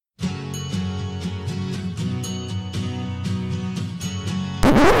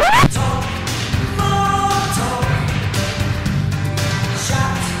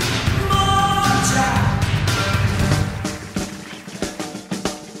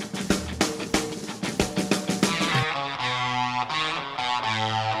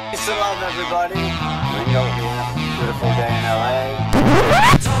Peace and love, everybody. Ringo here. Beautiful day in LA.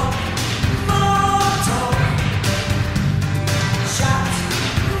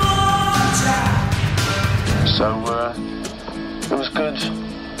 So, it was good to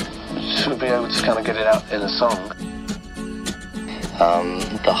be able to kind of get it out in a song.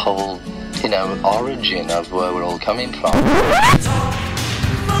 The whole, origin of where we're all coming from.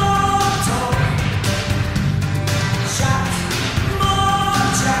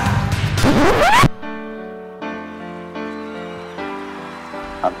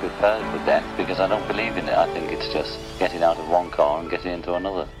 I'm prepared for death because I don't believe in it. I think it's just getting out of one car and getting into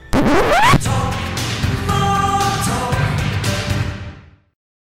another.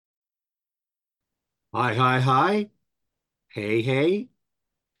 Hi, hi, hi. Hey, hey.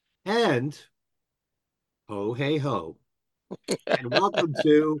 And ho, hey, ho. And welcome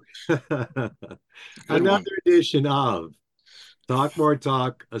to another edition of Talk More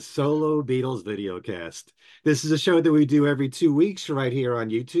Talk, a solo Beatles videocast. This is a show that we do every 2 weeks right here on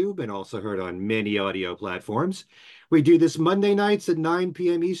YouTube and also heard on many audio platforms. We do this Monday nights at 9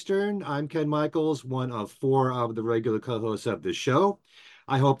 p.m. Eastern. I'm Ken Michaels, one of 4 of the regular co-hosts of the show.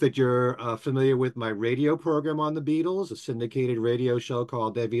 I hope that you're familiar with my radio program on the Beatles, a syndicated radio show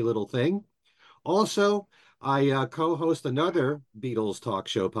called Every Little Thing. Also, I co-host another Beatles talk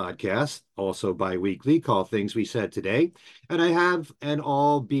show podcast, also bi-weekly, called Things We Said Today. And I have an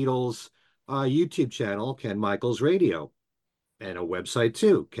all Beatles YouTube channel, Ken Michaels Radio, and a website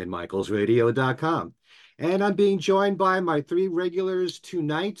too, kenmichaelsradio.com. And I'm being joined by my 3 regulars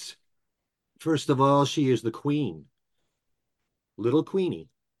tonight. First of all, she is the Queen, Little Queenie,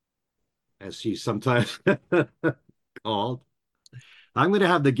 as she's sometimes called. I'm going to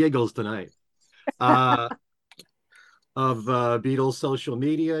have the giggles tonight. Of Beatles social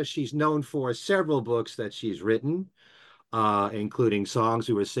media. She's known for several books that she's written, including Songs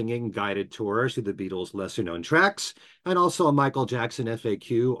We Were Singing, Guided Tours through the Beatles' lesser-known tracks, and also a Michael Jackson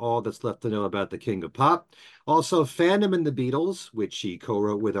FAQ, All That's Left to Know About the King of Pop. Also, Fandom in the Beatles, which she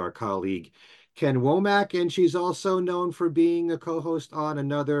co-wrote with our colleague Ken Womack, and she's also known for being a co-host on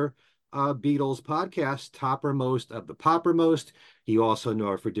another Beatles podcast, Toppermost of the Poppermost. You also know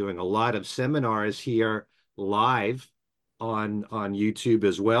her for doing a lot of seminars here live on YouTube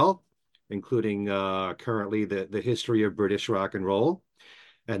as well, including currently the history of British rock and roll.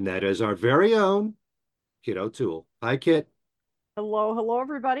 And that is our very own Kit O'Toole. Hi, Kit. Hello,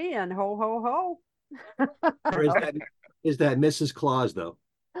 everybody, and ho, ho, ho. Or is that Mrs. Claus, though?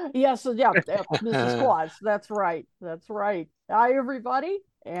 Yes, yeah, Mrs. Claus. That's right. Hi, everybody,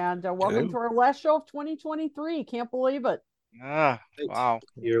 and welcome to our last show of 2023. Can't believe it. Wow.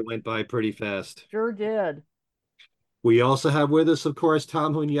 The year went by pretty fast. Sure did. We also have with us, of course,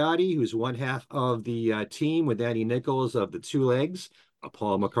 Tom Hunyadi, who's one half of the team with Andy Nichols of the Two Legs, a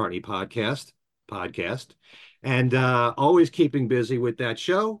Paul McCartney podcast, and always keeping busy with that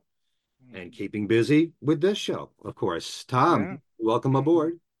show and keeping busy with this show, of course. Tom, welcome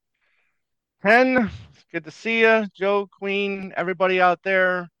aboard. Ken, it's good to see you. Joe, Queen, everybody out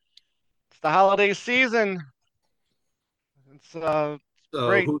there. It's the holiday season. It's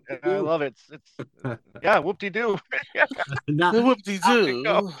great. I love it. It's yeah, whoop-de-doo. Not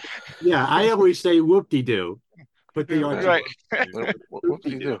whoop-de-doo. Yeah, I always say whoop-de-doo, but they are right.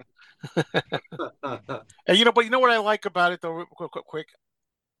 Whoop-de-doo. And but you know what I like about it, though, real quick.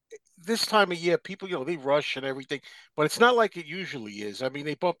 This time of year, people, they rush and everything, but it's not like it usually is. I mean,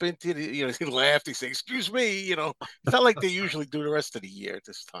 they bump into it, they laugh, they say, "Excuse me," It's not like they usually do the rest of the year at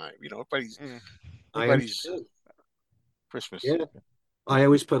this time. Everybody's Christmas. Yeah. I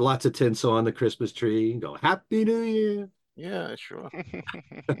always put lots of tinsel on the Christmas tree and go, Happy New Year. Yeah, sure.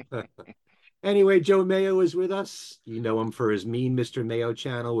 Anyway, Joe Mayo is with us. You know him for his Mean Mr. Mayo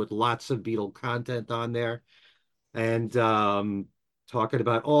channel with lots of Beatle content on there. And talking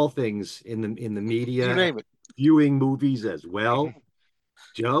about all things in the media. You name it. Viewing movies as well.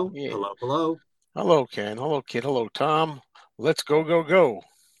 Joe, hello. Hello, Ken. Hello, Kid. Hello, Tom. Let's go. Hello.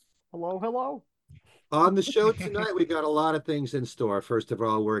 On the show tonight, we got a lot of things in store. First of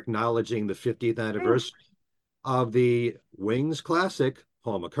all, we're acknowledging the 50th anniversary of the Wings classic,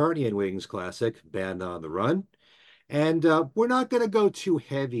 Paul McCartney and Wings classic, Band on the Run. And we're not going to go too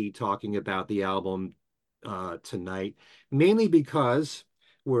heavy talking about the album tonight, mainly because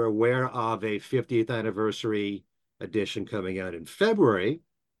we're aware of a 50th anniversary edition coming out in February,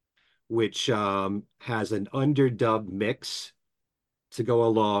 which has an underdubbed mix to go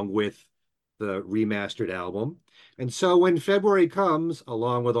along with the remastered album. And so when February comes,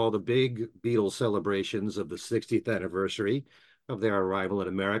 along with all the big Beatles celebrations of the 60th anniversary, of their arrival in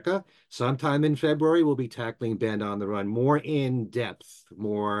America. Sometime in February, we'll be tackling Band on the Run more in depth,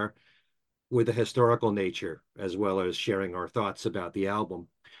 more with a historical nature, as well as sharing our thoughts about the album.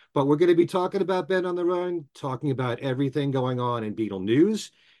 But we're going to be talking about Band on the Run, talking about everything going on in Beatle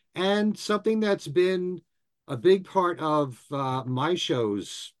news, and something that's been a big part of my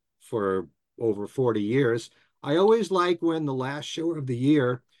shows for over 40 years. I always like when the last show of the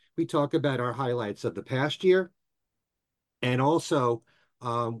year, we talk about our highlights of the past year. And also,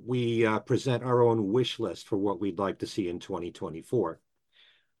 we present our own wish list for what we'd like to see in 2024.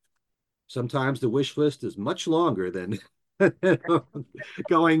 Sometimes the wish list is much longer than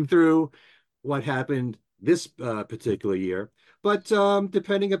going through what happened this particular year. But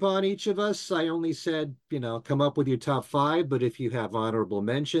depending upon each of us, I only said, come up with your top 5. But if you have honorable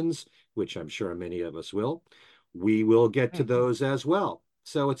mentions, which I'm sure many of us will, we will get to those as well.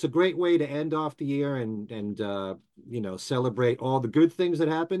 So it's a great way to end off the year and celebrate all the good things that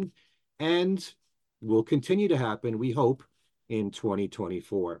happened and will continue to happen, we hope, in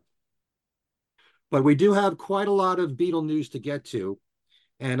 2024. But we do have quite a lot of Beatle news to get to.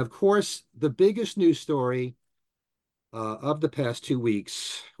 And of course, the biggest news story of the past 2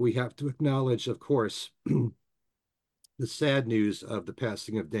 weeks, we have to acknowledge, of course, the sad news of the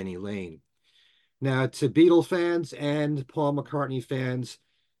passing of Denny Laine. Now, to Beatle fans and Paul McCartney fans,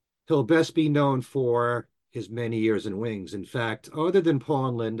 he'll best be known for his many years in Wings. In fact, other than Paul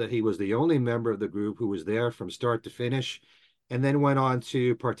and Linda, he was the only member of the group who was there from start to finish, and then went on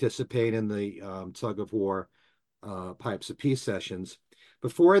to participate in the Tug of War Pipes of Peace sessions.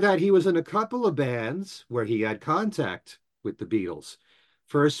 Before that, he was in a couple of bands where he had contact with the Beatles.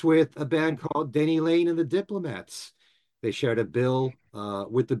 First with a band called Denny Laine and the Diplomats. They shared a bill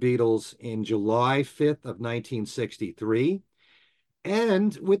with the Beatles in July 5th of 1963.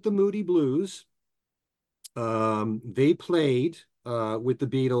 And with the Moody Blues, they played with the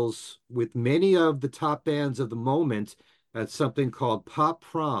Beatles with many of the top bands of the moment at something called Pop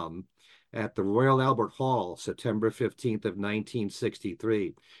Prom at the Royal Albert Hall, September 15th of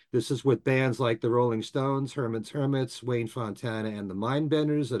 1963. This is with bands like the Rolling Stones, Herman's Hermits, Wayne Fontana and the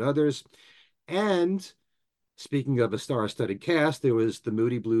Mindbenders and others. And speaking of a star-studded cast, there was the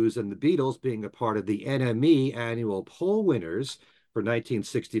Moody Blues and the Beatles being a part of the NME annual poll winners for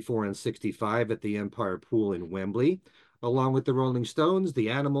 1964 and 65 at the Empire Pool in Wembley, along with the Rolling Stones, the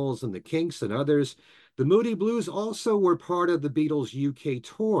Animals, and the Kinks and others. The Moody Blues also were part of the Beatles' UK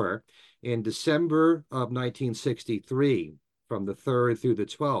tour in December of 1963, from the 3rd through the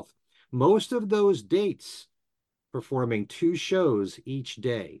 12th. Most of those dates performing 2 shows each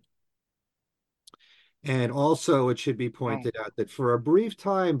day. And also, it should be pointed out that for a brief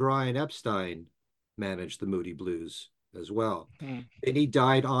time, Brian Epstein managed the Moody Blues as well. And he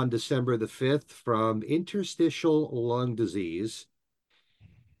died on December the 5th from interstitial lung disease.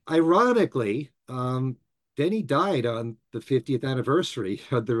 Ironically, Denny died on the 50th anniversary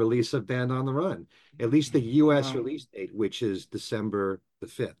of the release of Band on the Run, at least the U.S. release date, which is December the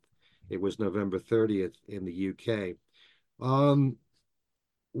 5th. It was November 30th in the UK.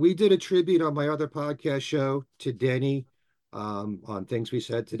 We did a tribute on my other podcast show to Denny on Things We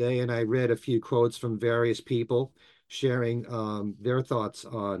Said Today, and I read a few quotes from various people sharing their thoughts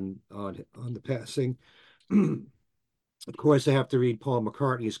on the passing. Of course, I have to read Paul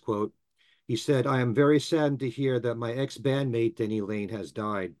McCartney's quote. He said, "I am very saddened to hear that my ex-bandmate Denny Laine has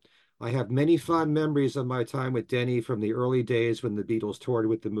died. I have many fond memories of my time with Denny from the early days when the Beatles toured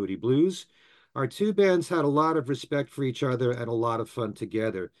with the Moody Blues. Our 2 bands had a lot of respect for each other and a lot of fun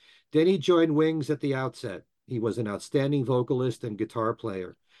together. Denny joined Wings at the outset. He was an outstanding vocalist and guitar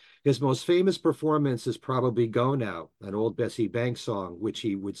player. His most famous performance is probably Go Now, an old Bessie Banks song, which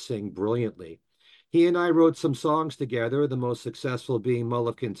he would sing brilliantly. He and I wrote some songs together, the most successful being Mull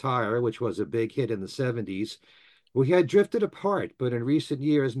of Kintyre, which was a big hit in the 70s. We had drifted apart, but in recent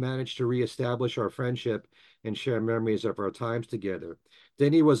years managed to reestablish our friendship and share memories of our times together.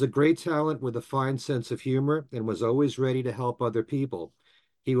 Denny was a great talent with a fine sense of humor and was always ready to help other people.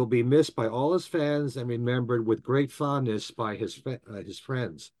 He will be missed by all his fans and remembered with great fondness by his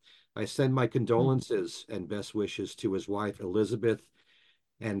friends. I send my condolences and best wishes to his wife, Elizabeth,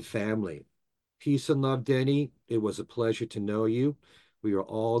 and family. Peace and love, Denny. It was a pleasure to know you. We are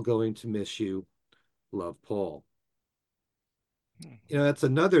all going to miss you. Love, Paul." That's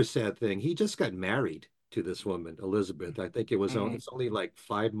another sad thing. He just got married to this woman, Elizabeth. I think it's only like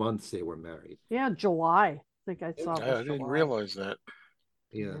 5 months they were married. Yeah, July. I think I saw I didn't realize that.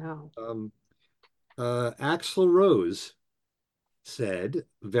 Yeah. Axl Rose said,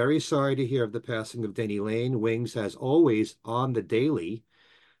 "Very sorry to hear of the passing of Denny Laine. Wings has always, on the daily,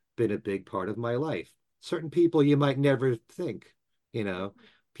 been a big part of my life. Certain people you might never think you know,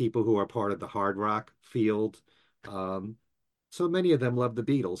 people who are part of the hard rock field. Um, so many of them love the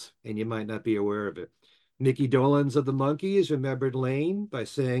Beatles, and you might not be aware of it. Mickey Dolenz of the Monkees remembered Lane by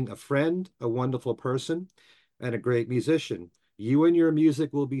saying, "A friend, a wonderful person, and a great musician. You and your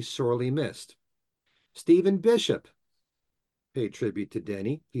music will be sorely missed." Stephen Bishop paid tribute to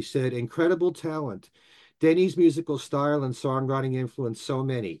Denny. He said, "Incredible talent. Denny's musical style and songwriting influenced so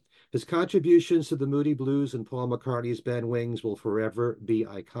many. His contributions to the Moody Blues and Paul McCartney's band Wings will forever be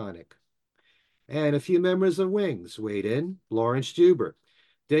iconic." And a few members of Wings weighed in. Lawrence Juber.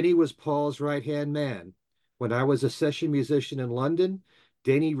 "Denny was Paul's right-hand man. When I was a session musician in London,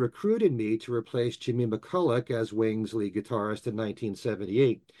 Denny recruited me to replace Jimmy McCulloch as Wings lead guitarist in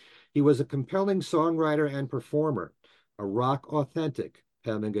 1978. He was a compelling songwriter and performer, a rock authentic,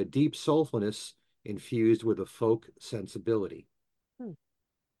 having a deep soulfulness infused with a folk sensibility."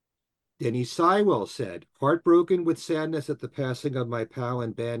 Denny Seiwell said, "Heartbroken with sadness at the passing of my pal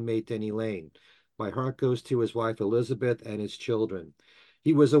and bandmate Denny Lane. My heart goes to his wife Elizabeth and his children.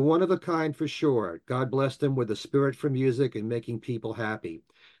 He was a one of a kind for sure. God blessed him with a spirit for music and making people happy.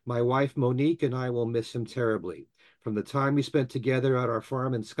 My wife Monique and I will miss him terribly. From the time we spent together at our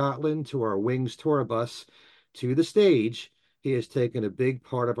farm in Scotland to our Wings tour bus to the stage, he has taken a big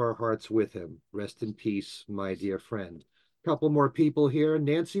part of our hearts with him. Rest in peace, my dear friend." A couple more people here.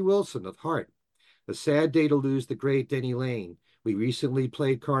 Nancy Wilson of Heart. "A sad day to lose the great Denny Lane. We recently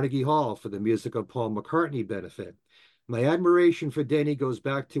played Carnegie Hall for the Music of Paul McCartney benefit. My admiration for Denny goes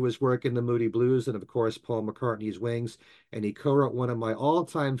back to his work in the Moody Blues and, of course, Paul McCartney's Wings, and he co-wrote one of my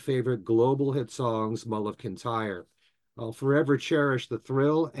all-time favorite global hit songs, Mull of Kintyre. I'll forever cherish the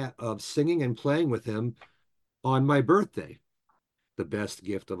thrill of singing and playing with him on my birthday, the best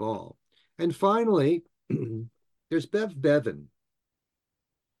gift of all." And finally, there's Bev Bevan,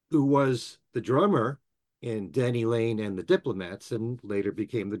 who was the drummer in Denny Lane and the Diplomats and later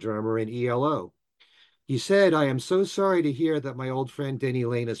became the drummer in ELO. He said, "I am so sorry to hear that my old friend Denny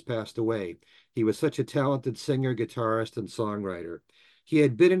Lane has passed away. He was such a talented singer, guitarist, and songwriter. He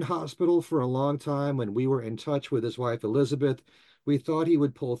had been in hospital for a long time. When we were in touch with his wife Elizabeth, we thought he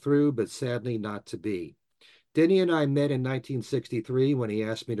would pull through, but sadly not to be. Denny and I met in 1963 when he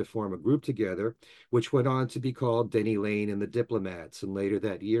asked me to form a group together, which went on to be called Denny Lane and the Diplomats. And later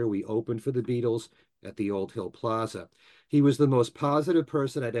that year, we opened for the Beatles at the Old Hill Plaza. He was the most positive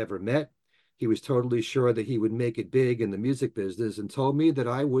person I'd ever met. He was totally sure that he would make it big in the music business and told me that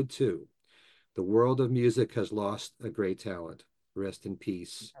I would too. The world of music has lost a great talent. Rest in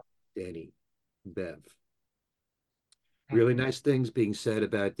peace, Denny." Bev. Really nice things being said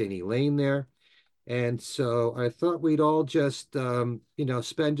about Denny Lane there. And so I thought we'd all just,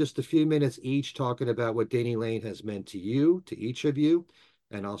 spend just a few minutes each talking about what Denny Lane has meant to you, to each of you,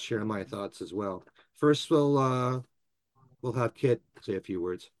 and I'll share my thoughts as well. First, we'll have Kit say a few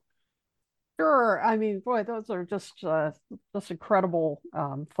words. Sure. I mean, boy, those are just incredible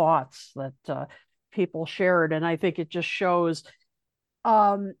thoughts that people shared, and I think it just shows,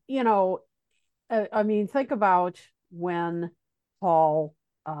 you know, I mean, think about when Paul,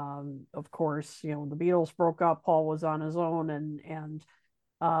 of course, you know, the Beatles broke up. Paul was on his own, and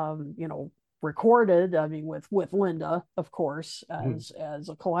you know, recorded. I mean, with Linda, of course, as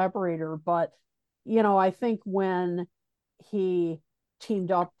a collaborator. But you know, I think when he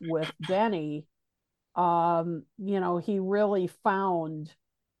teamed up with Denny, you know, he really found,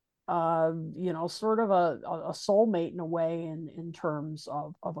 you know, sort of a soulmate in a way in terms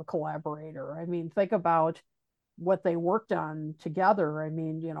of a collaborator. I mean, think about what they worked on together. I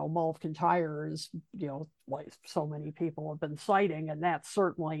mean, you know, Mull of Kintyre is, you know, like so many people have been citing, and that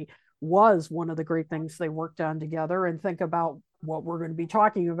certainly was one of the great things they worked on together. And think about what we're going to be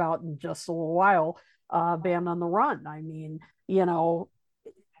talking about in just a little while, Band on the Run. I mean, you know,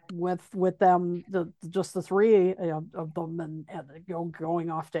 with them, just the three of them, and going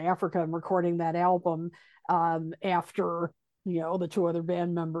off to Africa and recording that album after, you know, the two other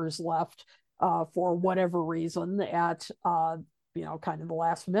band members left for whatever reason at you know, kind of the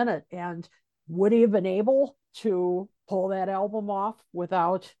last minute. And would he have been able to pull that album off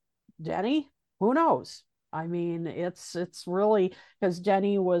without Denny? Who knows? I mean, it's really, because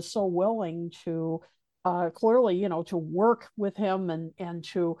Denny was so willing to clearly, you know, to work with him and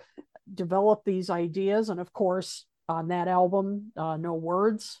to develop these ideas. And of course, on that album, No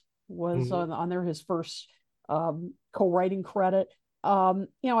Words was on there, his first co-writing credit. You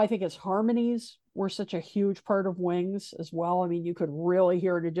know, I think his harmonies were such a huge part of Wings as well. I mean, you could really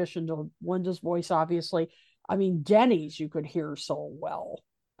hear, in addition to Linda's voice, obviously, I mean, Denny's you could hear so well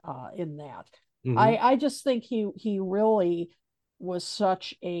in that. I just think he really was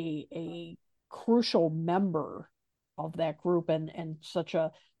such a crucial member of that group, and such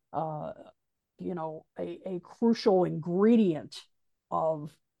a you know, a crucial ingredient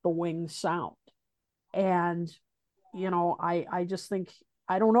of the Wings sound. And you know, I just think,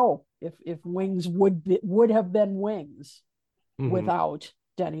 I don't know if Wings would have been Wings without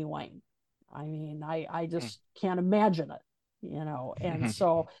Denny Laine. I mean, I just can't imagine it, you know. And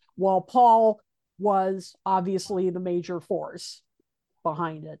so while Paul was obviously the major force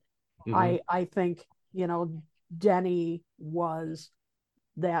behind it, I think, you know, Denny was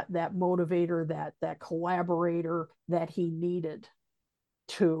that motivator, that collaborator that he needed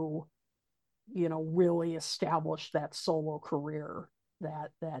to, you know, really establish that solo career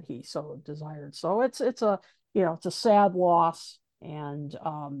that he so desired. So it's a, you know, it's a sad loss. And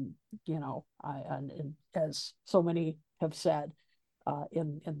you know, and as so many have said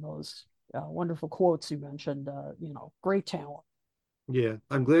in those wonderful quotes you mentioned, you know, great talent. Yeah,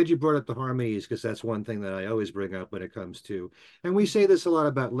 I'm glad you brought up the harmonies, because that's one thing that I always bring up when it comes to, and we say this a lot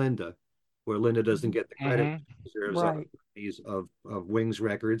about Linda, where Linda doesn't get the credit she deserves on Right. these of Wings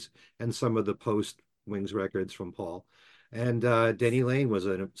records and some of the post Wings records from Paul. And Denny Laine was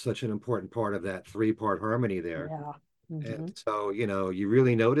such an important part of that three-part harmony there. Yeah. And Hmm. so, you know, you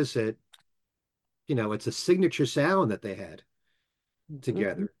really notice it, you know, it's a signature sound that they had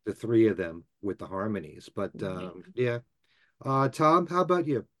together, the three of them with the harmonies. But yeah. Tom, how about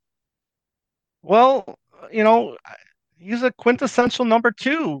you? Well, you know, he's a quintessential number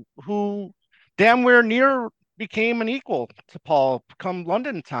two who damn near became an equal to Paul come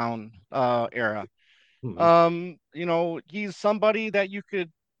London Town era. Mhm. You know, he's somebody that you could,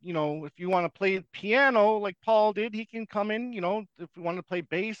 you know, if you want to play piano like Paul did, he can come in, you know, if you want to play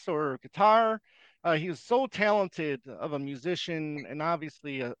bass or guitar. He was so talented of a musician and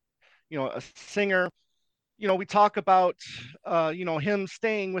obviously a, you know, a singer. You know, we talk about, you know, him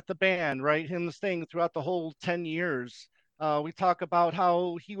staying with the band, right? Him staying throughout the whole 10 years. We talk about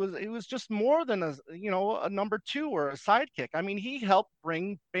how it was just more than a, you know, a number two or a sidekick. I mean, he helped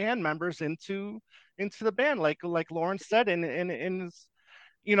bring band members into the band, like Lawrence said in his,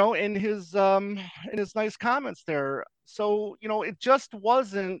 you know, in his nice comments there. So, you know, it just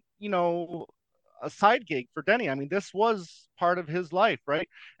wasn't, you know, a side gig for Denny. I mean, this was part of his life, right?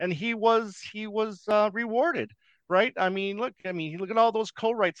 And he was rewarded, right? I mean, look at all those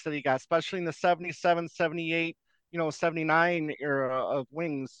co-writes that he got, especially in the 77, 78, you know, 79 era of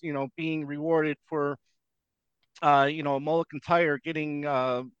Wings, you know, being rewarded for you know, Mulligan Tire getting,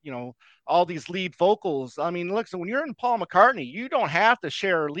 you know, all these lead vocals. I mean, look, so when you're in Paul McCartney, you don't have to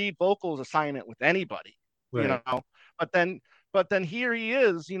share a lead vocals assignment with anybody, you Right. know. But then, but then here he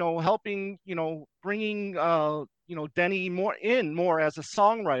is, you know, helping, you know, bringing, you know, Denny more as a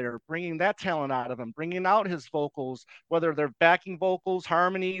songwriter, bringing that talent out of him, bringing out his vocals, whether they're backing vocals,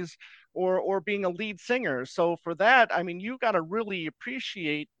 harmonies, or being a lead singer. So for that, I mean, you got to really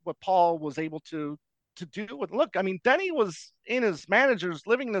appreciate what Paul was able to do with. Look, I mean, Denny was in his manager's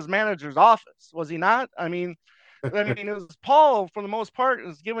living in his manager's office, was he not? I mean, it was Paul for the most part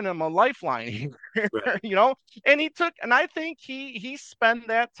was giving him a lifeline, Right. you know, and he took, and I think he spent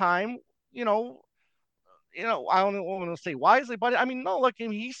that time, you know, I don't want to say wisely, but I mean, no, look,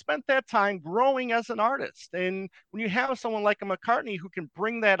 he spent that time growing as an artist. And when you have someone like a McCartney who can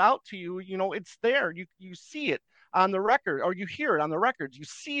bring that out to you, you know, it's there. You see it on the record, or you hear it on the records. You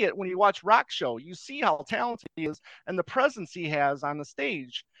see it when you watch Rock Show. You see how talented he is and the presence he has on the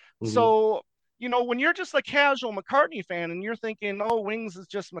stage. Hmm. So, you know, when you're just a casual McCartney fan and you're thinking, oh, Wings is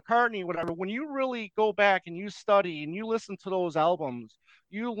just McCartney, whatever, when you really go back and you study and you listen to those albums,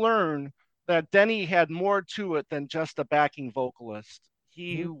 you learn that Denny had more to it than just a backing vocalist.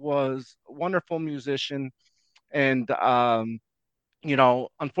 He was a wonderful musician, and you know,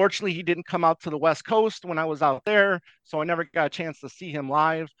 unfortunately, he didn't come out to the West Coast when I was out there, so I never got a chance to see him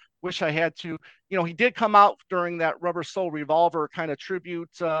live. Wish I had to. You know, he did come out during that Rubber Soul Revolver kind of tribute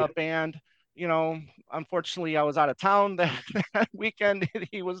band. You know, unfortunately, I was out of town that weekend.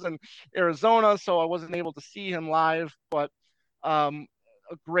 He was in Arizona, so I wasn't able to see him live. But um,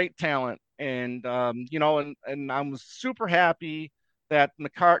 a great talent, and you know, and I'm super happy that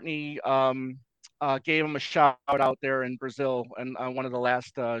McCartney gave him a shout out there in Brazil, and on one of the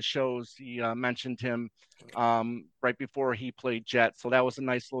last shows he mentioned him right before he played Jet, so that was a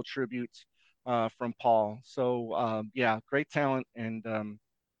nice little tribute from Paul. So yeah, great talent, and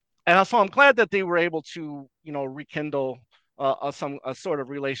also I'm glad that they were able to, you know, rekindle a sort of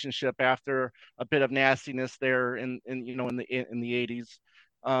relationship after a bit of nastiness there in you know in the 80s.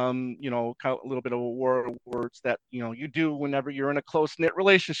 You know, a little bit of a war of words that, you know, you do whenever you're in a close knit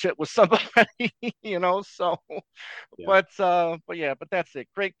relationship with somebody, you know. So, Yeah. but yeah, but that's it.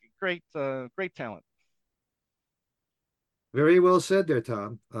 Great talent. Very well said there,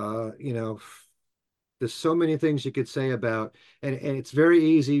 Tom. There's so many things you could say about, and it's very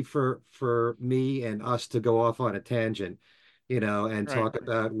easy for me and us to go off on a tangent, and Right. talk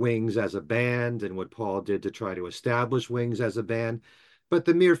about Wings as a band and what Paul did to try to establish Wings as a band. But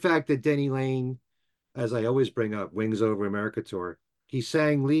the mere fact that Denny Lane, as I always bring up, Wings Over America tour, he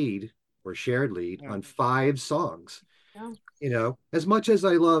sang lead or shared lead Yeah. on 5 songs. Yeah. As much as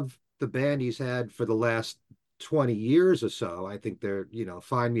I love the band he's had for the last 20 years or so, I think they're,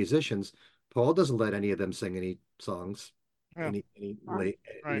 fine musicians. Paul doesn't let any of them sing any songs, Yeah. any Right.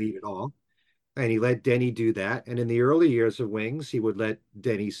 Right. lead at all. And he let Denny do that. And in the early years of Wings, he would let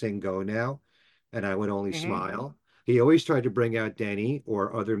Denny sing Go Now, and I Would Only Mm-hmm. Smile. He always tried to bring out Denny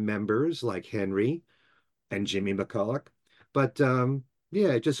or other members like Henry and Jimmy McCulloch. But yeah,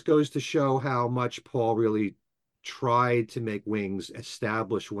 it just goes to show how much Paul really tried to make Wings,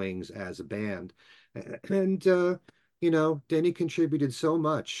 establish Wings as a band. And, Denny contributed so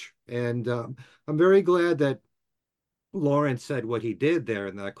much. And I'm very glad that Lawrence said what he did there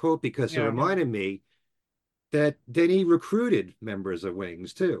in that quote, because it Yeah. reminded me that Denny recruited members of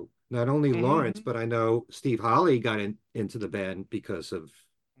Wings too. Not only Mm-hmm. Lawrence, but I know Steve Holly got into the band because of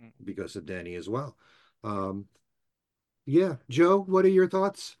Denny as well. Um, yeah, Joe, what are your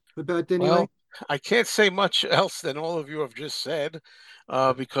thoughts about Denny Lane? Well, I can't say much else than all of you have just said,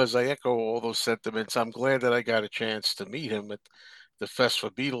 because I echo all those sentiments. I'm glad that I got a chance to meet him at the Fest for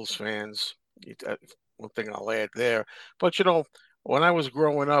Beatles fans. One thing I'll add there. But when I was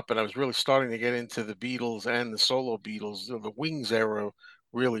growing up and I was really starting to get into the Beatles and the solo Beatles, the Wings era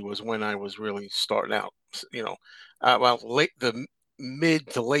really was when I was really starting out. Well, mid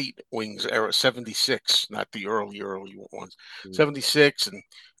to late Wings era, 76, not the early ones. 76 and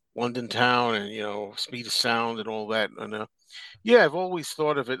London Town and Speed of Sound and all that. And yeah, I've always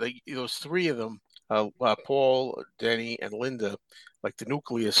thought of it like those three of them, Paul, Denny, and Linda, like the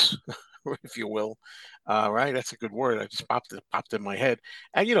nucleus, if you will. Right, that's a good word. I just popped in my head.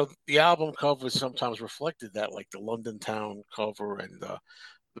 And the album covers sometimes reflected that, like the London Town cover and the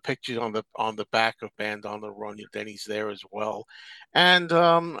pictures on the back of Band on the Run. Denny's there as well, and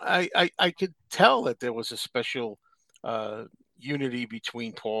I could tell that there was a special uh, unity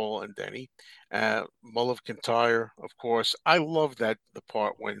between Paul and Denny. Mull of Kintyre, of course. I love that the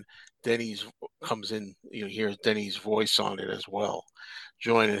part when Denny's comes in. Hears Denny's voice on it as well,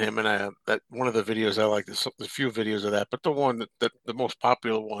 joining him. And that one of the videos I like. There's a few videos of that, but the one that the most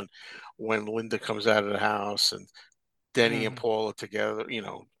popular one when Linda comes out of the house and Denny and Mm-hmm. Paul are together,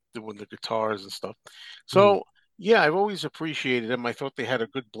 doing the guitars and stuff. Mm, So yeah, I've always appreciated them. I thought they had a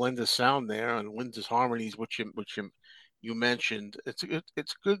good blend of sound there, and Linda's harmonies, you mentioned. It's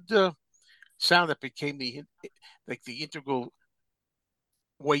good sound that became the integral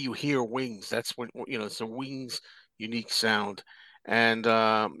way you hear Wings. That's when it's a Wings unique sound. And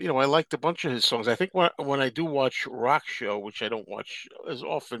I liked a bunch of his songs. I think when I do watch Rock Show, which I don't watch as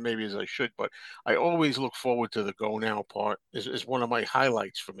often maybe as I should, but I always look forward to the Go Now part is one of my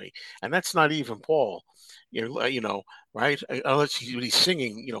highlights for me. And that's not even Paul, right? Unless he's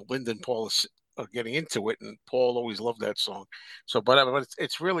singing, Linda and Paul are getting into it, and Paul always loved that song. So, but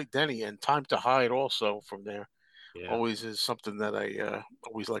it's really Denny and Time to Hide also from there yeah. always is something that I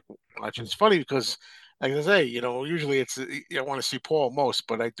always like watching. It's funny because, like I say, usually I want to see Paul most,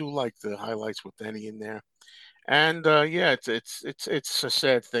 but I do like the highlights with Denny in there. And yeah, it's a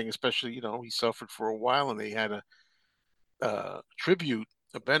sad thing, especially he suffered for a while, and they had a tribute,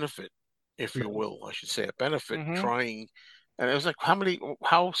 a benefit, if you will, I should say, a benefit, Mm-hmm. trying, and it was like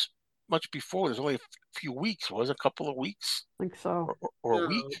much before? There's only a few weeks, was it? A couple of weeks I think so. or a No,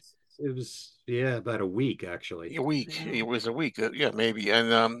 week? it was, yeah, about a week actually. A week. Yeah. It was a week. Yeah, maybe. And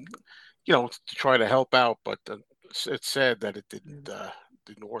to try to help out, but it's sad that it didn't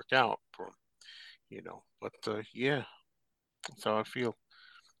work out for him. But yeah, that's how I feel.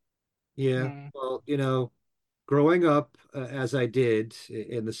 Yeah. Mm-hmm. Well, growing up as I did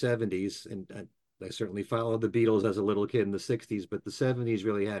in the 70s, and I certainly followed the Beatles as a little kid in the 60s, but the 70s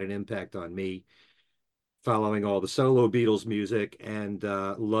really had an impact on me, following all the solo Beatles music and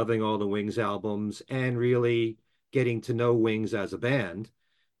loving all the Wings albums and really getting to know Wings as a band.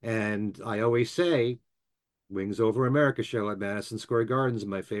 And I always say, Wings Over America show at Madison Square Gardens is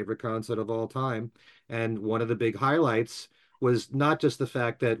my favorite concert of all time. And one of the big highlights was not just the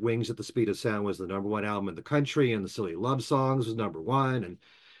fact that Wings at the Speed of Sound was the #1 album in the country and the Silly Love Songs was #1,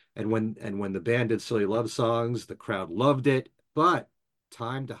 and when the band did Silly Love Songs, the crowd loved it. But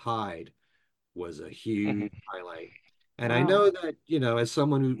Time to Hide was a Mm-hmm. huge highlight. And I Wow. know that, as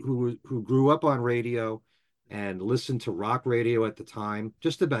someone who grew up on radio and listened to rock radio at the time,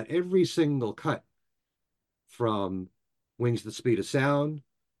 just about every single cut from Wings the Speed of Sound,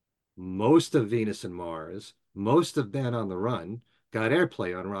 most of Venus and Mars, most of Band on the Run got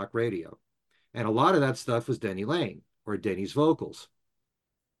airplay on rock radio. And a lot of that stuff was Denny Laine or Denny's vocals,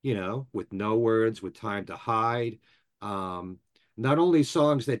 with no words, with Time to Hide. Um, Not only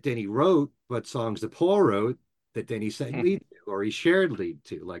songs that Denny wrote, but songs that Paul wrote that Denny sang lead to or he shared lead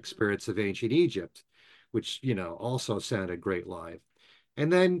to, like Spirits of Ancient Egypt, which, also sounded great live.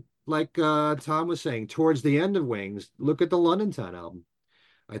 And then, like Tom was saying, towards the end of Wings, look at the London Town album.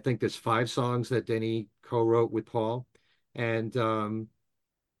 I think there's 5 songs that Denny co-wrote with Paul. And, the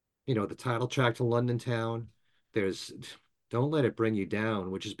title track to London Town. There's Don't Let It Bring You Down,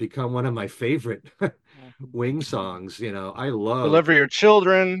 which has become one of my favorite Wing songs. I love Deliver Your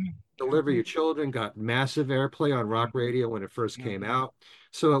Children. Deliver Your Children got massive airplay on rock radio when it first came out.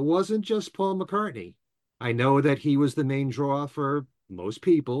 So it wasn't just Paul McCartney. I know that he was the main draw for most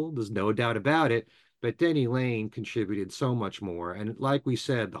people. There's no doubt about it. But Denny Laine contributed so much more. And like we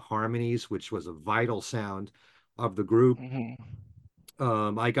said, the harmonies, which was a vital sound of the group.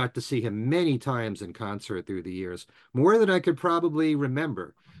 I got to see him many times in concert through the years, more than I could probably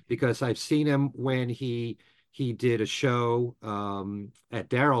remember, because I've seen him when he did a show at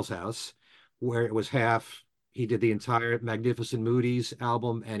Daryl's house where it was he did the entire Magnificent Moody's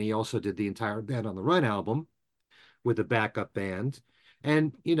album, and he also did the entire Band on the Run album with a backup band.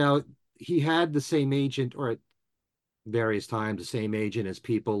 And, he had the same agent, or at various times, the same agent as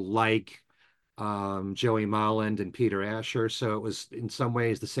people like Joey Molland and Peter Asher. So it was in some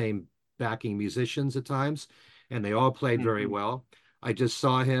ways the same backing musicians at times, and they all played very well. I just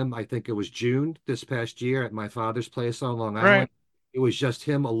saw him, I think it was June this past year, at my father's place on Long Island. It was just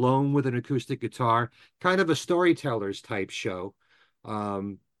him alone with an acoustic guitar, kind of a storyteller's type show.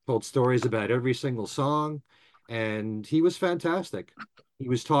 Told stories about every single song, and he was fantastic. He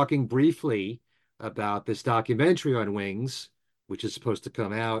was talking briefly about this documentary on Wings, which is supposed to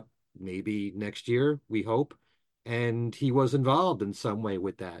come out maybe next year, we hope. And he was involved in some way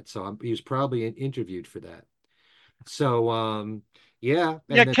with that. So he was probably interviewed for that. So, yeah.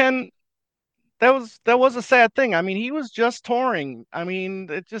 Yeah, Ken, that was a sad thing. I mean, he was just touring. I mean,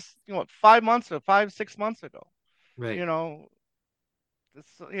 it just, 6 months ago. Right.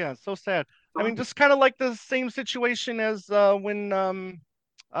 It's so sad. I mean, just kind of like the same situation as when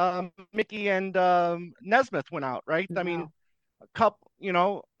Mickey and Nesmith went out, right? I mean, a couple,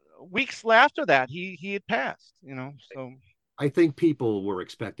 weeks after that, he had passed, so. I think people were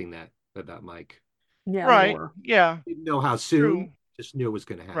expecting that about Mike. Yeah. Right. Yeah. Didn't know how soon, True. Just knew it was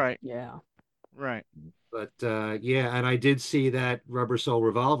going to happen. Right. Yeah. Right. But yeah, and I did see that Rubber Soul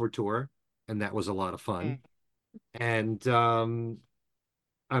Revolver tour, and that was a lot of fun. And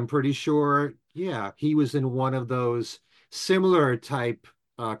I'm pretty sure, yeah, he was in one of those similar type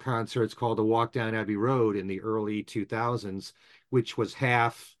concerts called the Walk Down Abbey Road in the early 2000s, which was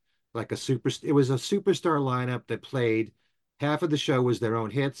half like it was a superstar lineup that played. Half of the show was their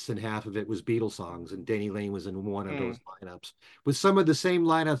own hits and half of it was Beatles songs. And Denny Laine was in one of those lineups with some of the same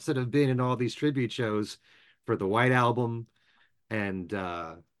lineups that have been in all these tribute shows for the White Album and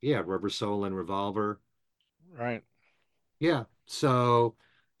yeah, Rubber Soul and Revolver. Right. Yeah. So,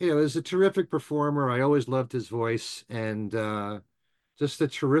 it was a terrific performer. I always loved his voice, and just a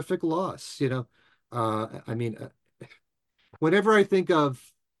terrific loss, I mean, whenever I think of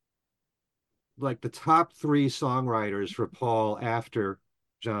like the top 3 songwriters for Paul after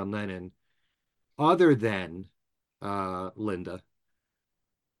John Lennon, other than Linda,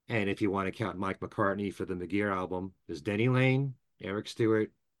 and if you want to count Mike McCartney for the McGear album, there's Denny Laine, Eric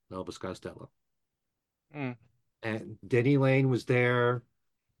Stewart, Elvis Costello. And Denny Laine was there,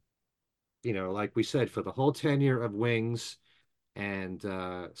 like we said, for the whole tenure of Wings, and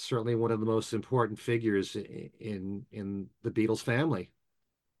certainly one of the most important figures in the Beatles family.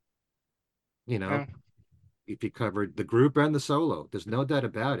 If you covered the group and the solo, there's no doubt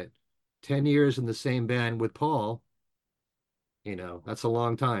about it. 10 years in the same band with Paul, that's a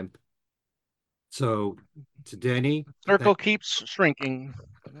long time. So to Denny, circle keeps shrinking.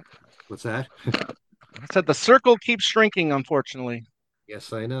 What's that? I said the circle keeps shrinking, unfortunately.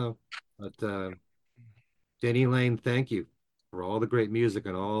 Yes, I know. But Denny Laine, thank you for all the great music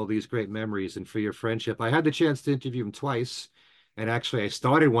and all these great memories and for your friendship. I had the chance to interview him twice. And actually, I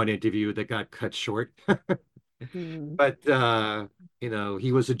started one interview that got cut short. But,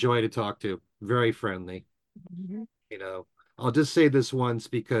 he was a joy to talk to. Very friendly. I'll just say this once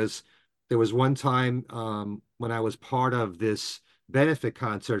because there was one time when I was part of this benefit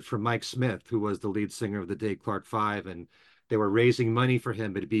concert for Mike Smith, who was the lead singer of the Dave Clark Five, and they were raising money for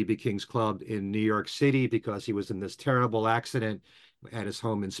him at B.B. King's Club in New York City because he was in this terrible accident at his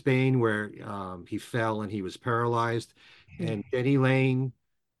home in Spain where he fell and he was paralyzed. and Denny Lane,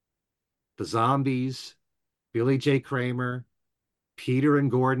 the Zombies, Billy J. Kramer, Peter and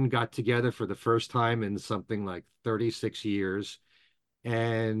Gordon got together for the first time in something like 36 years.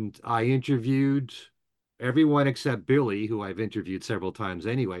 And I interviewed everyone except Billy, who I've interviewed several times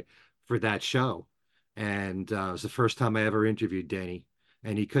anyway, for that show. And it was the first time I ever interviewed Denny,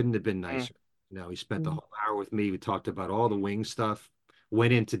 and he couldn't have been nicer. He spent the whole hour with me. We talked about all the wing stuff,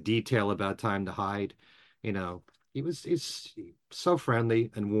 went into detail about Time to Hide. You know, he's so friendly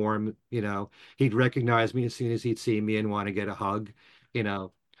and warm. He'd recognize me as soon as he'd see me and want to get a hug. You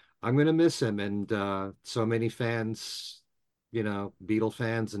know, I'm gonna miss him, and so many fans, Beatle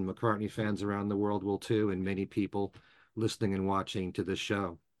fans and McCartney fans around the world will too, and many people listening and watching to this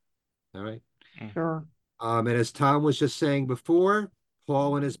show. All right. Sure. And as Tom was just saying before,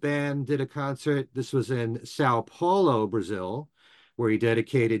 Paul and his band did a concert. This was in Sao Paulo, Brazil, where he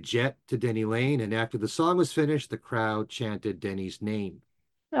dedicated Jet to Denny Lane. And after the song was finished, the crowd chanted Denny's name.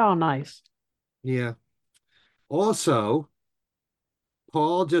 Oh, nice. Yeah. Also,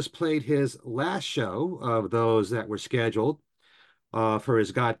 Paul just played his last show of those that were scheduled for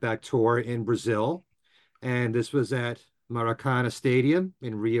his Got Back tour in Brazil. And this was at Maracana Stadium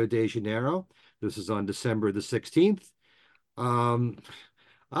in Rio de Janeiro. This is on December the 16th.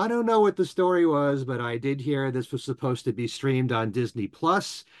 I don't know what the story was, but I did hear this was supposed to be streamed on Disney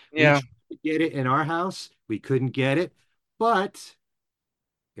Plus. Yeah. We tried to get it in our house. We couldn't get it, but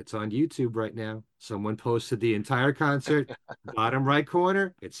it's on YouTube right now. Someone posted the entire concert, bottom right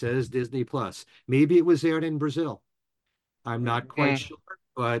corner. It says Disney Plus. Maybe it was aired in Brazil. I'm not quite sure,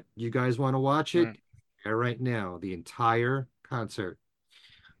 but you guys want to watch it? Right now, the entire concert.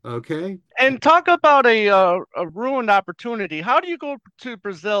 Okay. And talk about a ruined opportunity. How do you go to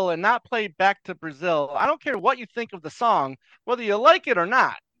Brazil and not play Back to Brazil? I don't care what you think of the song, whether you like it or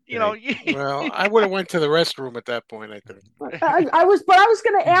not. Well, I would have went to the restroom at that point, I think. I was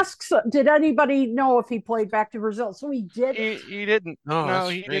going to ask, did anybody know if he played Back to Brazil? So he did. He didn't. Oh, no,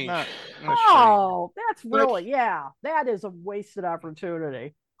 he did not. That's really, that is a wasted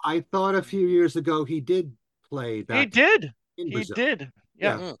opportunity. I thought a few years ago he did play that. He did. He did.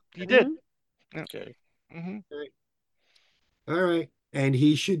 Yeah, he did. Okay. All right. And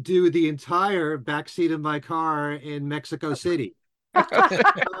he should do the entire backseat of my car in Mexico City.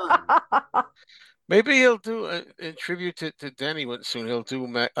 Maybe he'll do a tribute to Denny soon. He'll do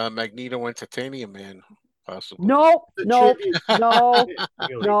Magneto Entertaining Man, possibly. No.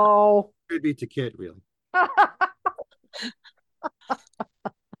 Tribute to Kit, really.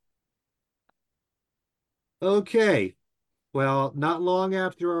 Okay. Well, not long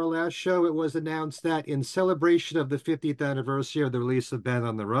after our last show, it was announced that in celebration of the 50th anniversary of the release of Band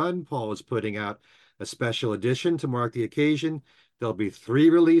on the Run, Paul is putting out a special edition to mark the occasion. There'll be 3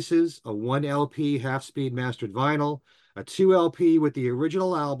 releases, a 1 LP half-speed mastered vinyl, a 2 LP with the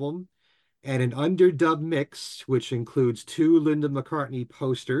original album, and an underdub mix, which includes 2 Linda McCartney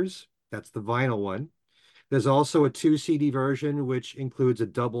posters. That's the vinyl one. There's also a 2 CD version, which includes a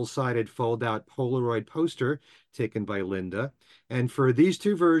double-sided fold-out Polaroid poster taken by Linda. And for these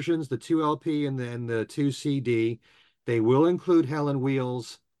 2 versions, the 2 LP and the 2 CD, they will include Helen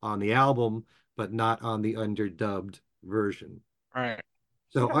Wheels on the album, but not on the underdubbed version. Right.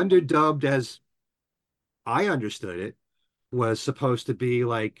 So underdubbed, as I understood it, was supposed to be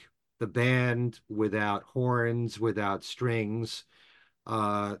like the band without horns, without strings,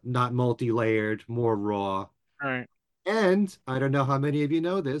 not multi-layered, more raw. Right. And I don't know how many of you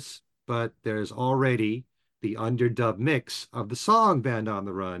know this, but there's already the underdub mix of the song Band on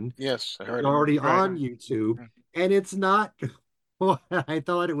the Run. Yes, I heard it's already on Right. YouTube, and it's not what I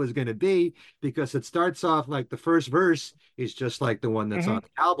thought it was going to be, because it starts off like the first verse is just like the one that's on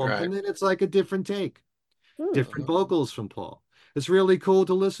the album, Right. and then it's like a different take, different vocals from Paul. It's really cool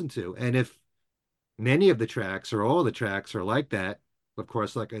to listen to. And if many of the tracks or all the tracks are like that, of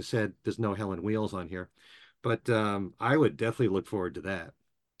course, like I said, there's no Helen Wheels on here, but I would definitely look forward to that.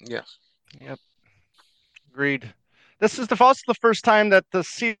 Yes. Yep. Agreed. This is also the first time that the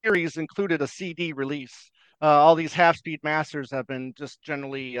series included a CD release. All these half-speed masters have been just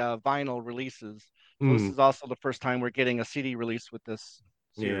generally vinyl releases. So this is also the first time we're getting a CD release with this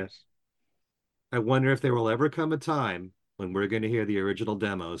series. I wonder if there will ever come a time when we're going to hear the original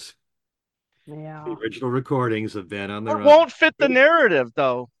demos. Yeah. The original recordings of Band on the Run. It won't fit the narrative,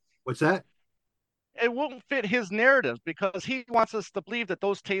 though. What's that? It won't fit his narrative because he wants us to believe that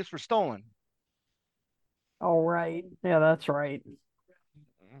those tapes were stolen. Oh, right. Yeah, that's right.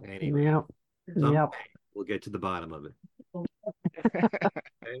 Anyway, Yep. We'll get to the bottom of it.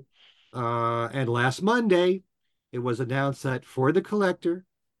 Okay. And last Monday, it was announced that For the Collector,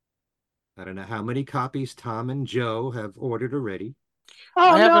 I don't know how many copies Tom and Joe have ordered already. Oh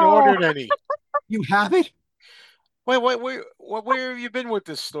I haven't no. ordered any. You haven't? Where have you been with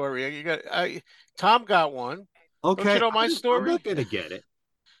this story? Tom got one. Don't Okay, you know my I'm story? not gonna get it.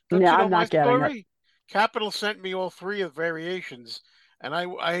 Don't Yeah, you know I'm my not getting it. story? Capital sent me all three of variations, and I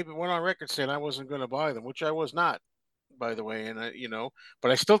went on record saying I wasn't going to buy them, which I was not, by the way. And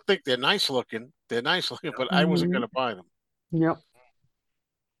but I still think they're nice looking. They're nice looking, but I wasn't going Mhm. to buy them. Yep.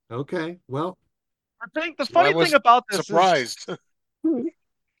 Okay, well, I think the So I funny thing was about this is, surprised.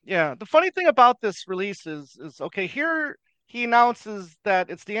 yeah, the funny thing about this release is okay, here he announces that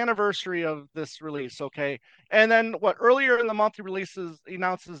it's the anniversary of this release, okay? And then what earlier in the month he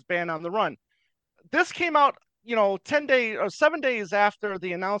announces Band on the Run. This came out, 10 days or 7 days after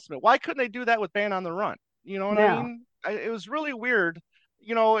the announcement. Why couldn't they do that with Band on the Run? You know what I Yeah. mean? It was really weird.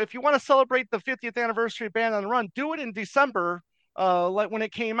 If you want to celebrate the 50th anniversary of Band on the Run, do it in December, like when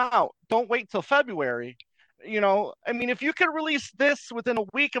it came out. Don't wait till February. I mean, if you could release this within a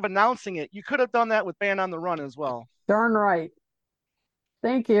week of announcing it, you could have done that with Band on the Run as well. Darn right.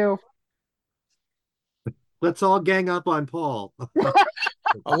 Thank you. let's all gang up on Paul.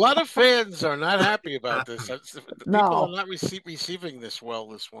 A lot of fans are not happy about this. The people No. are not receiving this well.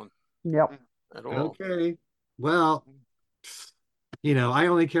 This one Yep. at all. Okay, well, I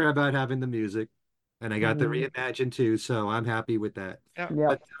only care about having the music, and I got the Mhm. reimagined too, so I'm happy with that. Yeah. Yep.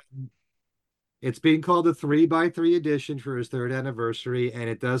 But it's being called a 3x3 edition for his third anniversary, and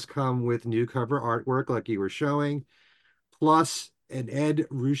it does come with new cover artwork, like you were showing, plus an Ed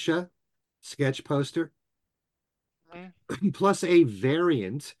Ruscha sketch poster, plus a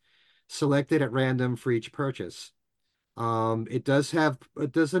variant selected at random for each purchase. Doesn't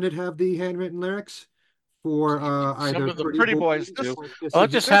it have the handwritten lyrics for Some either of them Pretty Boys. do. or I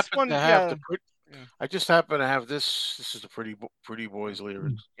Kiss just This happen one, to have yeah. the. I just happen to have this. This is the Pretty Boys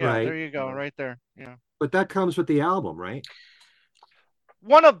lyrics. Yeah, Right. there you go, right there. Yeah. But that comes with the album, right?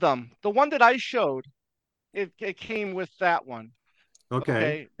 One of them, the one that I showed, it came with that one.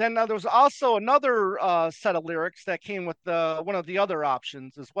 Okay. Then there was also another set of lyrics that came with one of the other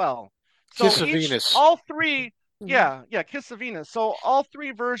options as well. So Kiss of Venus. all three, Mhm. yeah, Kiss of Venus. So all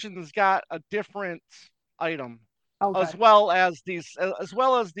three versions got a different item, Okay. as well as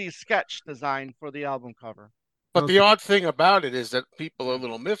the sketch design for the album cover. But Okay. the odd thing about it is that people are a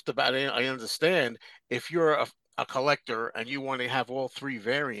little miffed about it. I understand if you're a collector and you want to have all three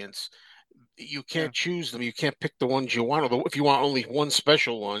variants, you can't choose them. You can't pick the ones you want. Although if you want only one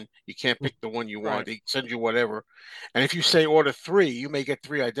special one, you can't pick the one you want. Right. They send you whatever. And if you say order three, you may get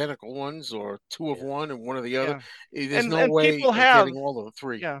three identical ones or two of one and one of the other. There's no And way people of have, getting all of the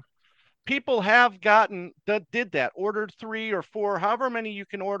three. yeah, people have did that, ordered 3 or 4, however many you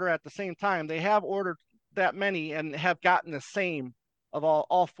can order at the same time. They have ordered that many and have gotten the same of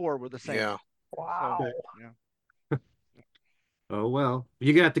all 4 were the same. Yeah. Wow. So, yeah. Oh, well,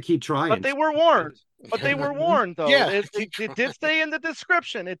 you're gonna have to keep trying. But they were warned. But they were warned, though. Yeah, It did say in the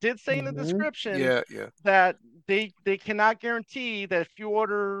description. It did say in the Mhm. description Yeah. that they cannot guarantee that if you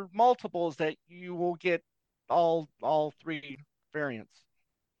order multiples that you will get all 3 variants.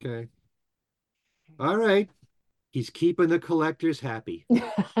 Okay. All right. He's keeping the collectors happy.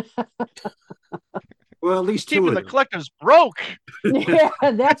 Well, at least 2 Keeping of the them. collectors broke. Yeah,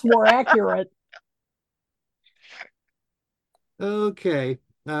 that's more accurate. Okay.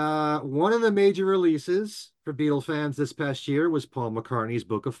 One of the major releases for Beatle fans this past year was Paul McCartney's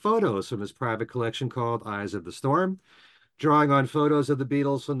book of photos from his private collection called Eyes of the Storm, drawing on photos of the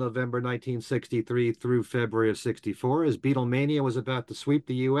Beatles from November 1963 through February of 64, as Beatlemania was about to sweep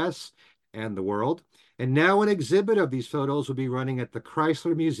the US and the world. And now an exhibit of these photos will be running at the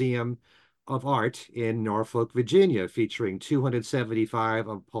Chrysler Museum of Art in Norfolk, Virginia, featuring 275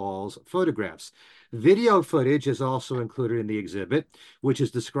 of Paul's photographs. Video footage is also included in the exhibit, which is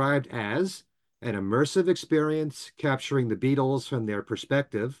described as an immersive experience capturing the Beatles from their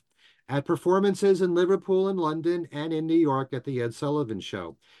perspective at performances in Liverpool and London and in New York at the Ed Sullivan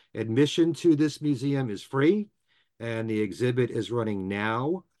Show. Admission to this museum is free, and the exhibit is running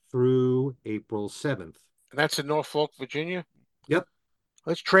now through April 7th. And that's in Norfolk, Virginia? Yep.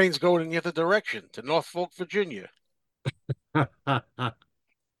 This train's going in the other direction to Norfolk, Virginia.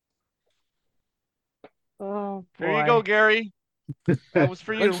 Oh, There you go, Gary. That was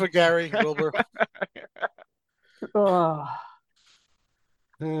for you. Win for Gary Wilbur. Ugh.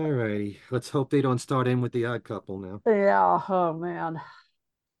 All righty. Let's hope they don't start in with the Odd Couple now. Yeah. Oh, man.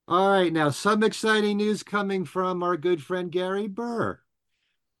 All right. Now, some exciting news coming from our good friend Gary Burr,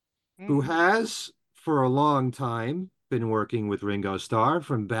 who has, for a long time, been working with Ringo Starr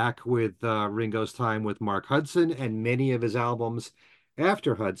from back with Ringo's time with Mark Hudson and many of his albums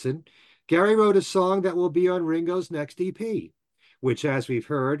after Hudson. Gary wrote a song that will be on Ringo's next EP, which, as we've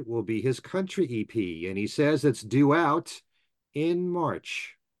heard, will be his country EP, and he says it's due out in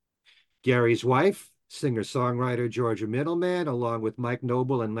March. Gary's wife, singer-songwriter Georgia Middleman, along with Mike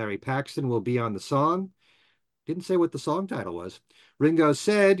Noble and Larry Paxton, will be on the song. Didn't say what the song title was. Ringo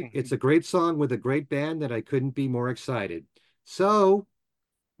said, it's a great song with a great band that I couldn't be more excited. So,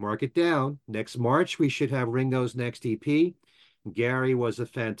 mark it down. Next March, we should have Ringo's next EP. Gary was a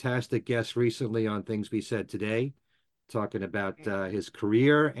fantastic guest recently on Things We Said Today, talking about his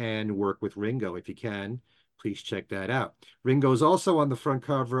career and work with Ringo. If you can, please check that out. Ringo's also on the front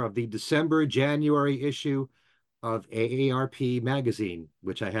cover of the December-January issue of AARP magazine,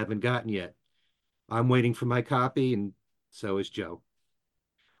 which I haven't gotten yet. I'm waiting for my copy, and so is Joe.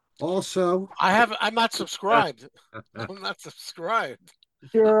 Also, I'm not subscribed. I'm not subscribed.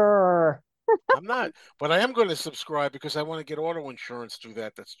 Sure. I'm not, but I am going to subscribe because I want to get auto insurance through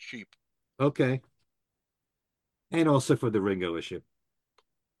that. That's cheap. Okay. And also for the Ringo issue.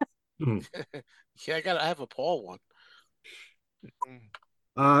 Yeah, I have a Paul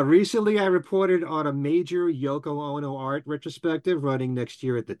one. Recently, I reported on a major Yoko Ono art retrospective running next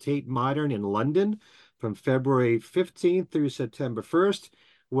year at the Tate Modern in London from February 15th through September 1st.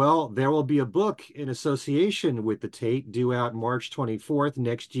 Well, there will be a book in association with the Tate due out March 24th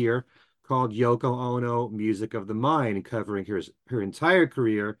next year called Yoko Ono, Music of the Mind, covering her entire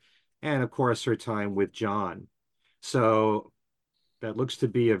career and, of course, her time with John. So that looks to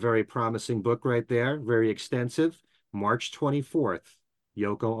be a very promising book right there, very extensive. March 24th,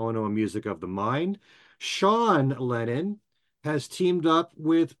 Yoko Ono, Music of the Mind. Sean Lennon has teamed up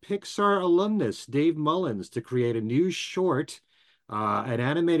with Pixar alumnus Dave Mullins to create a new short, an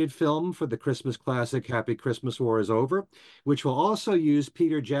animated film for the Christmas classic Happy Christmas War is Over, which will also use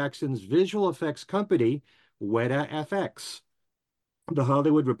Peter Jackson's visual effects company, Weta FX. The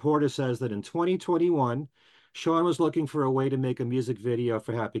Hollywood Reporter says that in 2021, Sean was looking for a way to make a music video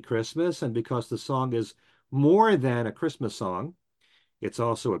for Happy Christmas, and because the song is more than a Christmas song, it's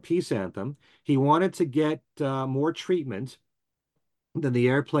also a peace anthem, he wanted to get more treatment than the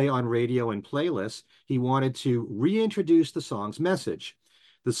airplay on radio and playlists. He wanted to reintroduce the song's message.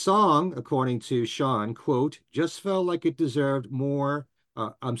 The song, according to Sean, quote, just felt like it deserved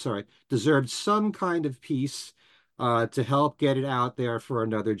deserved some kind of peace to help get it out there for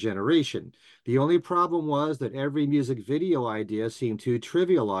another generation. The only problem was that every music video idea seemed to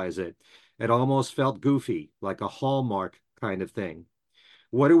trivialize it. It almost felt goofy, like a Hallmark kind of thing.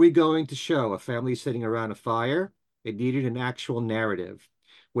 What are we going to show? A family sitting around a fire? It needed an actual narrative.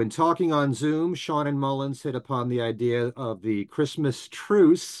 When talking on Zoom, Sean and Mullins hit upon the idea of the Christmas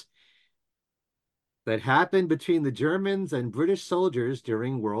truce that happened between the Germans and British soldiers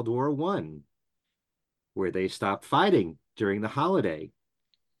during World War I, where they stopped fighting during the holiday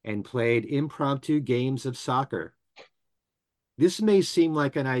and played impromptu games of soccer. This may seem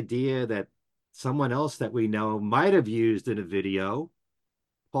like an idea that someone else that we know might have used in a video.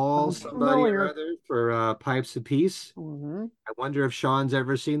 Paul, somebody or other, for Pipes of Peace. I wonder if Sean's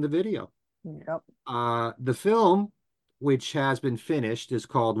ever seen the video. Yep. The film, which has been finished, is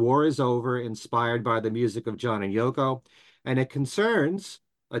called War is Over, inspired by the music of John and Yoko, and it concerns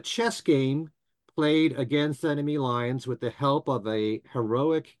a chess game played against enemy lines with the help of a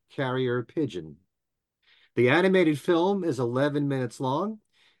heroic carrier pigeon. The animated film is 11 minutes long,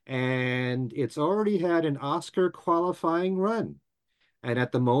 and it's already had an Oscar qualifying run. And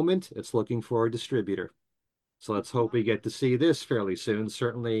at the moment, it's looking for a distributor. So let's hope we get to see this fairly soon.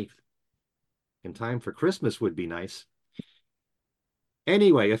 Certainly in time for Christmas would be nice.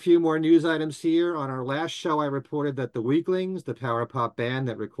 Anyway, a few more news items here. On our last show, I reported that the Weaklings, the power pop band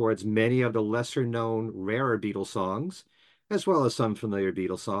that records many of the lesser-known, rarer Beatles songs, as well as some familiar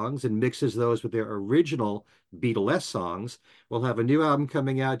Beatles songs, and mixes those with their original Beatles songs, will have a new album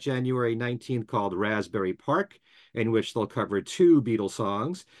coming out January 19th called Raspberry Park, in which they'll cover 2 Beatles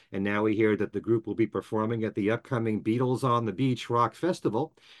songs. And now we hear that the group will be performing at the upcoming Beatles on the Beach Rock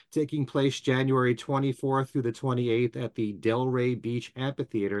Festival, taking place January 24th through the 28th at the Delray Beach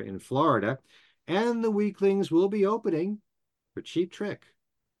Amphitheater in Florida. And the Weaklings will be opening for Cheap Trick.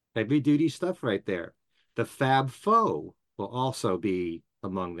 Heavy-duty stuff right there. The Fab Four will also be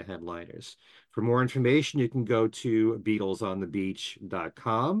among the headliners. For more information, you can go to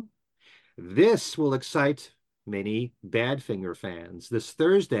BeatlesOnTheBeach.com. This will excite many Badfinger fans. This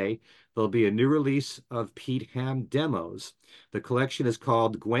Thursday, there'll be a new release of Pete Ham demos. The collection is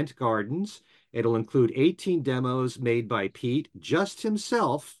called Gwent Gardens. It'll include 18 demos made by Pete, just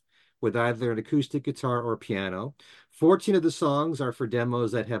himself, with either an acoustic guitar or piano. 14 of the songs are for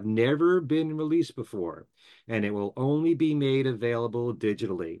demos that have never been released before, and it will only be made available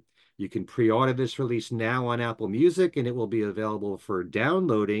digitally. You can pre-order this release now on Apple Music, and it will be available for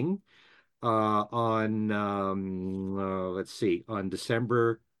downloading on let's see, on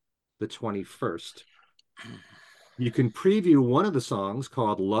December the 21st. You can preview one of the songs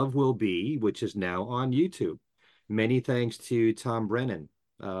called Love Will Be, which is now on YouTube. Many thanks to Tom Brennan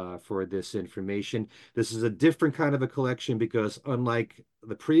for this information. This is a different kind of a collection because unlike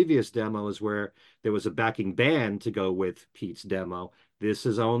the previous demos where there was a backing band to go with Pete's demo, this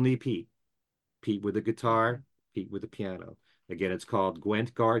is only Pete. Pete with a guitar, Pete with a piano. Again, it's called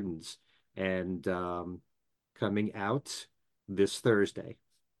Gwent Gardens, and coming out this Thursday.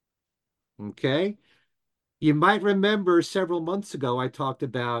 Okay. You might remember several months ago, I talked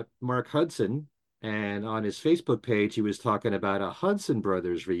about Mark Hudson, and on his Facebook page, he was talking about a Hudson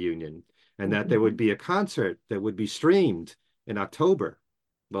Brothers reunion and that there would be a concert that would be streamed in October.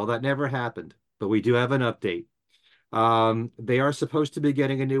 Well, that never happened, but we do have an update. They are supposed to be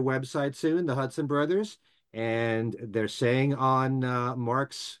getting a new website soon, the Hudson Brothers, and they're saying on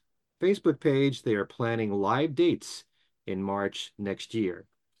Mark's Facebook page they are planning live dates in March next year.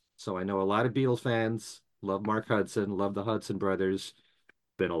 So I know a lot of Beatles fans love Mark Hudson, love the Hudson Brothers.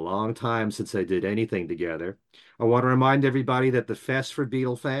 Been a long time since they did anything together. I want to remind everybody that the Fest for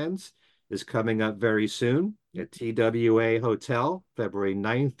Beatle fans is coming up very soon at TWA Hotel, February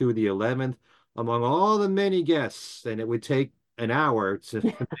 9th through the 11th, among all the many guests. And it would take an hour to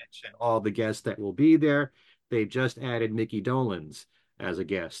mention all the guests that will be there. They've just added Mickey Dolenz as a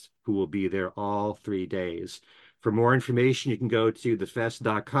guest who will be there all 3 days. For more information, you can go to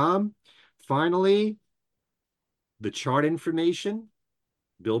thefest.com. Finally, the chart information.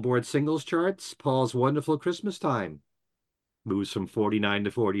 Billboard singles charts, Paul's Wonderful Christmas Time moves from 49 to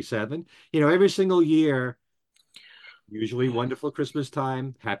 47. You know, every single year, usually Wonderful Christmas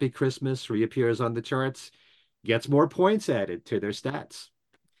Time, Happy Christmas reappears on the charts, gets more points added to their stats.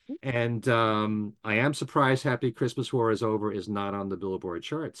 And I am surprised Happy Christmas War is Over is not on the Billboard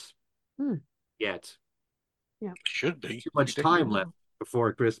charts yet. Yeah, should be. Too much time left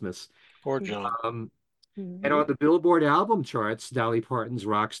before Christmas. Poor John. And on the Billboard album charts, Dolly Parton's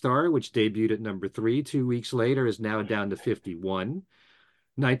Rockstar, which debuted at number 3 2 weeks later, is now down to 51.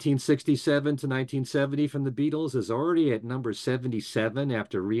 1967 to 1970 from the Beatles is already at number 77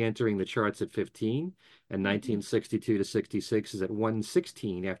 after re-entering the charts at 15. And 1962 to 66 is at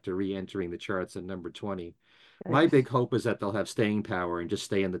 116 after re-entering the charts at number 20. My big hope is that they'll have staying power and just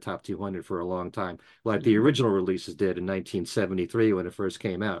stay in the top 200 for a long time, like the original releases did in 1973 when it first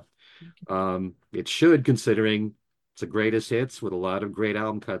came out. It should, considering it's a greatest hits with a lot of great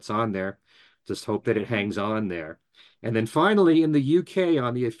album cuts on there. Just hope that it hangs on there. And then finally, in the UK,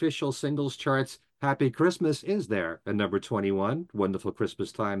 on the official singles charts, Happy Christmas is there at number 21. Wonderful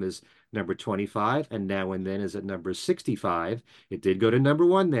Christmas Time is number 25, and Now and Then is at number 65. It did go to number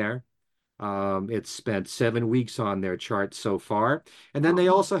 1 there. It's spent 7 weeks on their chart so far. And then they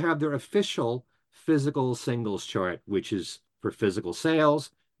also have their official physical singles chart, which is for physical sales,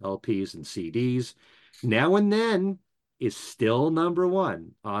 LPs and CDs. Now and Then is still number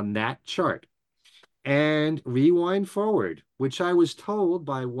 1 on that chart. And Rewind Forward, which I was told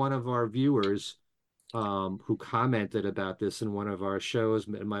by one of our viewers who commented about this in one of our shows,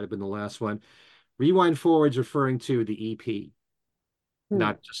 it might have been the last one. Rewind Forward's referring to the EP,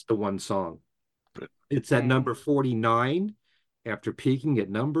 not just the one song. It's at number 49 after peaking at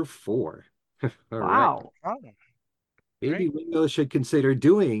number 4. Wow. Oh, Maybe Ringo should consider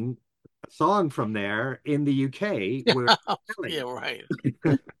doing a song from there in the UK. Where yeah, right.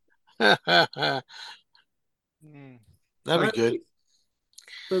 That'd be All good. right.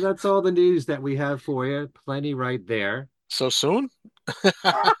 So that's all the news that we have for you. Plenty right there. So soon?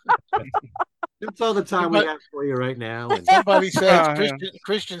 That's all the time we have for you right now. And Somebody says,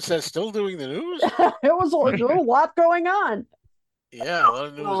 Christian says, still doing the news? It was a lot going on. Yeah, a lot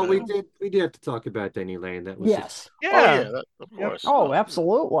of news. well, we did have to talk about Denny Lane. That was Yes. Oh, yeah, of course. Oh,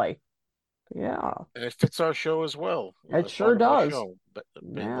 absolutely. Yeah. And it fits our show as well. It sure does.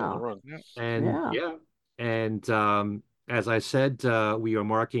 Yeah. And as I said, we are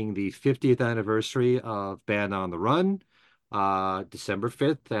marking the 50th anniversary of Band on the Run. December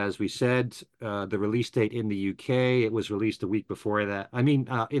 5th, as we said, the release date in the UK, it was released a week before that. I mean,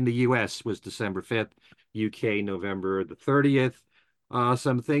 in the US was December 5th, UK, November the 30th.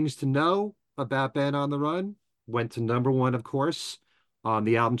 Some things to know about Band on the Run. Went to number 1, of course, on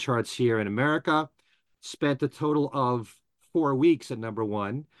the album charts here in America. Spent a total of 4 weeks at number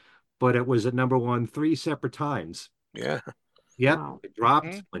 1, but it was at number 1 3 separate times. Yeah. Yep. Wow. It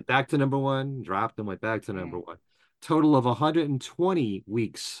dropped, went back to number 1, dropped, and went back to number 1. Total of 120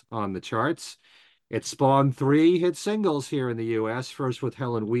 weeks on the charts. It spawned 3 hit singles here in the US, first with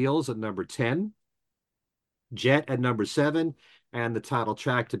Hell on Wheels at number 10, Jet at number 7, and the title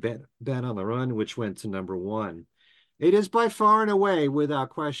track to Ben on the Run, which went to number 1. It is by far and away, without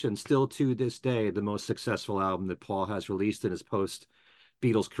question, still to this day, the most successful album that Paul has released in his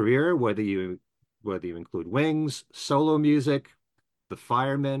post-Beatles career, whether you include Wings, solo music, The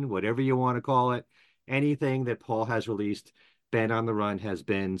Firemen, whatever you want to call it, anything that Paul has released, Ben on the Run has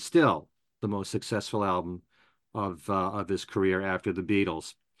been still the most successful album of his career after the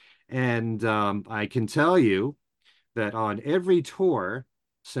Beatles. And I can tell you that on every tour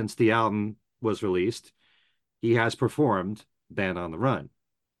since the album was released, he has performed Band on the Run.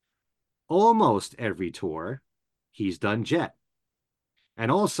 Almost every tour, he's done Jet. And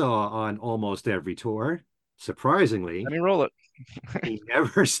also on almost every tour, surprisingly, Let me roll it. he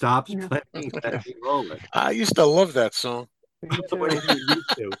never stops playing Let Me Roll It. I used to love that song. What did you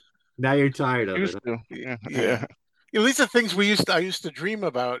used to? Now you're tired of Used it. to. Yeah. Yeah. These are things I used to dream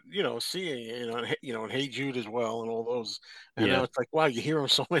about, seeing, and Hey Jude as well, and all those. And Yeah. now it's like, wow, you hear them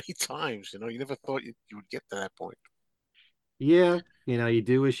so many times. You never thought you would get to that point. Yeah, you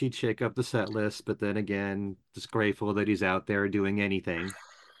do wish he'd shake up the set list, but then again, just grateful that he's out there doing anything.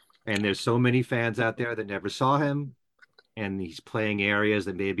 And there's so many fans out there that never saw him, and he's playing areas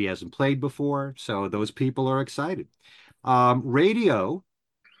that maybe he hasn't played before. So those people are excited. Radio,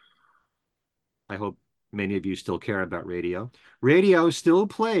 I hope many of you still care about radio. Radio still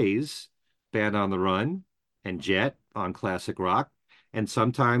plays Band on the Run and Jet on classic rock. And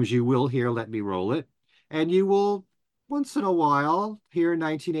sometimes you will hear Let Me Roll It. And you will, once in a while, hear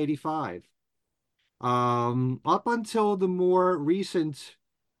 1985. Up until the more recent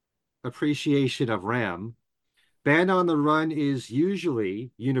appreciation of Ram, Band on the Run is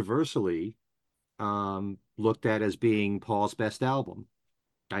usually, universally, looked at as being Paul's best album.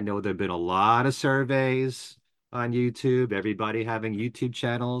 I know there have been a lot of surveys on YouTube, everybody having YouTube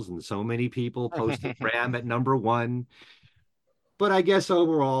channels, and so many people posting Ram at number 1. But I guess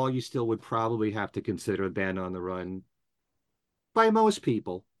overall, you still would probably have to consider Band on the Run, by most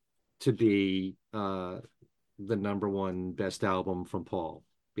people, to be the number 1 best album from Paul.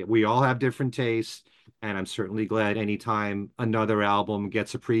 We all have different tastes, and I'm certainly glad anytime another album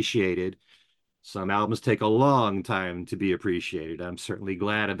gets appreciated. Some albums take a long time to be appreciated. I'm certainly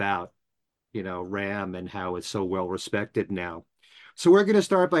glad about, Ram and how it's so well respected now. So we're going to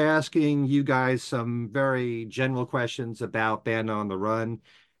start by asking you guys some very general questions about Band on the Run.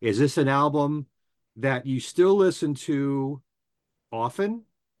 Is this an album that you still listen to often?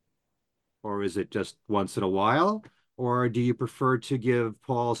 Or is it just once in a while? Or do you prefer to give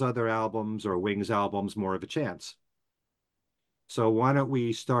Paul's other albums or Wings albums more of a chance? So why don't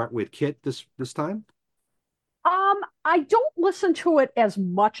we start with Kit this time? I don't listen to it as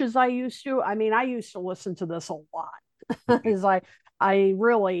much as I used to. I mean, I used to listen to this a lot. Is I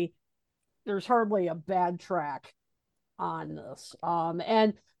really, there's hardly a bad track on this.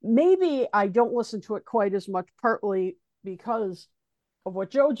 And maybe I don't listen to it quite as much, partly because of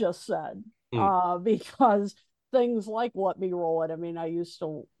what Joe just said. Because things like Let Me Roll It, I mean, I used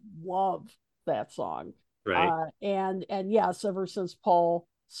to love that song. Right. And yes, ever since Paul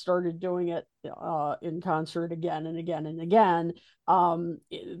started doing it in concert again and again and again,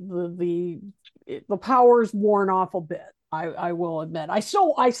 the power's worn off a bit. I will admit. I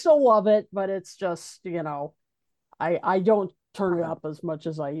still love it, but it's just, I don't turn it up as much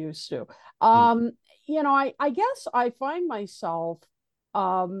as I used to. I guess I find myself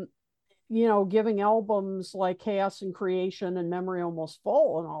giving albums like Chaos and Creation and Memory Almost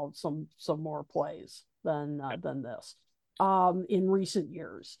Full and all some more plays than this in recent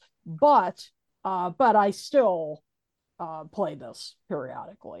years. But I still play this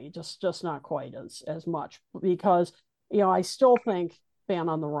periodically, just not quite as much, because I still think Band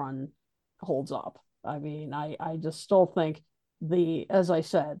on the Run holds up. I mean, I just still think as I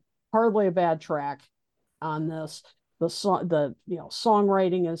said, hardly a bad track on this. The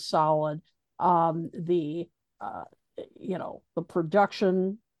songwriting is solid. The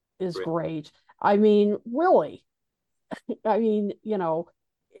production is great. I mean, really,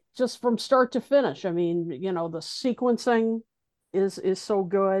 just from start to finish. I mean, the sequencing is so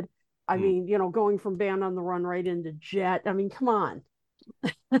good. I mean, going from Band on the Run right into Jet. I mean, come on.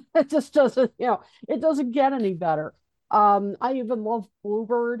 It just doesn't, it doesn't get any better. I even love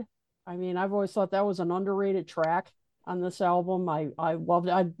Bluebird. I mean, I've always thought that was an underrated track on this album. I loved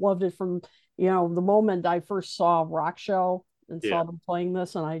it. I loved it from, the moment I first saw Rock Show and saw them playing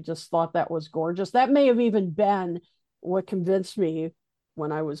this, and I just thought that was gorgeous. That may have even been what convinced me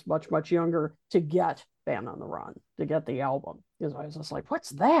when I was much, much younger to get Band on the Run, to get the album, because I was just like,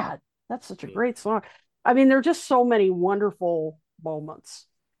 what's that? That's such a great song. I mean, there are just so many wonderful moments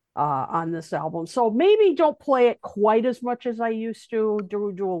on this album. So maybe don't play it quite as much as I used to. Do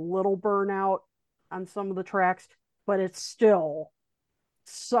a little burnout on some of the tracks, but it's still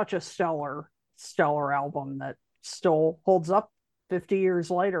such a stellar album that still holds up 50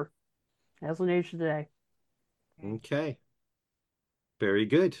 years later. Hasn't aged today. Okay. Very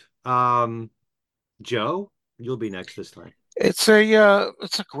good. Joe, you'll be next this time. It's a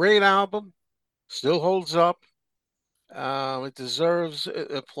great album. Still holds up. It deserves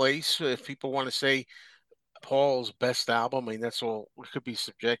a place. If people want to say Paul's best album, I mean, that's all. It could be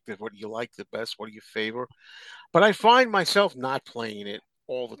subjective. What do you like the best? What do you favor? But I find myself not playing it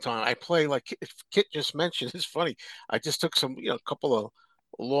all the time. I play like Kit just mentioned. It's funny. I just took some, a couple of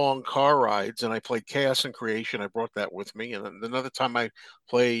long car rides, and I played Chaos and Creation. I brought that with me, and then another time I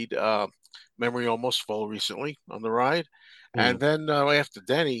played Memory Almost Full recently on the ride. And then after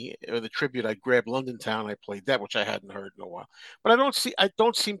Denny, the tribute, I grabbed London Town. I played that, which I hadn't heard in a while. But I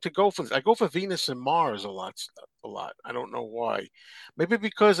don't seem to go for this. I go for Venus and Mars a lot. I don't know why. Maybe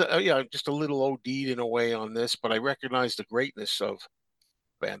because I'm just a little OD'd in a way on this, but I recognize the greatness of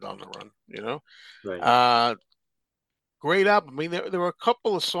Band on the Run. Right. Great album. I mean, there were a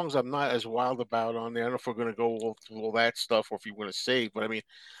couple of songs I'm not as wild about on there. I don't know if we're going to go through all that stuff or if you want to save, but I mean,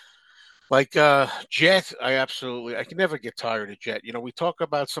 like Jet, I can never get tired of Jet. We talk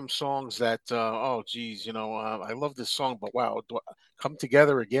about some songs that oh geez, I love this song, but wow, come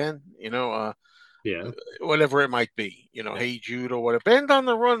together again, Yeah. whatever it might be, Hey Jude or whatever. Band on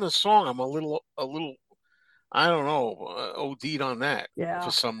the Run, the song, I'm a little I don't know, OD'd on that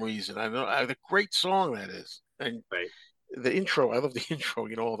for some reason. I know the great song that is. And Right. the intro, I love the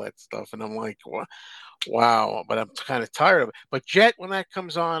intro, all that stuff. And I'm like, wow, but I'm kind of tired of it. But Jet, when that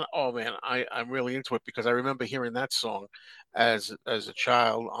comes on, oh man, I'm really into it because I remember hearing that song as a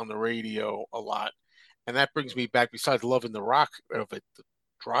child on the radio a lot. And that brings me back, besides loving the rock of it, the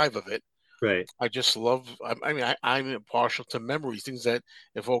drive of it. Right. I just love, I'm partial to memories, things that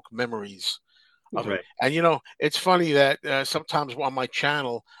evoke memories of it. Right. And it's funny that sometimes on my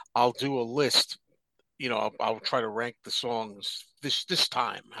channel, I'll do a list. I'll try to rank the songs this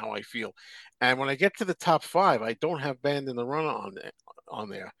time how I feel, and when I get to the top 5, I don't have Band in the Run on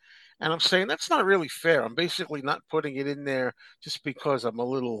there, and I'm saying that's not really fair. I'm basically not putting it in there just because I'm a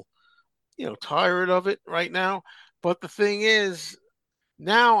little, tired of it right now. But the thing is,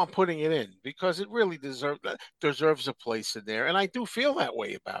 now I'm putting it in because it really deserves a place in there, and I do feel that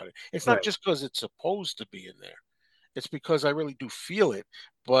way about it. It's not Right. just because it's supposed to be in there; it's because I really do feel it.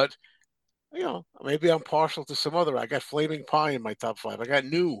 But maybe I'm partial to some other. I got Flaming Pie in my top 5. I got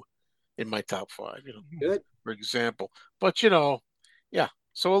New in my top 5. Good. For example. But yeah.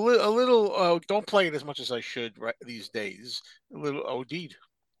 So a little. Don't play it as much as I should these days. A little OD'd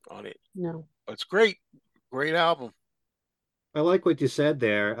on it. No. But it's great. Great album. I like what you said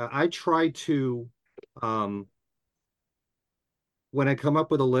there. I try to, um, when I come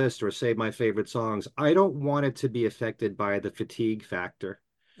up with a list or say my favorite songs, I don't want it to be affected by the fatigue factor.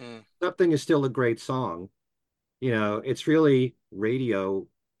 Mm. Something is still a great song. It's really radio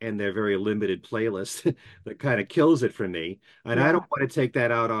and their very limited playlist that kind of kills it for me. And I don't want to take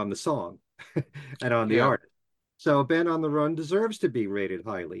that out on the song and on the Yeah. artist. So Band on the Run deserves to be rated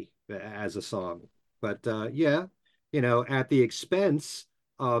highly as a song. But yeah, at the expense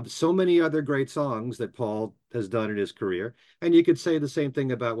of so many other great songs that Paul has done in his career. And you could say the same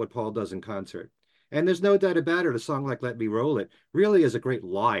thing about what Paul does in concert. And there's no doubt about it, a song like Let Me Roll It really is a great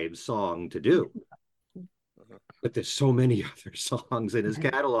live song to do. But there's so many other songs in his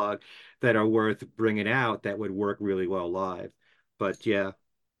catalog that are worth bringing out that would work really well live. But yeah.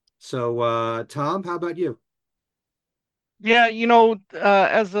 So Tom, how about you? Yeah,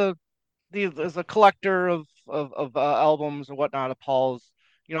 as a collector of albums and whatnot of Paul's,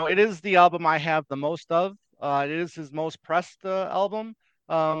 it is the album I have the most of. It is his most pressed album.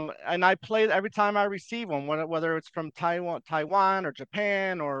 And I play it every time I receive one, whether it's from Taiwan or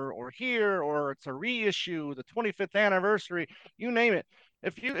Japan or here, or it's a reissue, the 25th anniversary, you name it.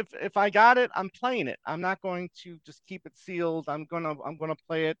 If I got it, I'm playing it. I'm not going to just keep it sealed. I'm gonna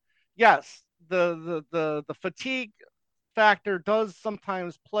play it. Yes, the fatigue factor does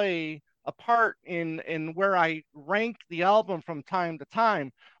sometimes play a part in where I rank the album from time to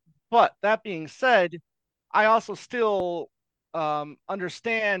time. But that being said, I also still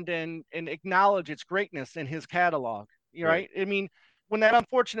understand and acknowledge its greatness in his catalog. You're Right. right. I mean, when that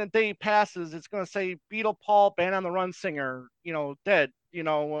unfortunate day passes, it's going to say Beatle Paul, Band on the Run singer, dead.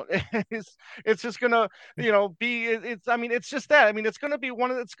 It's just gonna, be. I mean, it's just that. I mean, it's gonna be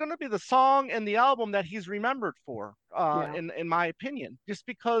it's gonna be the song and the album that he's remembered for, in my opinion, just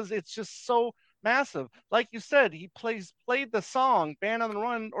because it's just so massive. Like you said, he played the song Band on the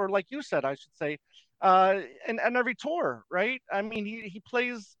Run, or like you said, I should say, and every tour, right? I mean, he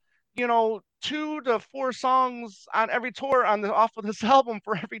plays 2 to 4 songs on every tour off of this album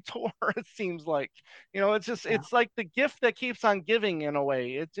for every tour. It seems like, it's just it's like the gift that keeps on giving in a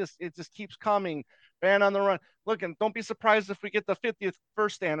way. It just keeps coming. Band on the Run. Look, and don't be surprised if we get the 50th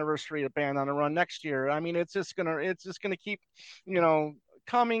first anniversary of Band on the Run next year. I mean, it's just gonna keep,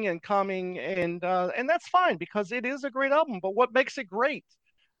 coming and coming, and that's fine because it is a great album. But what makes it great?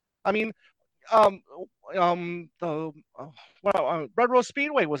 I mean, the Red Rose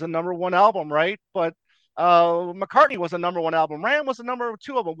Speedway was a #1 album, right? But McCartney was a #1 album. Ram was a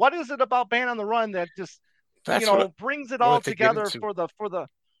 #2 album. What is it about Band on the Run that just brings it all together for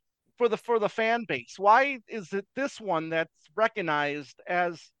the fan base? Why is it this one that's recognized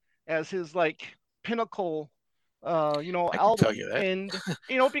as his like pinnacle album? Tell you that. And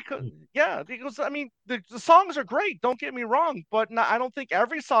because I mean the songs are great, don't get me wrong, but I don't think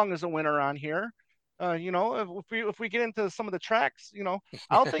every song is a winner on here. If we get into some of the tracks,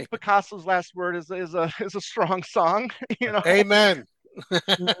 I don't think Picasso's Last Word is a strong song. Amen.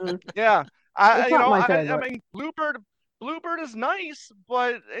 Yeah, I mean Bluebird is nice,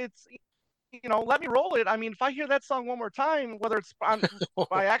 but it's Let Me Roll It. I mean, if I hear that song one more time, whether it's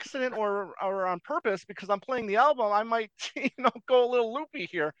by accident or on purpose because I'm playing the album, I might go a little loopy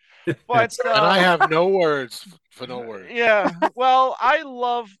here. But and I have no words for No Words. Yeah, well, I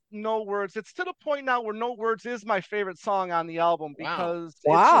love No Words. It's to the point now where No Words is my favorite song on the album because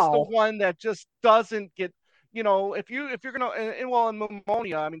it's just the one that just doesn't get. If you're gonna and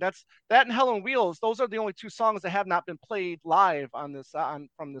Pneumonia, I mean that and Hell on Wheels. Those are the only 2 songs that have not been played live on this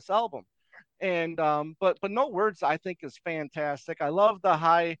from this album. And but No Words I think is fantastic. I love the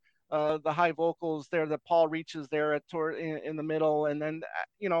high vocals there that Paul reaches there in the middle, and then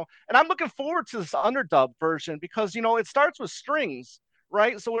and I'm looking forward to this underdub version because it starts with strings,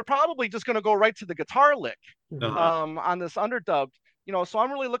 right? So we're probably just going to go right to the guitar lick on this underdubbed. So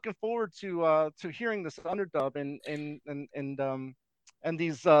I'm really looking forward to hearing this underdub and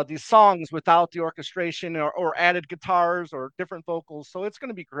these songs without the orchestration or added guitars or different vocals. So it's going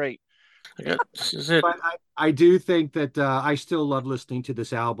to be great. This is it. But I do think that I still love listening to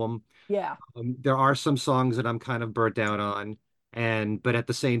this album. Yeah. There are some songs that I'm kind of burnt out on, but at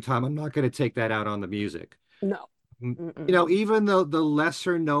the same time, I'm not going to take that out on the music. No. Even the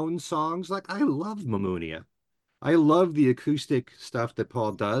lesser known songs, like I love Mamunia. I love the acoustic stuff that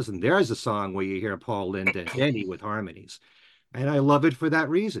Paul does, and there's a song where you hear Paul, Linda, and Denny with harmonies, and I love it for that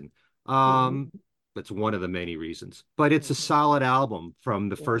reason. That's one of the many reasons, but it's a solid album from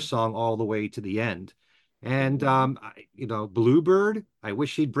the first song all the way to the end. And Bluebird, I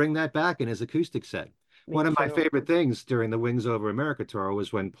wish he'd bring that back in his acoustic set. One of my favorite things during the Wings Over America tour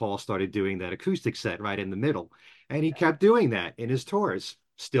was when Paul started doing that acoustic set right in the middle, and he kept doing that in his tours.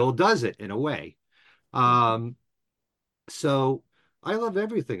 Still does it in a way. So I love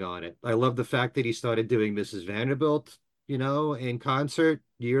everything on it. I love the fact that he started doing Mrs. Vanderbilt, in concert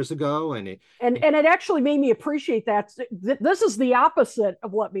years ago, and it actually made me appreciate that. This is the opposite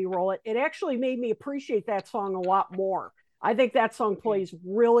of Let Me Roll It. It actually made me appreciate that song a lot more. I think that song plays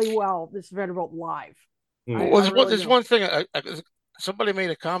really well, this Vanderbilt live. There's one thing. Somebody made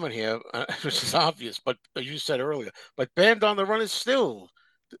a comment here, which is obvious, but as you said earlier, but Band on the Run is still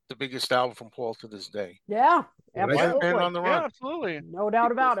the biggest album from Paul to this day. Yeah, absolutely. Band on the Run. Yeah, absolutely. No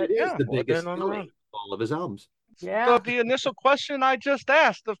doubt about it. It's the biggest Band on the Run. all of his albums. Yeah. The initial question I just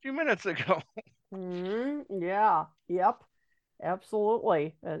asked a few minutes ago. Yeah. Yep.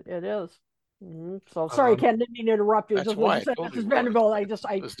 Absolutely. It is. So sorry, Ken, didn't mean to interrupt you. That's just why when you said this is Vanderbilt,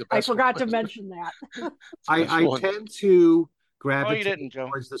 I forgot to mention that. I tend to gravitate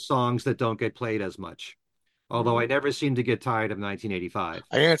towards the songs that don't get played as much. Although I never seem to get tired of 1985.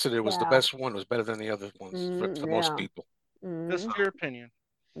 I answered it was the best one. It was better than the other ones for most people. This is your opinion.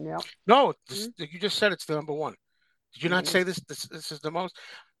 Yeah. No, you just said it's the #1. Did you not say this? This is the most.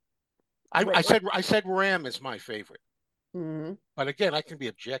 I said Ram is my favorite. But again, I can be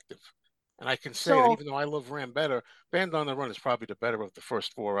objective, and I can say that even though I love Ram better, Band on the Run is probably the better of the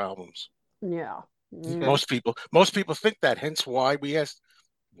first 4 albums. Yeah. Most people think that. Hence why we asked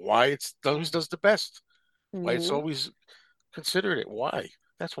why it's always does the best. Why it's always considered it. Why?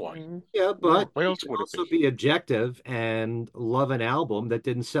 That's why. Yeah, but why else you would can also be objective and love an album that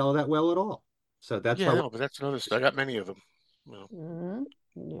didn't sell that well at all. So that's but that's another story. I got many of them.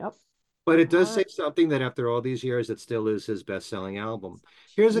 Yep. But it does All say right. something that after all these years, it still is his best-selling album.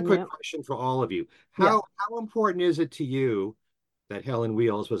 Here's a quick Yep. question for all of you. Yeah. How important is it to you that Helen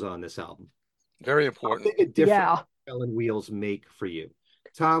Wheels was on this album? Very How important. big a difference Yeah. did Helen Wheels make for you?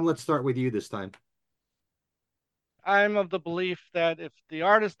 Tom, let's start with you this time. I'm of the belief that if the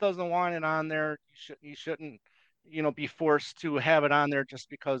artist doesn't want it on there, you shouldn't, be forced to have it on there just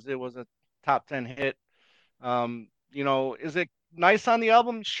because it was a top 10 hit. Is it nice on the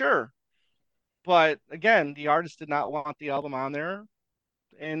album? Sure. But again, the artist did not want the album on there,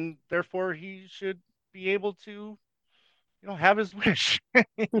 and therefore he should be able to, have his wish.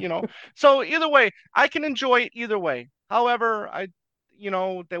 you know. So either way, I can enjoy it either way. However,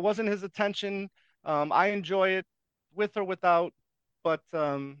 that wasn't his intention. I enjoy it with or without, but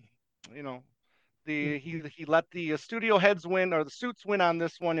you know, he let the studio heads win or the suits win on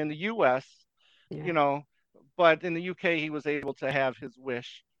this one in the U.S. Yeah. You know, but in the UK he was able to have his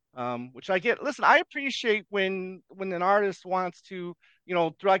wish, which I get. Listen, I appreciate when an artist wants to,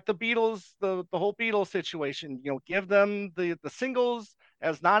 like the Beatles, the whole Beatles situation, give them the singles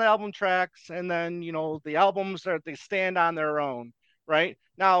as non-album tracks, and then the albums that they stand on their own, right?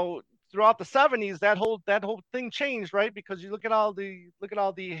 Now throughout the 70s that whole thing changed, right? Because you look at all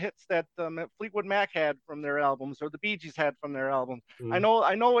the hits that Fleetwood Mac had from their albums, or the Bee Gees had from their albums. Mm. I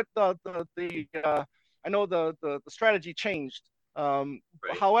know it I know the strategy changed. Right.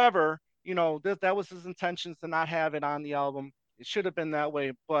 However, that was his intentions to not have it on the album. It should have been that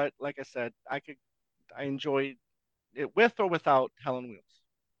way, but like I said, I enjoy it with or without Helen Wheels.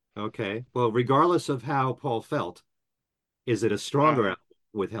 Okay. Well, regardless of how Paul felt, is it a stronger Uh, album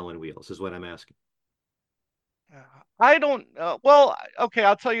with Helen Wheels, is what I'm asking. I don't. Well, okay,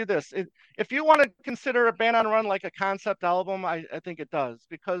 I'll tell you this. If you want to consider a Band on Run like a concept album, I think it does,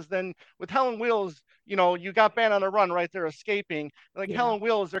 because then with Helen Wheels, you got Band on the Run right there escaping. Like Yeah. Helen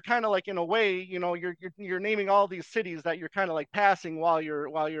Wheels, they're kind of like, in a way, you're naming all these cities that you're kind of like passing while you're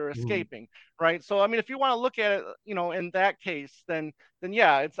Mm. escaping, right? So I mean, if you want to look at it, in that case, then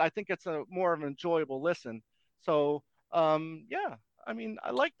yeah, I think it's a more of an enjoyable listen. So yeah, I mean, I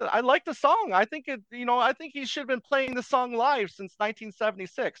like the song. I think he should have been playing the song live since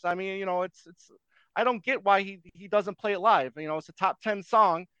 1976. I mean, it's I don't get why he doesn't play it live. It's a top 10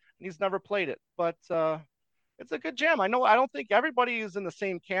 song and he's never played it. But it's a good jam. I don't think everybody is in the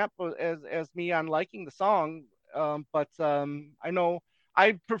same camp as me on liking the song. But I know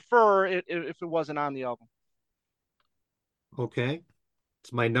I prefer it if it wasn't on the album. Okay.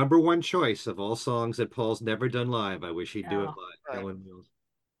 It's my number one choice of all songs that Paul's never done live. I wish he'd do it Yeah. live. Right. Helen Wheels.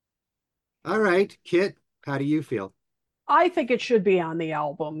 All right, Kit, how do you feel? I think it should be on the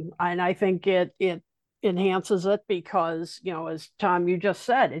album, and I think it enhances it because, as Tom, you just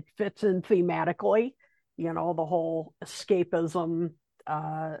said, it fits in thematically. The whole escapism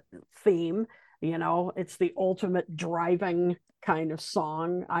uh, theme. It's the ultimate driving kind of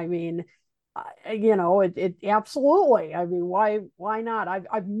song. I mean, it absolutely. I mean, why not?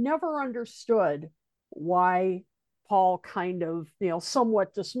 I've never understood why Paul kind of,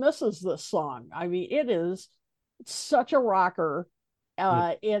 somewhat dismisses this song. I mean, it is such a rocker.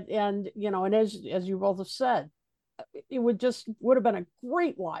 Mm. And as you both have said, it would have been a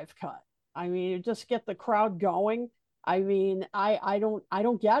great live cut. I mean, it just get the crowd going. I mean, I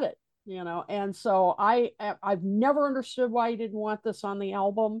don't get it, and so I've never understood why he didn't want this on the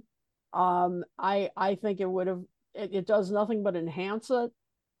album. I think it does nothing but enhance it.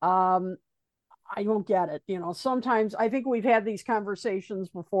 Um, I don't get it. Sometimes I think we've had these conversations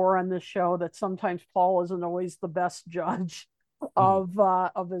before on this show that sometimes Paul isn't always the best judge Mm.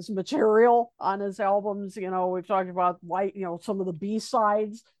 of his material on his albums. We've talked about why, some of the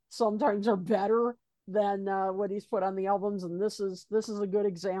B-sides sometimes are better than what he's put on the albums, and this is a good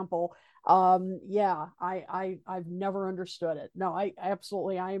example. Yeah, I've never understood it. No, I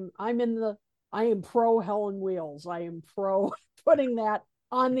absolutely I am pro Helen Wheels. I am pro putting that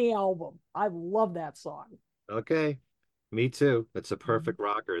on the album. I love that song. Okay, me too. It's a perfect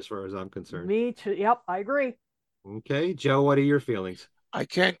rocker as far as I'm concerned. Me too. Yep, I agree. Okay, Joe, what are your feelings? I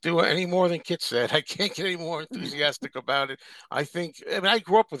can't do it any more than Kit said. I can't get any more enthusiastic about it. I mean, I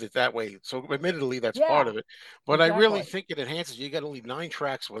grew up with it that way, so admittedly, that's part Yeah, of it. But I really exactly. think it enhances. You got only 9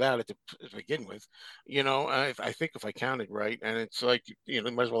 tracks without it to begin with. I think if I counted right, and it's like you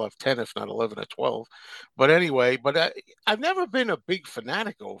might as well have 10, if not 11 or 12. But anyway, I've never been a big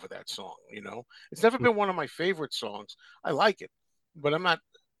fanatic over that song. It's never been one of my favorite songs. I like it, but I'm not.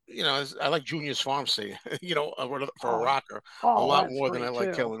 I like Junior's Farm Stay, for a Oh, rocker a oh, lot that's more than I great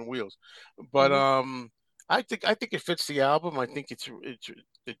like too. Helen Wheels. But Mhm. I think it fits the album. I think it's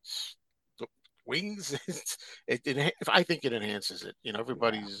Wings, I think it enhances it.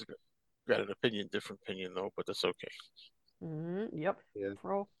 Everybody's got an different opinion though, but that's okay. Yep. Yeah.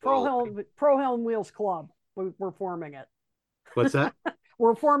 Pro Well, Helen Wheels Club. We're forming it. what's that?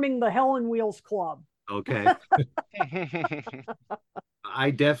 We're forming the Helen Wheels Club. Okay.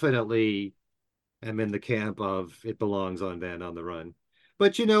 I definitely am in the camp of it belongs on Band on the Run.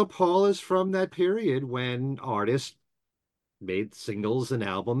 But Paul is from that period when artists made singles and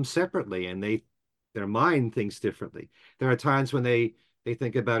albums separately, and their mind thinks differently. There are times when they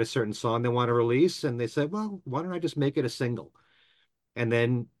think about a certain song they want to release, and they say, well, why don't I just make it a single? And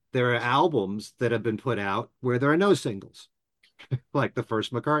then there are albums that have been put out where there are no singles, like the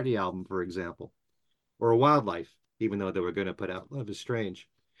first McCartney album, for example, or Wildlife, even though they were going to put out Love is Strange.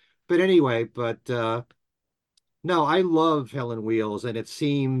 But anyway, no, I love Helen Wheels, and it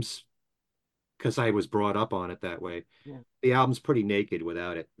seems because I was brought up on it that way. Yeah. The album's pretty naked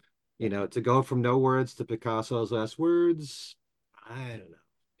without it. To go from no words to Picasso's last words, I don't know.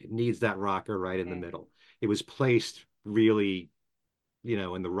 It needs that rocker right in the middle. It was placed really,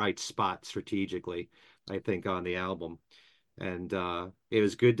 in the right spot strategically, I think, on the album. And it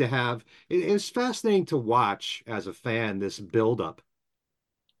was good to have. It was fascinating to watch as a fan, this buildup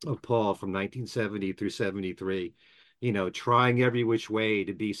of Paul from 1970 through 73, trying every which way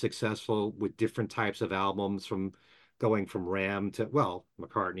to be successful with different types of albums, from going from Ram to, well,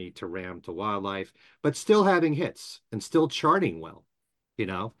 McCartney to Ram to Wildlife, but still having hits and still charting well. You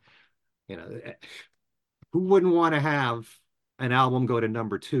know, who wouldn't want to have an album go to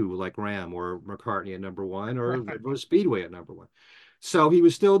number 2 like Ram, or McCartney at number 1, or Red Rose Speedway at number 1? So he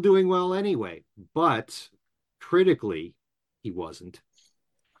was still doing well anyway, but critically, he wasn't.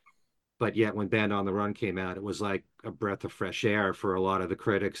 But yet when Band on the Run came out, it was like a breath of fresh air for a lot of the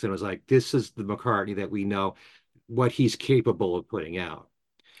critics. And it was like, this is the McCartney that we know, what he's capable of putting out.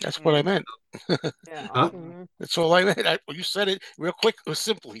 That's what I meant. Yeah. Huh? That's all I meant. You said it real quick or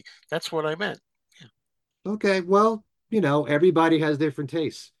simply. That's what I meant. Okay, well, everybody has different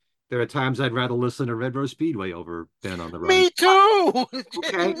tastes. There are times I'd rather listen to Red Rose Speedway over Band on the Run. Me too.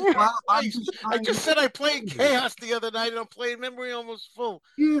 Okay, well, I just said I played Chaos the other night, and I'm playing Memory Almost Full.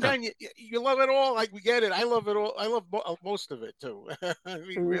 Yeah. Dan, you love it all. Like, we get it. I love it all. I love most of it too. I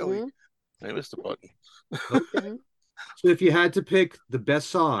mean, really. I missed the button. Okay. So if you had to pick the best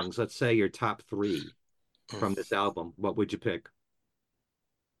songs, let's say your top 3 from this album, what would you pick?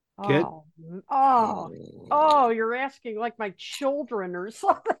 Kid? Oh, you're asking like my children or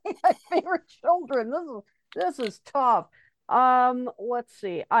something. My favorite children. This is tough. Let's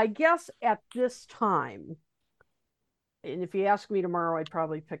see. I guess at this time, and if you ask me tomorrow, I'd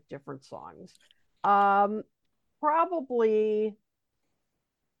probably pick different songs. Probably,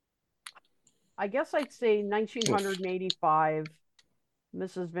 I guess I'd say 1985,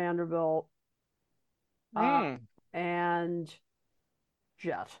 Mrs. Vanderbilt, and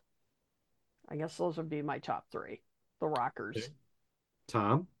Jet. I guess those would be my top 3, the rockers. Okay.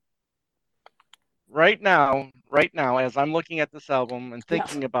 Tom? Right now, as I'm looking at this album and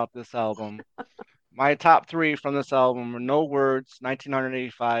thinking about this album, my top 3 from this album are No Words,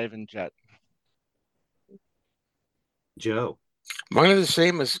 1985, and Jet. Joe? Mine are the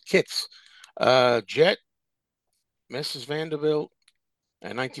same as Kit's. Jet, Mrs. Vanderbilt,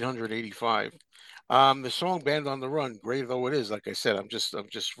 and 1985. The song Band on the Run, great though it is, like I said, I'm just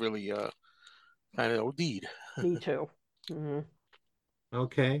really kind of OD'd. Me too.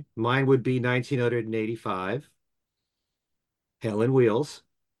 Okay. Mine would be 1985, Helen Wheels.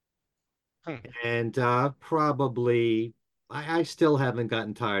 And probably, I still haven't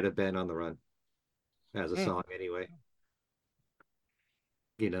gotten tired of Band on the Run as a song anyway.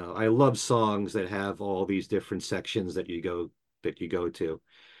 I love songs that have all these different sections that you go to.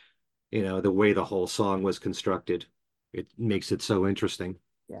 The way the whole song was constructed, it makes it so interesting.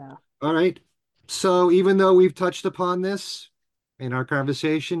 Yeah. All right. So even though we've touched upon this in our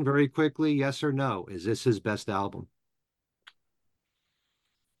conversation, very quickly, yes or no, is this his best album?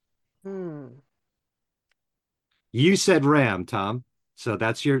 You said Ram, Tom. So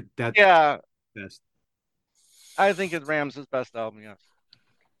that's yeah. Best. I think it's Ram's best album, yes.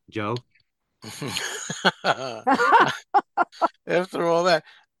 Joe? After all that,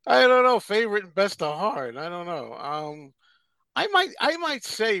 I don't know. Favorite and best of heart. I don't know. I might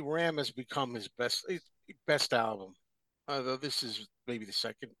say Ram has become his best album. Though this is maybe the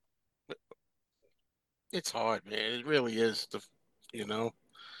second. But it's hard, man. It really is to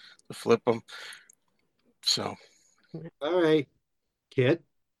flip them. So. All right, Kit.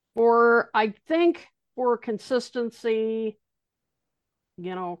 I think for consistency,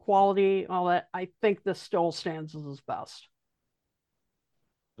 quality, all that, I think this still stands as his best.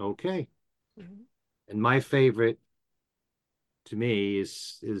 Okay. And my favorite to me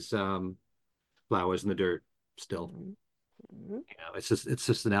is Flowers in the Dirt still. It's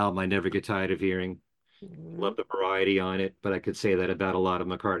just an album I never get tired of hearing. Love the variety on it, but I could say that about a lot of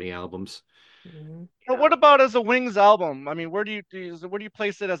McCartney albums. But what about as a Wings album? I mean, where do you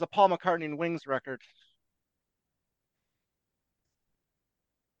place it as a Paul McCartney and Wings record?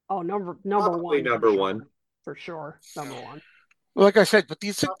 Oh, number Probably one number one. for sure. Number one. Like I said, but do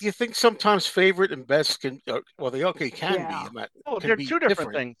you think sometimes favorite and best can well they can Yeah. be Oh, can they're be two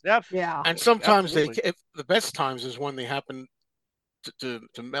different things. Yeah. Yeah. and sometimes Absolutely. if the best times is when they happen to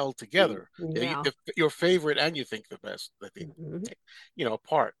meld together. Yeah. If your favorite and you think the best that they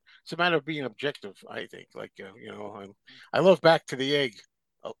apart. It's a matter of being objective. I think like I love Back to the Egg.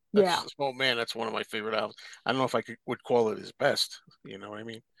 Oh, Yeah. oh man, that's one of my favorite albums. I don't know if I would call it his best. You know what I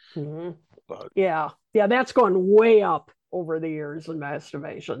mean? But Yeah. That's gone way up over the years in my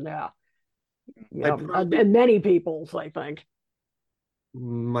estimation. Yeah. And many people's, I think.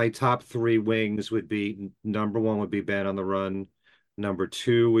 My top three Wings would be number one would be Band on the Run, number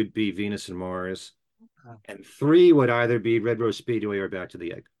two would be Venus and Mars, and three would either be Red Rose Speedway or Back to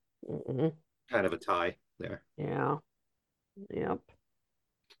the Egg. Kind of a tie there. Yeah. Yep.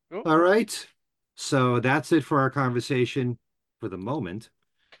 All right. So that's it for our conversation for the moment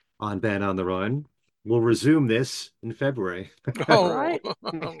on Band on the Run. We'll resume this in February. Right.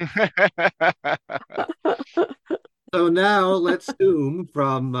 So now let's zoom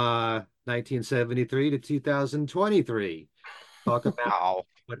from 1973 to 2023. Talk about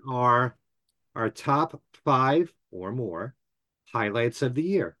what are our top 5 or more highlights of the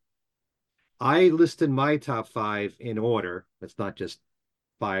year. I listed my top 5 in order. It's not just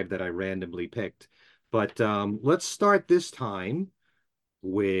 5 that I randomly picked. But let's start this time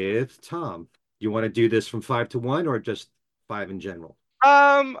with Tom. You want to do this from 5 to 1 or just 5 in general?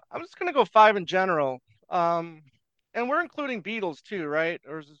 I'm just gonna go 5 in general. And we're including Beatles too, right?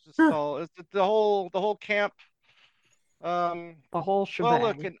 Or is it just all? Is it the whole camp? The whole shebang.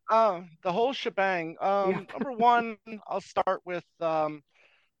 Well, look, the whole shebang. Number one, I'll start with uh,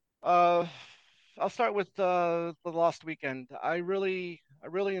 the Lost Weekend. I really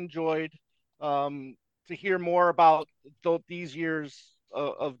enjoyed to hear more about these years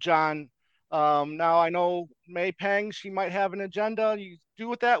of John. Now I know May Pang, she might have an agenda. You do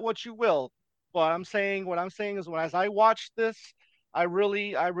with that what you will. But what I'm saying is, as I watched this, I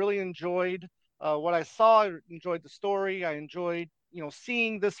really enjoyed what I saw. I enjoyed the story. I enjoyed,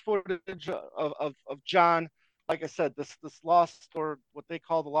 seeing this footage of John. Like I said, this lost, or what they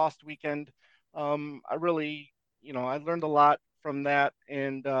call the Lost Weekend. I really, I learned a lot from that,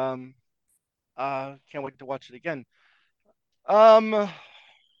 and can't wait to watch it again. Um,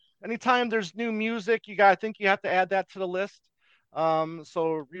 Anytime there's new music, I think you have to add that to the list.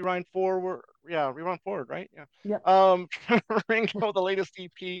 So rewind forward, right? Yeah. Yep. Ringo, the latest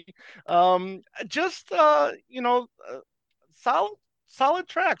EP. Just solid solid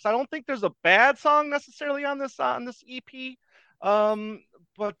tracks. I don't think there's a bad song necessarily on this EP.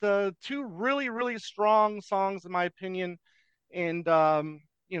 But the two really strong songs in my opinion. And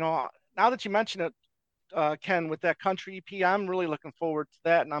now that you mention it, Ken, with that country EP, I'm really looking forward to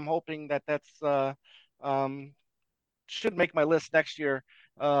that, and I'm hoping that that's um, should make my list next year,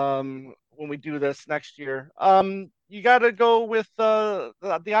 when we do this next year. You got to go with the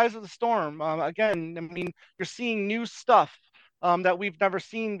Eyes of the Storm. Again, I mean, you're seeing new stuff that we've never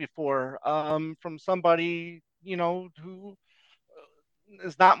seen before, from somebody who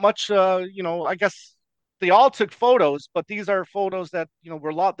is not much. I guess they all took photos, but these are photos that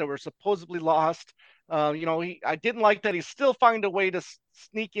were supposedly lost. I didn't like that he still find a way to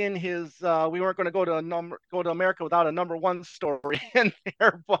sneak in his we weren't going to go to America without a number one story in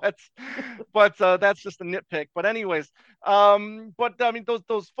there, but that's just a nitpick. But anyways, but I mean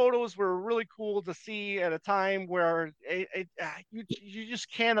those photos were really cool to see at a time where you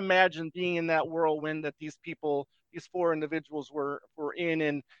just can't imagine being in that whirlwind that these four individuals were in,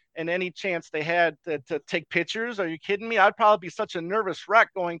 and any chance they had to take pictures. Are you kidding me? I'd probably be such a nervous wreck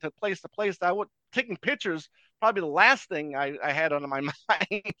going to place. I would taking pictures probably the last thing I had on my mind.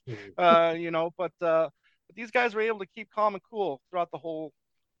 But these guys were able to keep calm and cool throughout the whole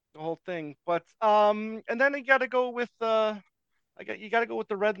thing. But and then you got to go with you got to go with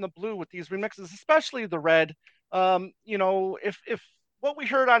the red and the blue with these remixes, especially the red. If what we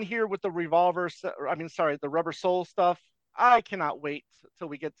heard on here with the the Rubber Soul stuff, I cannot wait till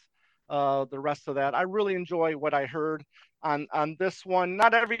we get the rest of that. I really enjoy what I heard on this one.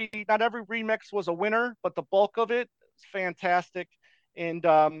 Not every remix was a winner, but the bulk of it is fantastic. And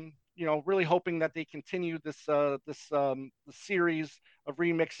really hoping that they continue this series of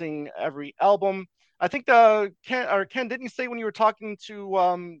remixing every album. I think Ken, didn't you say when you were talking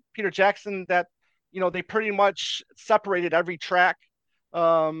to Peter Jackson that they pretty much separated every track?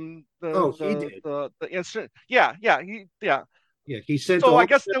 Oh, he did. The instrument. Yeah, yeah. Yeah, he sent So I all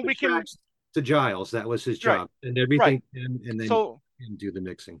guess then the we can. tracks to Giles. That was his Right, job, and right. everything, and then So and do the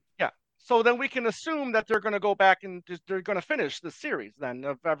mixing. yeah. So then we can assume that they're going to go back and they're going to finish the series then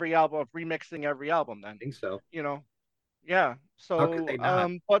of every album, of remixing every album then. I think so. Yeah. How could So they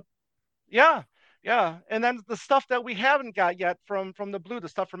not? but yeah, yeah. And then the stuff that we haven't got yet from the Blue, the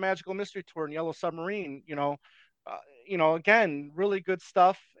stuff from Magical Mystery Tour and Yellow Submarine, again, really good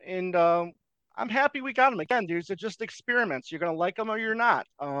stuff. And I'm happy we got them. Again, these are just experiments. You're going to like them or you're not.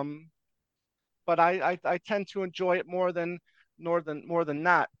 But I tend to enjoy it more than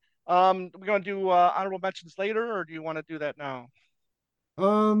not. We're going to do honorable mentions later, or do you want to do that now?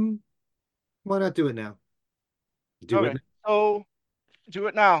 Um, why not do it now? Do it Okay, now. so do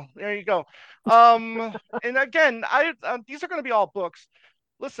it now. There you go. And again, these are going to be all books.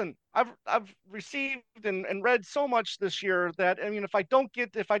 Listen, I've received and read so much this year that, I mean, if I don't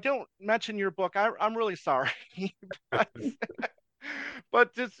mention your book, I'm really sorry.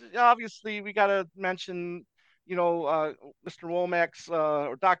 But just obviously we got to mention, Mr. Womack's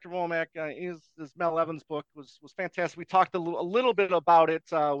or Dr. Womack. His Mel Evans book was fantastic. We talked a little bit about it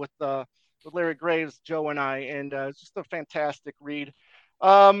with Larry Graves, Joe and I, and it's just a fantastic read.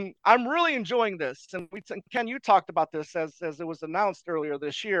 I'm really enjoying this, and Ken, you talked about this as it was announced earlier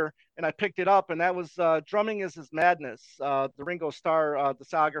this year, and I picked it up, and that was "Drumming Is His Madness," the Ringo Starr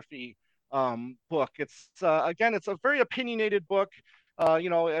discography book. It's again, it's a very opinionated book.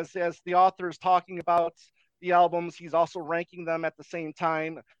 As the author is talking about the albums, he's also ranking them at the same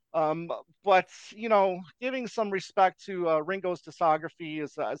time. But giving some respect to Ringo's discography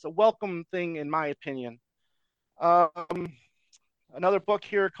is a welcome thing, in my opinion. Another book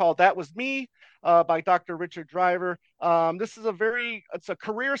here called "That Was Me" by Dr. Richard Driver. This is it's a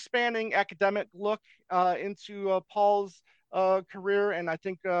career-spanning academic look into Paul's career, and I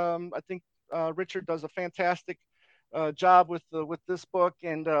think Richard does a fantastic job with this book,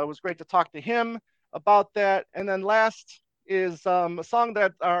 and it was great to talk to him about that. And then last is a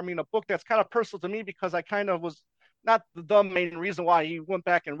book that's kind of personal to me because I kind of was not the main reason why he went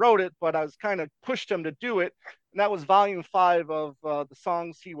back and wrote it, but I was kind of pushed him to do it. And that was volume 5 of the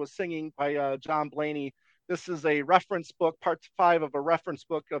songs he was singing by John Blaney. This is a reference book, part 5 of a reference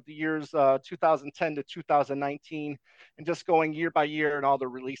book of the years 2010 to 2019, and just going year by year and all the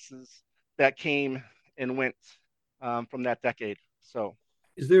releases that came and went from that decade. So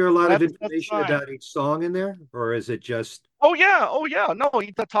Is there a lot of that's information fine. about each song in there, or is it just? Oh yeah. No,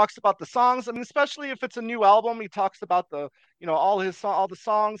 he talks about the songs. I mean, especially if it's a new album, he talks about all the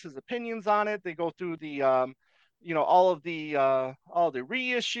songs, his opinions on it. They go through the all the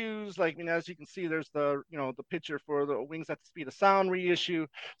reissues. Like, as you can see, there's the picture for the Wings at the Speed of Sound reissue.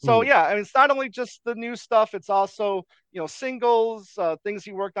 So Hmm. yeah, I mean, it's not only just the new stuff, it's also singles, things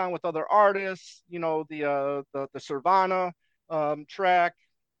he worked on with other artists. The Sirvana track.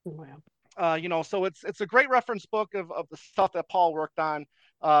 So it's a great reference book of the stuff that Paul worked on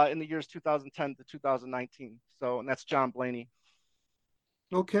in the years 2010 to 2019. So, and that's John Blaney.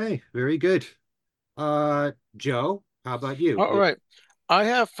 Okay, very good. Joe, how about you? All right. I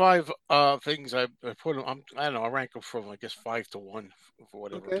have 5 things I put them. I don't know. I rank them from, I guess, 5 to 1 for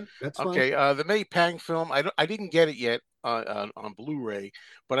whatever. Okay, that's fine. Okay. The May Pang film. I didn't get it yet on Blu-ray,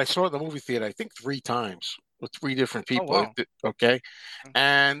 but I saw it in the movie theater, I think 3 times with 3 different Oh people. wow. Okay,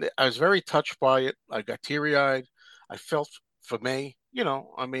 and I was very touched by it. I got teary-eyed. I felt for May.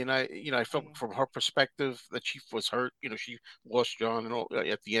 I mean, I felt from her perspective that she was hurt. She lost John, and all,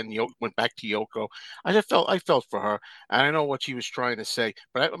 at the end, went back to Yoko. I felt for her, and I know what she was trying to say.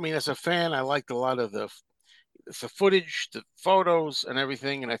 But I mean, as a fan, I liked a lot of the footage, the photos, and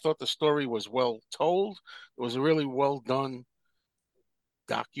everything. And I thought the story was well told. It was a really well done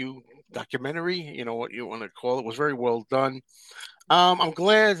documentary. What you want to call it, was very well done. I'm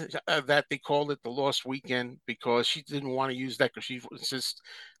glad that they called it the Lost Weekend, because she didn't want to use that, because she insists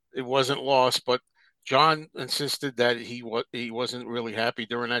it wasn't lost, but John insisted that he wasn't really happy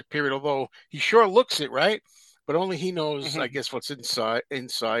during that period, although he sure looks it, right? But only he knows, I guess, what's inside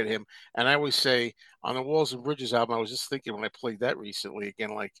him. And I always say, on the Walls and Bridges album, I was just thinking when I played that recently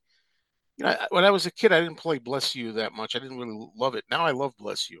again, like, when I was a kid, I didn't play Bless You that much. I didn't really love it. Now I love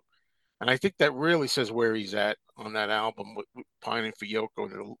Bless You. And I think that really says where he's at on that album, with Pining for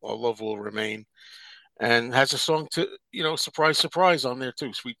Yoko, and Our Love Will Remain. And has a song to, Surprise, Surprise on there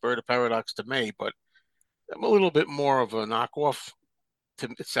too, Sweet Bird of Paradox to May. But I'm a little bit more of a knockoff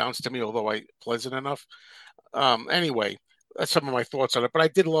it sounds to me, although pleasant enough. Anyway, that's some of my thoughts on it. But I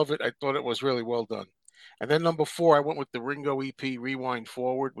did love it. I thought it was really well done. And then number 4, I went with the Ringo EP Rewind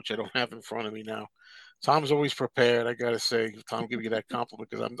Forward, which I don't have in front of me now. Tom's always prepared. I gotta say, Tom, give you that compliment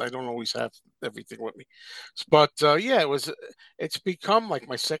because I don't always have everything with me. But yeah, it's become like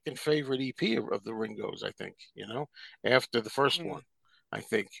my second favorite EP of the Ringos. I think after the first one. I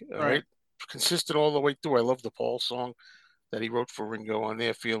think Right. consistent all the way through. I love the Paul song that he wrote for Ringo on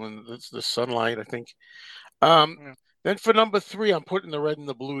there, feeling the sunlight. I think. Yeah. Then for number 3, I'm putting the red and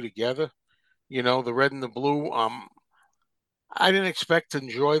the blue together. The red and the blue. I didn't expect to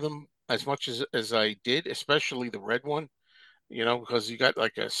enjoy them as much as I did, especially the red one, because you got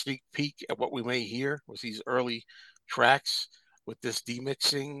like a sneak peek at what we may hear with these early tracks with this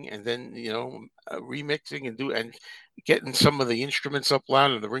demixing and then, remixing and getting some of the instruments up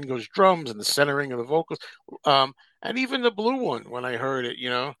loud and the Ringo's drums and the centering of the vocals. And even the blue one, when I heard it,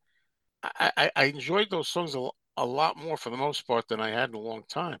 I enjoyed those songs a lot more for the most part than I had in a long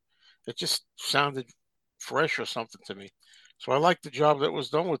time. It just sounded fresh or something to me. So I like the job that was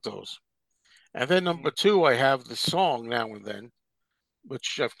done with those. And then number 2, I have the song Now and Then,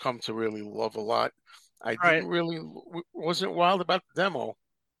 which I've come to really love a lot. I Right. didn't really wasn't wild about the demo,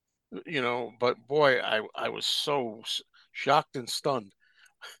 but boy, I was so shocked and stunned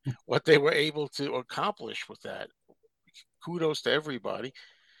what they were able to accomplish with that. Kudos to everybody.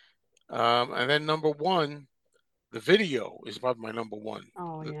 And then number 1, the video is about my number 1.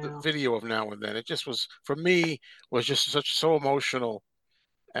 Oh The yeah. video of Now and Then. It just was for me was just so emotional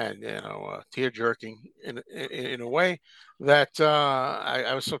and tear jerking in a way that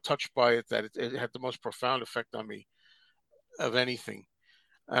I was so touched by it that it had the most profound effect on me of anything.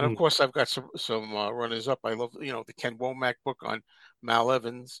 And of Mm. course, I've got some runners up. I love the Ken Womack book on Mal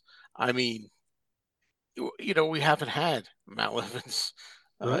Evans. I mean, we haven't had Mal Evans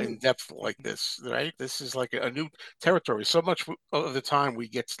in Right. depth like this, right? This is like a new territory. So much of the time we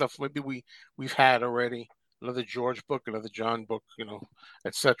get stuff maybe we've had already. Another George book, another John book,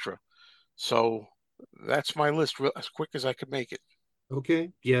 etc. So that's my list, real as quick as I could make it. Okay.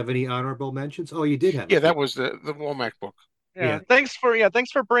 Do you have any honorable mentions? Oh, you did have a Yeah, few. that was the Womack book. Yeah. Yeah. Thanks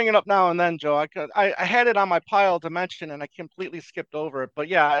for bringing it up Now and Then, Joe. I had it on my pile to mention and I completely skipped over it. But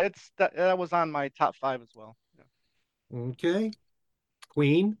yeah, that was on my top 5 as well. Yeah. Okay.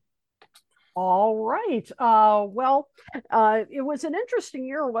 Queen. All right. Well, it was an interesting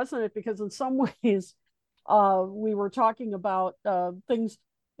year, wasn't it? Because in some ways, we were talking about things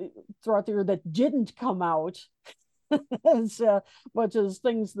throughout the year that didn't come out as much as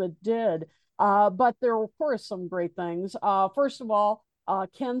things that did. But there were, of course, some great things. First of all,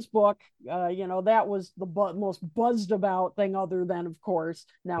 Ken's book, that was the most buzzed about thing, other than, of course,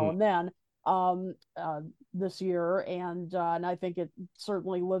 Now Mm. and Then, this year, and I think it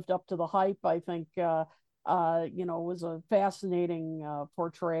certainly lived up to the hype. I think it was a fascinating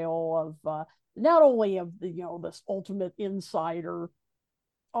portrayal of not only of this ultimate insider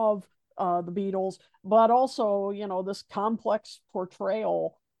of the Beatles, but also this complex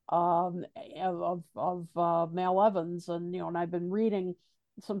portrayal of Mal Evans, and I've been reading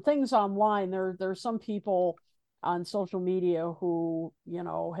some things online. There's some people on social media who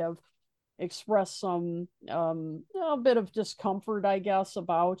have expressed some a bit of discomfort, I guess,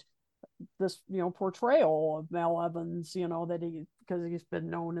 about this portrayal of Mal Evans, that because he's been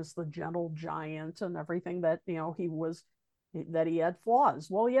known as the gentle giant and everything, that that he had flaws.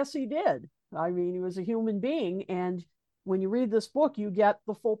 Well, yes, he did. I mean, he was a human being, and when you read this book, you get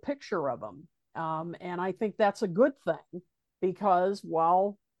the full picture of him. And I think that's a good thing, because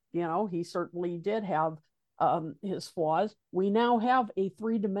while he certainly did have his flaws, we now have a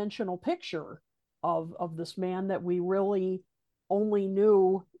three-dimensional picture of this man that we really only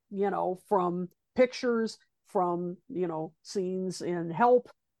knew from pictures, from scenes in Help,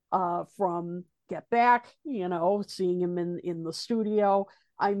 from Get Back, seeing him in the studio.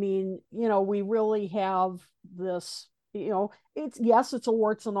 I mean, we really have this, it's a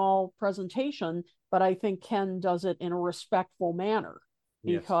warts and all presentation, but I think Ken does it in a respectful manner,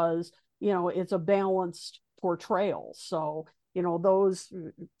 Yes. because it's a balanced portrayal. So those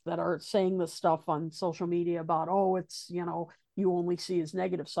that are saying this stuff on social media about, oh, it's you only see his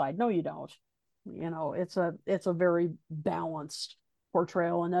negative side. No, you don't. It's a very balanced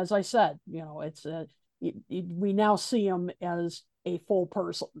portrayal, and as I said, we now see him as a full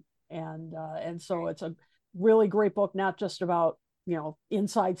person, and so it's a really great book, not just about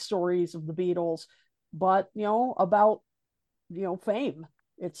inside stories of the Beatles, but about fame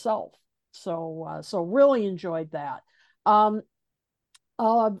itself. So really enjoyed that.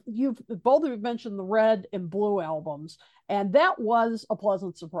 You've both of you mentioned the red and blue albums, and that was a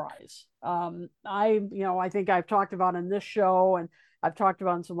pleasant surprise. I think I've talked about in this show, and I've talked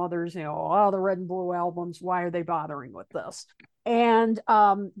about in some others, the red and blue albums, why are they bothering with this? And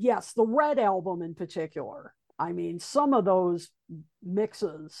yes, the red album in particular. I mean, some of those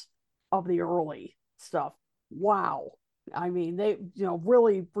mixes of the early stuff, wow. I mean, they,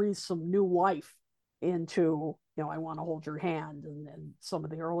 really breathe some new life into, I Want to Hold Your Hand and some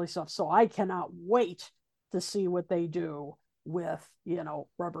of the early stuff. So I cannot wait to see what they do with,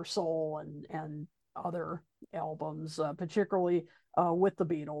 Rubber Soul and other albums, particularly with the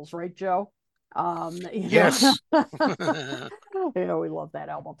Beatles, right, Joe? Yes. We love that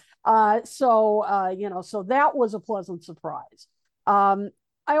album. So that was a pleasant surprise.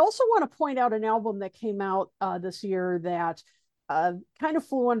 I also want to point out an album that came out this year that kind of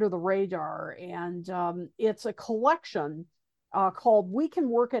flew under the radar, and it's a collection called We Can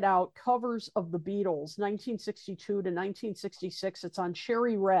Work It Out, Covers of the Beatles, 1962 to 1966. It's on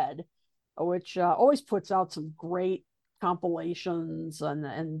Cherry Red, which always puts out some great compilations,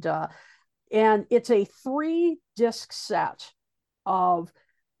 and it's a 3-disc set of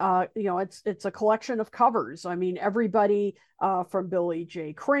it's a collection of covers. I mean, everybody from Billy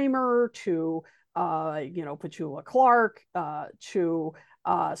J. Kramer to Petula Clark to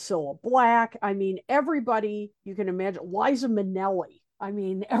Cilla Black. I mean, everybody you can imagine. Liza Minnelli. I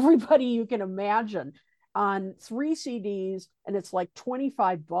mean, everybody you can imagine on 3 CDs, and it's like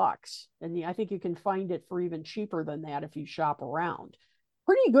 $25. And I think you can find it for even cheaper than that if you shop around.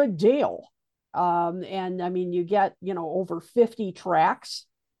 Pretty good deal. And I mean, you get, over 50 tracks,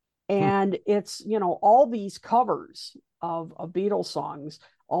 and it's, all these covers of Beatles songs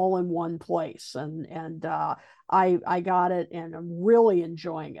all in one place. And I got it, and I'm really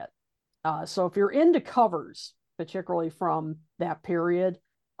enjoying it. So if you're into covers, particularly from that period,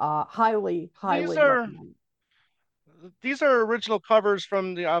 highly recommend. These are original covers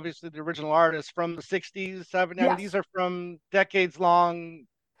from obviously the original artists from the 60s, 70s. Yes. I mean, these are from decades long,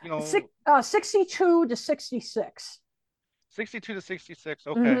 62 to 66. 62 to 66.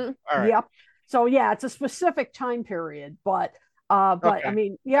 Okay. Mm-hmm. All right. Yep. So yeah, it's a specific time period, but Okay. I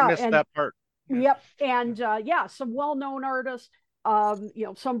mean, yeah, I missed that part. Yep. And some well-known artists,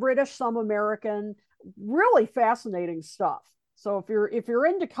 some British, some American, really fascinating stuff. So if you're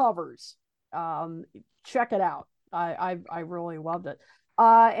into covers, check it out. I really loved it.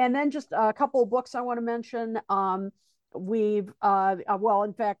 And then just a couple of books I want to mention. We've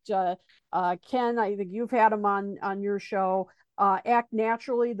in fact, Ken, I think you've had them on your show. Act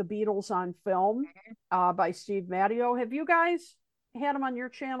Naturally, The Beatles on Film, by Steve Matteo. Have you guys had them on your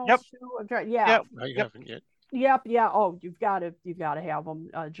channels too? Yeah. Yep. I haven't yet. Yep. Yeah. Oh, you've got to have them,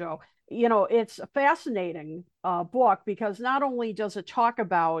 Joe. It's a fascinating book, because not only does it talk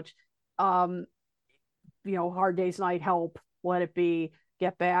about, Hard Day's Night, Help, Let It Be,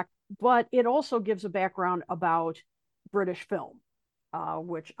 Get Back, but it also gives a background about British film,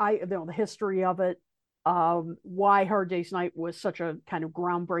 which the history of it, why Hard Day's Night was such a kind of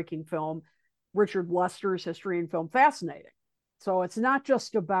groundbreaking film, Richard Lester's history in film, fascinating. So it's not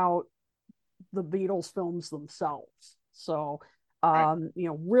just about the Beatles films themselves. So,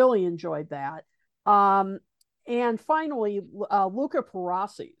 really enjoyed that. And finally, Luca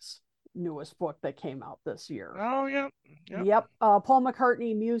Perassi's newest book that came out this year. Oh, yeah. Yep. Paul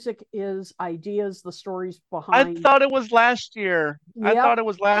McCartney, Music is Ideas, the Stories Behind. I thought it was last year. Yep. I thought it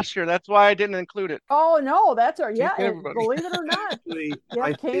was last year. That's why I didn't include it. Oh no, that's our Everybody. Believe it or not, Actually,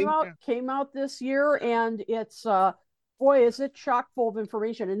 came out this year, and it's boy, is it chock full of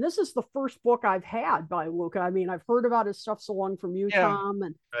information. And this is the first book I've had by Luca. I mean, I've heard about his stuff so long from you, Tom,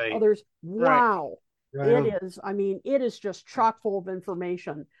 and others. Wow. Right. It is. I mean, it is just chock full of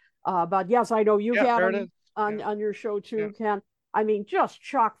information. But yes, I know you've had him on your show too, Ken. I mean, just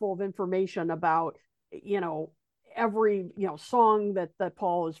chock full of information about, every, song that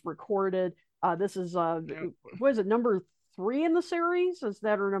Paul has recorded. This is, what is it, number 3 in the series? Is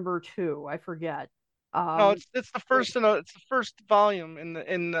that or number 2? I forget. No, it's the first it's the first volume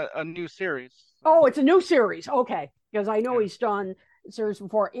in a new series. Oh, it's a new series. Okay, because I know he's done series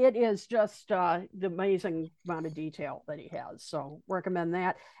before. It is just the amazing amount of detail that he has. So recommend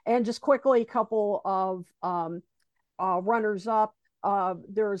that. And just quickly, a couple of runners up.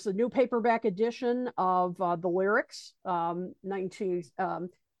 There's a new paperback edition of the lyrics,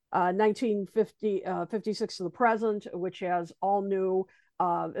 1956 to the present, which has all new,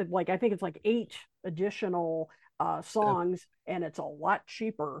 I think it's like 8 additional songs, and it's a lot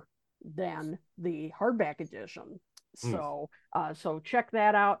cheaper than the hardback edition. So check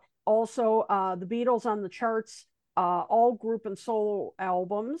that out. Also, the Beatles on the charts all group and solo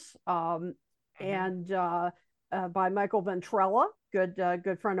albums, Mhm. and by Michael Ventrella,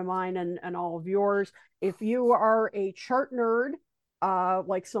 good friend of mine and all of yours. If you are a chart nerd,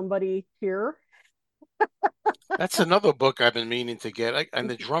 like somebody here, That's another book I've been meaning to get. And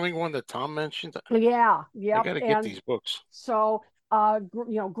the drumming one that Tom mentioned, yeah, I yep, got to get and these books. so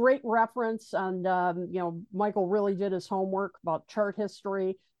great reference, and Michael really did his homework about chart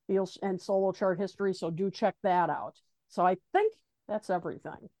history, Beatles and solo chart history. So do check that out. So I think that's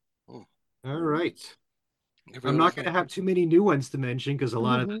everything. Hmm. All right. I'm not going to Everything. have too many new ones to mention because a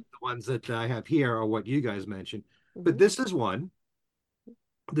lot of Mm-hmm. the ones that I have here are what you guys mentioned. But Mm-hmm. this is one.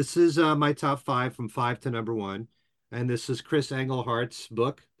 This is my top five from five to number one. And this is Chris Englehart's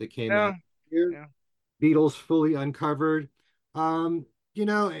book that came out Yeah, here, yeah. Beatles Fully Uncovered. Um, you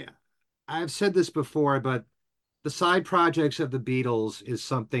know, I've said this before, but the side projects of the Beatles is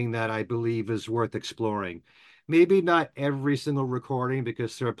something that I believe is worth exploring. Maybe not every single recording,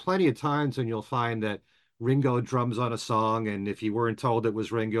 because there are plenty of times when you'll find that Ringo drums on a song, and if you weren't told it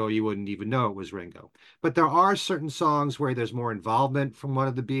was Ringo, you wouldn't even know it was Ringo. But there are certain songs where there's more involvement from one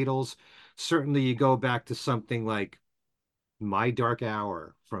of the Beatles. Certainly, you go back to something like My Dark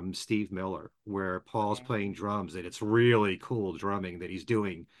Hour from Steve Miller, where Paul's Mhm. playing drums, and it's really cool drumming that he's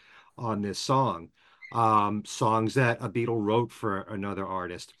doing on this song. Songs that a Beatle wrote for another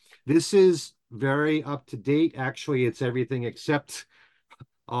artist. This is very up to date. Actually, it's everything except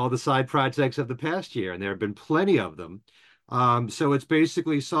all the side projects of the past year, and there have been plenty of them. So it's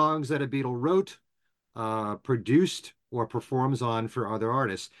basically songs that a Beatle wrote, produced, or performs on for other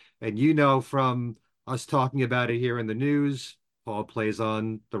artists. And you know from us talking about it here in the news, Paul plays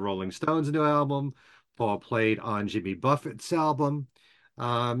on the Rolling Stones' new album. Paul played on Jimmy Buffett's album.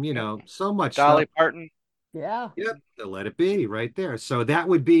 Yep. So much stuff. Dolly Parton. Yeah. Yep, the Let It Be right there. So that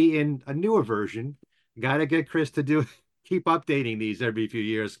would be in a newer version. Got to get Chris to do keep updating these every few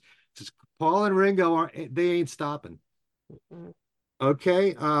years. Just Paul and Ringo are they ain't stopping. Mm.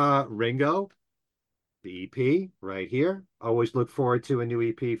 Okay, Ringo, the EP right here. Always look forward to a new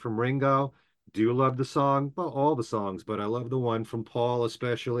EP from Ringo. Do love the song, well, all the songs, but I love the one from Paul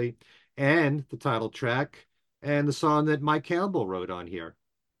especially, and the title track, and the song that Mike Campbell wrote on here,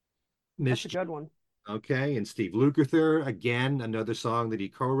 That's Miss a good one. Okay, and Steve Lukather, again, another song that he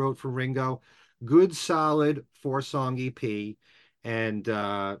co-wrote for Ringo. Good, solid four-song EP. And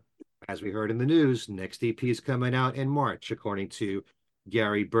as we heard in the news, next EP is coming out in March, according to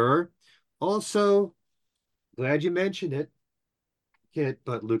Gary Burr. Also, glad you mentioned it, Kit,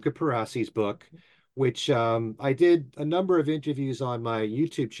 but Luca Parassi's book, which I did a number of interviews on my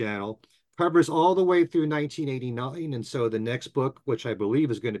YouTube channel, covers all the way through 1989. And so the next book, which I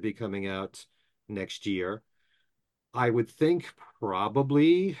believe is going to be coming out next year, I would think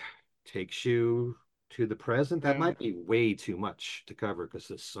probably takes you to the present. That Yeah. might be way too much to cover because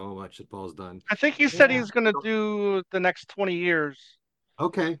there's so much that Paul's done. I think he said Yeah. he's going to do the next 20 years.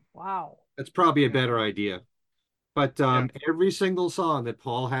 Okay, Wow. that's probably a Yeah. better idea. But Yeah. every single song that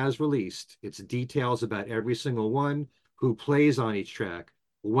Paul has released, it's details about every single one, who plays on each track,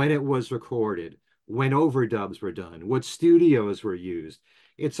 when it was recorded, when overdubs were done, what studios were used.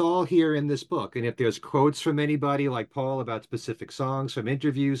 It's all here in this book. And if there's quotes from anybody like Paul about specific songs from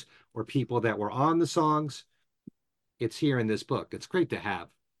interviews or people that were on the songs, it's here in this book. It's great to have.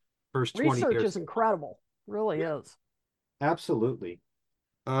 First 20 Research years. is incredible. Really Yeah, is. absolutely.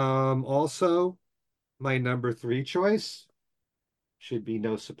 Also, my number three choice should be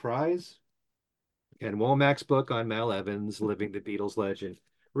no surprise. And Womack's book on Mal Evans, Living the Beatles Legend.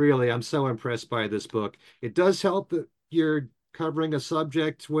 Really, I'm so impressed by this book. It does help that you're covering a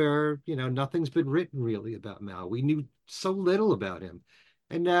subject where, nothing's been written really about Mal. We knew so little about him.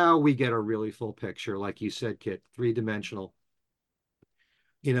 And now we get a really full picture, like you said, Kit, three-dimensional.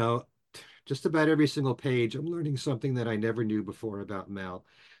 You know, just about every single page, I'm learning something that I never knew before about Mal.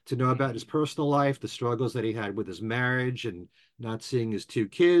 To know about his personal life, the struggles that he had with his marriage and not seeing his two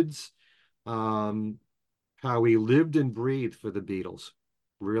kids, um, how he lived and breathed for the Beatles,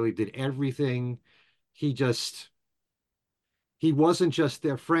 really did everything. He just, he wasn't just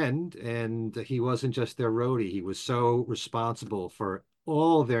their friend and he wasn't just their roadie. He was so responsible for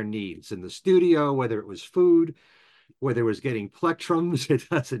all their needs in the studio, whether it was food, whether it was getting plectrums, it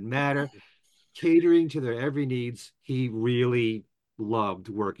doesn't matter, catering to their every needs. He really loved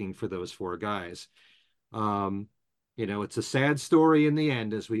working for those four guys. Um, it's a sad story in the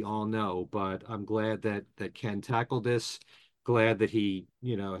end, as we all know, but I'm glad that Ken tackled this. Glad that he,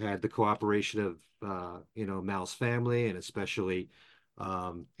 had the cooperation of Mal's family, and especially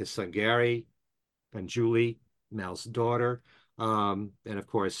his son Gary and Julie, Mal's daughter. And of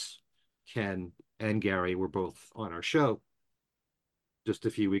course, Ken and Gary were both on our show just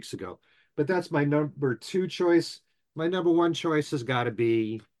a few weeks ago. But that's my number two choice. My number one choice has got to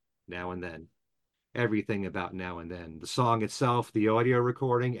be Now and Then. Everything about Now and Then. The song itself, the audio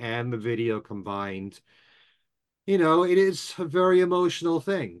recording, and the video combined. You know, it is a very emotional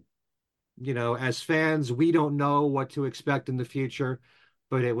thing. You know, as fans, we don't know what to expect in the future,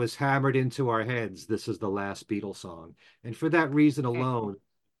 but it was hammered into our heads. This is the last Beatles song. And for that reason alone,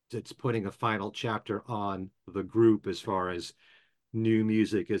 it's putting a final chapter on the group as far as new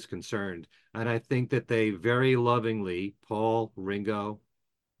music is concerned. And I think that they very lovingly, Paul, Ringo,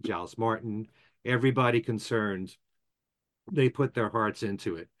 Giles Martin, everybody concerned, they put their hearts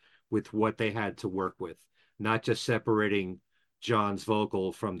into it with what they had to work with, not just separating John's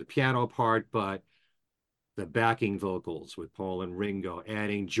vocal from the piano part, but the backing vocals with Paul and Ringo,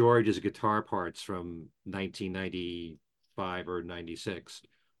 adding George's guitar parts from 1995 or 96,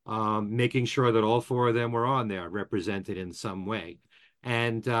 making sure that all four of them were on there, represented in some way.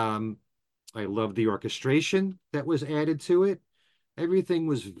 And I love the orchestration that was added to it. Everything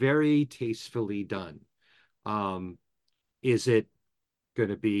was very tastefully done. Is it going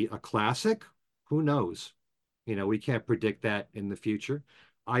to be a classic? Who knows? You know, we can't predict that in the future.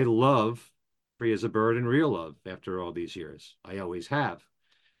 I love Free as a Bird and Real Love after all these years. I always have.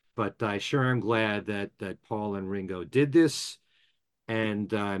 But I sure am glad that Paul and Ringo did this.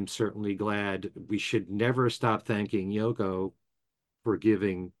 And I'm certainly glad we should never stop thanking Yoko for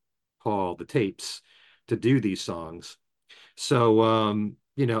giving Paul the tapes to do these songs. So,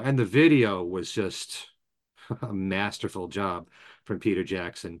 you know, and the video was just a masterful job from Peter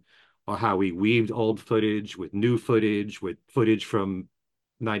Jackson, or how he weaved old footage with new footage, with footage from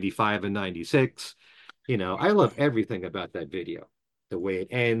 95 and 96. You know, I love everything about that video. The way it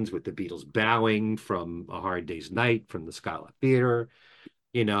ends with the Beatles bowing from A Hard Day's Night from the Scala Theater,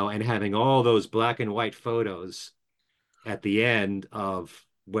 you know, and having all those black and white photos at the end of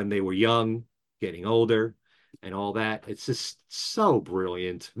when they were young, getting older, and all that. It's just so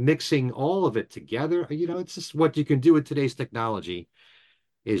brilliant. Mixing all of it together, you know, it's just what you can do with today's technology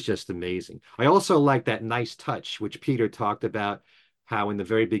is just amazing. I also like that nice touch, which Peter talked about, how in the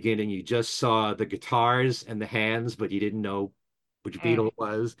very beginning you just saw the guitars and the hands, but you didn't know which Beatle it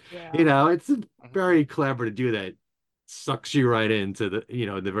was. Yeah. You know, it's very clever to do that. Sucks you right into the, you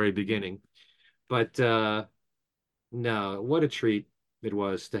know, the very beginning. But no, what a treat it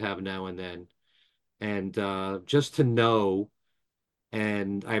was to have Now and Then. And just to know,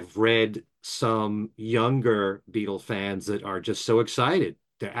 and I've read some younger Beatle fans that are just so excited.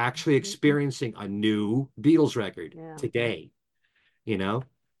 They're actually experiencing a new Beatles record today. You know,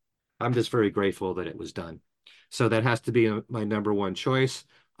 I'm just very grateful that it was done. So that has to be my number one choice.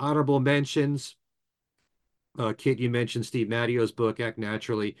 Honorable mentions. Kit, you mentioned Steve Mattio's book, Act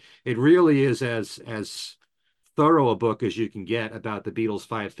Naturally. It really is as thorough a book as you can get about the Beatles'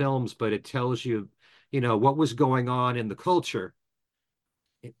 5 films, but it tells you, you know, what was going on in the culture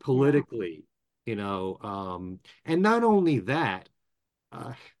politically, you know, and not only that,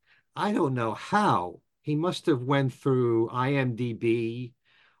 I don't know how he must have went through IMDb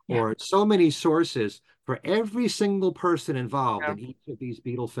or so many sources for every single person involved in each of these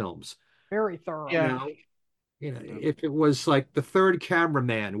Beatle films. Very thorough. Yeah. You know, if it was like the third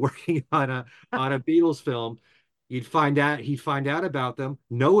cameraman working on a Beatles film, he'd find out about them,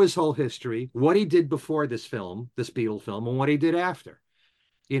 know his whole history, what he did before this film, this Beatle film, and what he did after.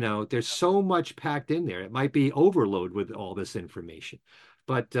 You know, there's so much packed in there. It might be overload with all this information,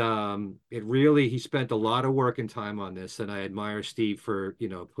 but it really, he spent a lot of work and time on this, and I admire Steve for, you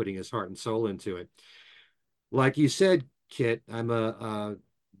know, putting his heart and soul into it. Like you said, Kit, I'm a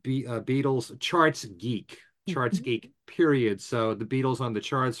Beatles charts geek, period. So the Beatles on the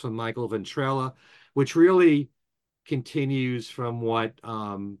charts from Michael Ventrella, which really continues from what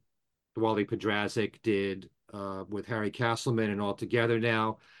Wally Podrazik did with Harry Castleman and All Together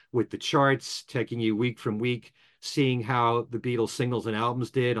Now, with the charts, taking you week from week, seeing how the Beatles singles and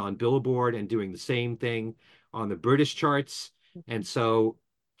albums did on Billboard and doing the same thing on the British charts. And so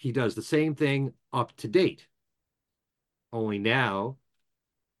he does the same thing up to date. Only now,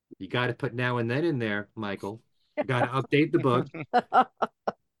 you got to put Now and Then in there, Michael. You got to update the book.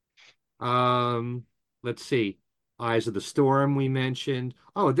 Let's see. Eyes of the Storm, we mentioned.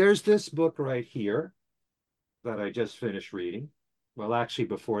 Oh, there's this book right here that I just finished reading. Well, actually,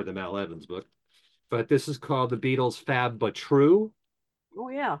 before the Mal Evans book. But this is called The Beatles Fab But True. Oh,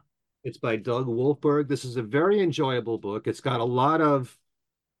 yeah. It's by Doug Wolfberg. This is a very enjoyable book. It's got a lot of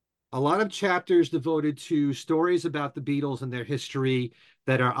chapters devoted to stories about the Beatles and their history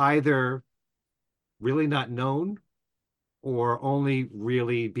that are either really not known or only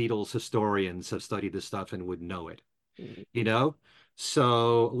really Beatles historians have studied this stuff and would know it, you know?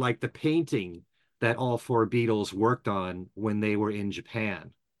 So, like the painting that all four Beatles worked on when they were in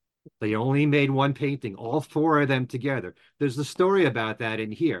Japan. They only made one painting, all four of them together. There's the story about that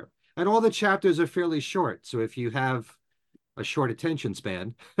in here. And all the chapters are fairly short. So if you have a short attention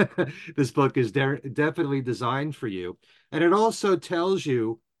span, this book is definitely designed for you. And it also tells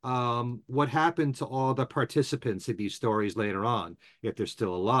you what happened to all the participants in these stories later on, if they're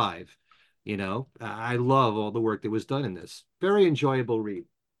still alive. You know, I love all the work that was done in this. Very enjoyable read,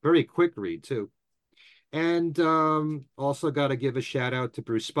 very quick read too. And also got to give a shout out to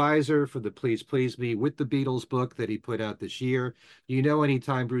Bruce Spicer for the Please Please Me with the Beatles book that he put out this year. You know,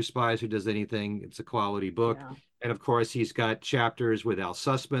 anytime Bruce Spicer does anything, it's a quality book. Yeah. And of course, he's got chapters with Al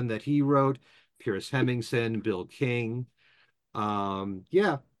Sussman that he wrote, Pierce Hemmingson, Bill King.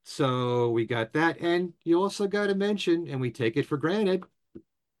 Yeah, so we got that. And you also got to mention, and we take it for granted,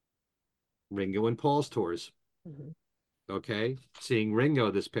 Ringo and Paul's tours. Mhm. Okay. Seeing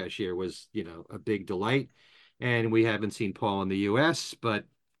Ringo this past year was, you know, a big delight. And we haven't seen Paul in the US, but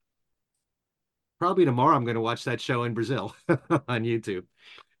probably tomorrow I'm going to watch that show in Brazil on YouTube.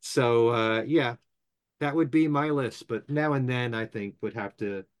 So, yeah, that would be my list. But Now and Then, I think, would have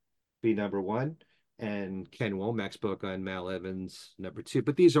to be number one. And Ken Womack's book on Mal Evans, number two.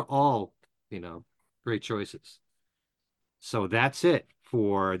 But these are all, you know, great choices. So that's it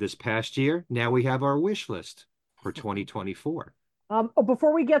for this past year. Now we have our wish list for 2024.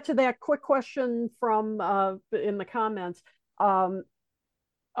 Before we get to that, quick question from in the comments. Tom,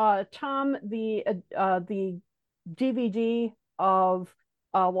 the DVD of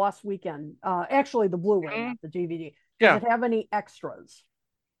Lost Weekend, actually the Blu-ray, not the DVD. Yeah. Does it have any extras?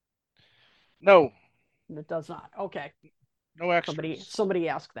 No. It does not. Okay. No extras. Somebody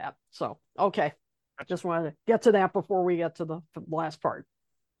asked that. So, okay. I just wanted to get to that before we get to the last part.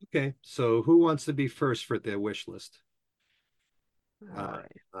 Okay, so who wants to be first for their wish list? All right.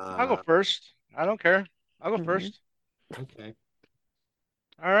 I'll go first. I don't care. I'll go first. Okay.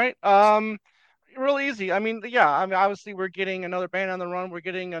 All right. Real easy. I mean, yeah. I mean, obviously, we're getting another Band on the Run. We're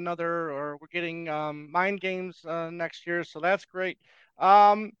getting we're getting Mind Games next year, so that's great.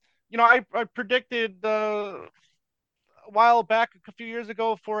 You know, I predicted a while back, a few years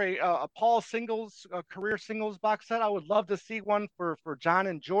ago, for a Paul singles career singles box set. I would love to see one for John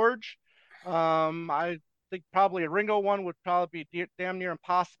and George. I think probably a Ringo one would probably be damn near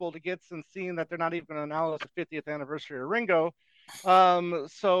impossible to get, since seeing that they're not even going to announce the 50th anniversary of Ringo.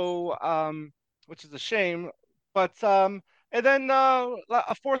 Which is a shame. But and then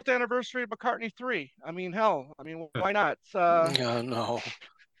a fourth anniversary of McCartney 3. I mean, hell, I mean, why not? No.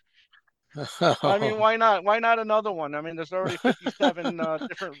 I mean, why not? Why not another one? I mean, there's already 57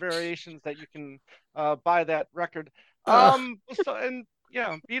 different variations that you can buy that record. And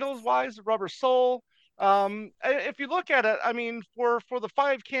yeah, Beatles wise, Rubber Soul. If you look at it, I mean, for the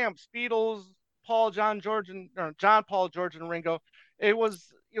five camps, Beatles, Paul, John, George, and John, Paul, George, and Ringo, it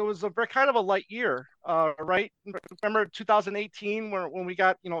was a very kind of a light year, right? Remember 2018, when we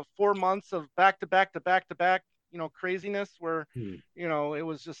got 4 months of back to back to back to back, craziness, where it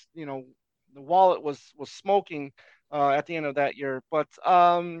was just the wallet was smoking at the end of that year. But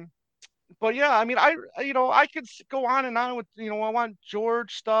yeah, I mean, I could go on and on with I want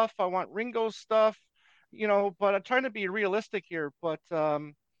George stuff, I want Ringo stuff, but I'm trying to be realistic here. But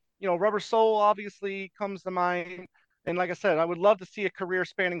Rubber Soul obviously comes to mind, and like I said, I would love to see a career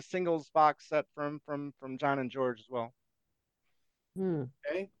spanning singles box set from John and George as well.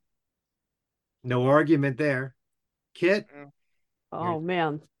 Okay, no argument there. Kit? Oh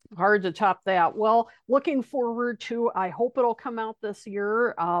man, hard to top that. Well, looking forward to, I hope it'll come out this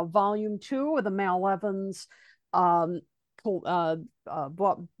year, volume 2 of the Mal Evans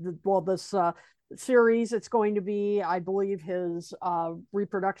this series. It's going to be, I believe, his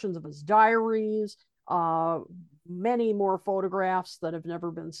reproductions of his diaries, many more photographs that have never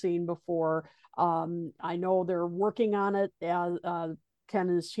been seen before. I know they're working on it, Ken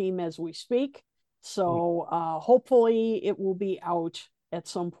and his team, as we speak. So hopefully it will be out at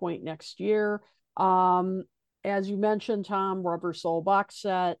some point next year. As you mentioned, Tom, Rubber Soul box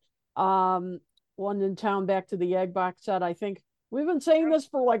set, London Town Back to the Egg box set. I think we've been saying this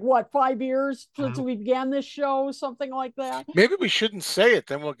for like, what, 5 years since we began this show, something like that. Maybe we shouldn't say it,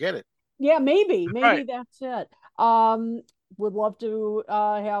 then we'll get it. Yeah, maybe Right. That's it. Would love to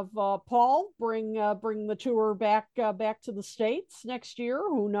have Paul bring the tour back to the States next year.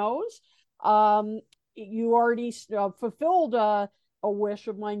 Who knows? You already fulfilled a wish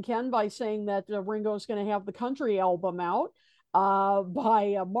of mine, Ken, by saying that Ringo's going to have the country album out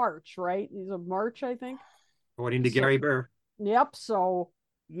by March, right? These are March, I think. According to Gary Burr. Yep. So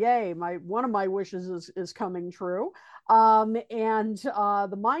yay, one of my wishes is coming true. And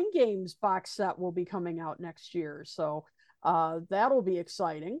the Mind Games box set will be coming out next year. So that'll be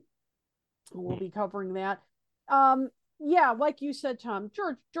exciting. We'll be covering that. Yeah, like you said, Tom,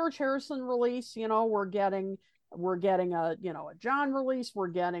 George Harrison release, we're getting a John release, we're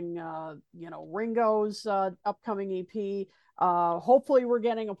getting Ringo's upcoming EP. Hopefully we're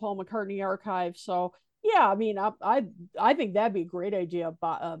getting a Paul McCartney archive. So yeah, I mean, I think that'd be a great idea.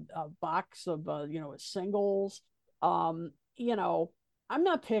 A box of singles. I'm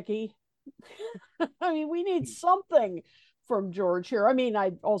not picky. I mean, we need something from George here. I mean,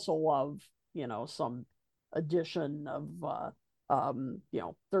 I also love some edition of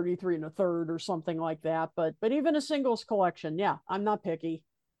 33 and a third or something like that. But even a singles collection, yeah, I'm not picky.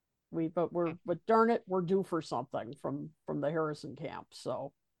 But darn it, we're due for something from the Harrison camp.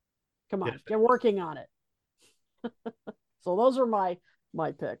 So come on, get working on it. So those are my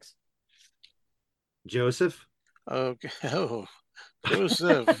picks. Joseph? Okay. Oh,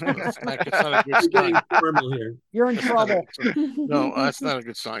 Joseph. It's not a good sign. Here. You're in trouble. No, that's not a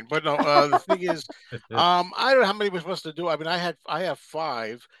good sign. But no, the thing is, I don't know how many we're supposed to do. I mean, I have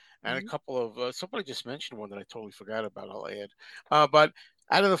 5 and a couple of somebody just mentioned one that I totally forgot about. I'll add. But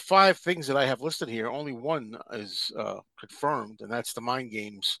out of the 5 things that I have listed here, only one is confirmed, and that's the Mind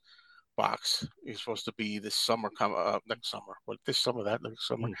Games box. Is supposed to be this summer, next summer. What this summer? That next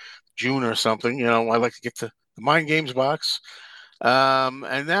summer, June or something. I like to get to the Mind Games box.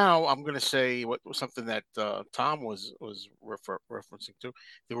 And now I'm going to say something that Tom was referencing to.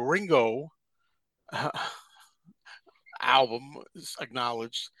 The Ringo album is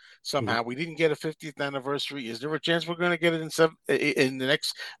acknowledged somehow. We didn't get a 50th anniversary. Is there a chance we're going to get it in the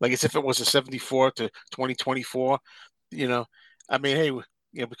next, like as if it was a 74 to 2024? I mean, hey,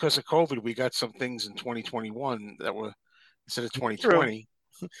 because of COVID, we got some things in 2021 that were instead of 2020.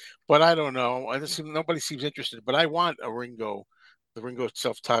 But I don't know. Nobody seems interested. But I want the Ringo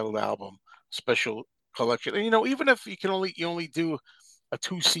self-titled album special collection. And, even if you only do a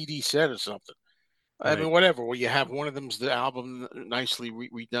 2 CD set or something. I mean, whatever. Where you have one of them's the album nicely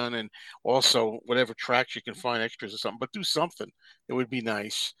redone, and also whatever tracks you can find extras or something. But do something. It would be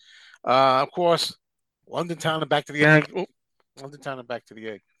nice. Of course, London Town and Back to the Egg. Oh, London Town and Back to the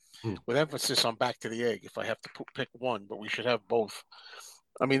Egg. With emphasis on Back to the Egg. If I have to pick one, but we should have both.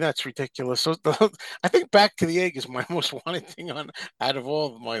 I mean, that's ridiculous. So I think Back to the Egg is my most wanted thing out of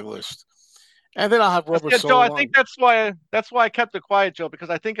all of my list. And then I'll have Rubber Soul. Joe, I think that's why I kept it quiet, Joe, because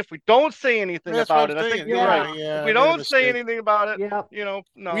I think if we don't say anything about it, I think you're right. If we don't say anything about it, no.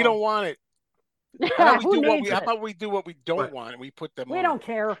 We don't want it. How about we do what we don't want and we put them on? We don't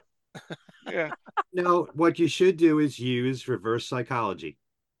care. Yeah. No, what you should do is use reverse psychology.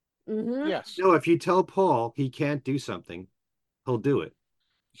 Yes. No, if you tell Paul he can't do something, he'll do it.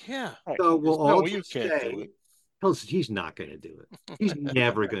 Yeah. So we'll all you can't do it. He's not going to do it. He's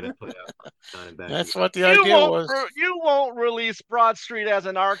never going to put out. That's what the idea was. You won't release Broad Street as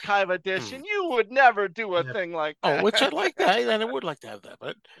an archive edition. You would never do a thing like that. Oh, which I'd like that, and I would like to have that.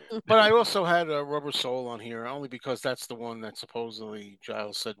 But I also had a Rubber Soul on here only because that's the one that supposedly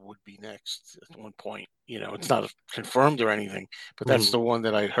Giles said would be next at one point. It's not confirmed or anything, but that's the one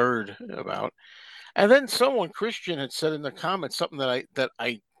that I heard about. And then Christian had said in the comments something that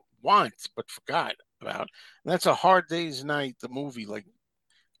I want but forgot about. And that's A Hard Day's Night, the movie, like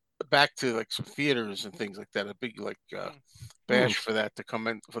back to like some theaters and things like that. A big bash for that to come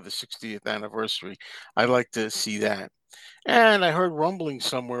in for the 60th anniversary. I'd like to see that. And I heard rumbling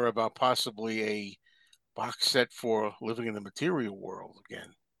somewhere about possibly a box set for Living in the Material World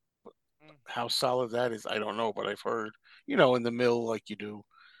again. How solid that is, I don't know, but I've heard, in the mill like you do.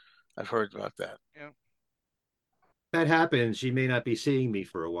 I've heard about that. Yeah. That happens. You may not be seeing me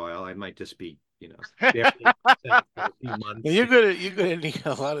for a while. I might just be, for a few months. You're gonna need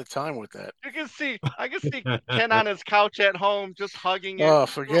a lot of time with that. I can see Ken on his couch at home just hugging it. Oh,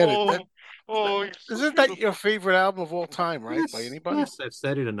 forget it. Isn't that your favorite album of all time, right? Yes, by anybody? Yes, I've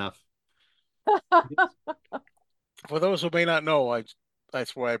said it enough. For those who may not know,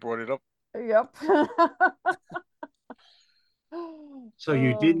 that's why I brought it up. Yep. So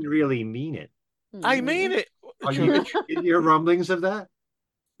you didn't really mean it. I mean it. Are you in your rumblings of that?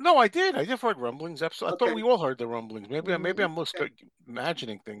 No, I did. I just heard rumblings. Absolutely. I thought we all heard the rumblings. Maybe I'm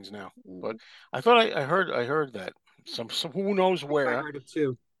imagining things now. But I thought I heard that. Some who knows where. I heard it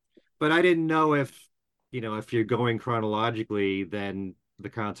too. But I didn't know if you're going chronologically, then the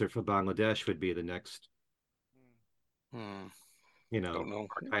concert for Bangladesh would be the next. Don't know.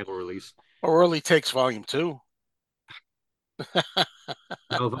 Archival release. Or Early Takes Volume 2.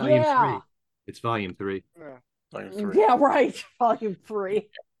 No, Volume 3. It's Volume 3. Yeah. Volume 3. Yeah, right. Volume 3.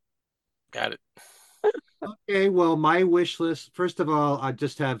 Got it. Okay, well, my wish list, first of all, I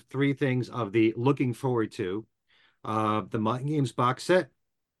just have three things of the looking forward to. The Mind Games box set,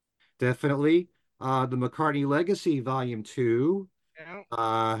 definitely. The McCartney Legacy Volume 2,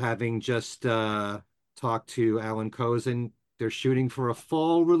 Yeah. having just talked to Alan Kozin, they're shooting for a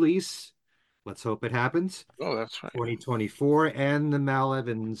fall release. Let's hope it happens. Oh, that's right. 2024, and the Mal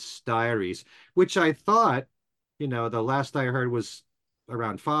Evans Diaries, which I thought, the last I heard was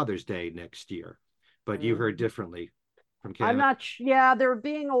around Father's Day next year, but you heard differently from I'm Cam. not. Yeah, they're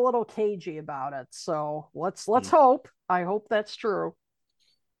being a little cagey about it. So let's Mm. hope. I hope that's true.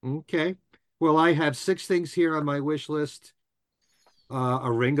 Okay. Well, I have six things here on my wish list.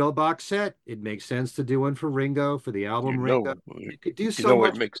 A Ringo box set. It makes sense to do one for Ringo, for the album Ringo. You could do so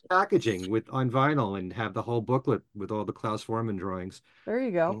much it makes packaging with on vinyl and have the whole booklet with all the Klaus Forman drawings. There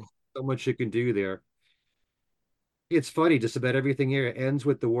you go. So much you can do there. It's funny, just about everything here ends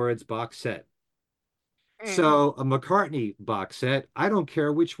with the words box set. So a McCartney box set, I don't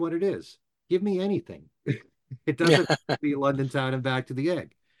care which one it is. Give me anything. It doesn't have to be London Town and Back to the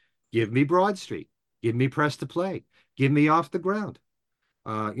Egg. Give me Broad Street. Give me Press to Play. Give me Off the Ground.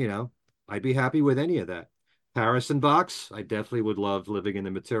 I'd be happy with any of that. Harrison box, I definitely would love Living in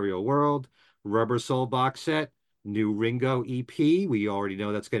the Material World. Rubber Soul box set, new Ringo EP. We already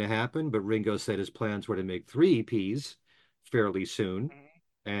know that's going to happen, but Ringo said his plans were to make 3 EPs fairly soon.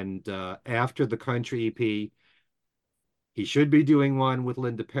 And after the country EP, he should be doing one with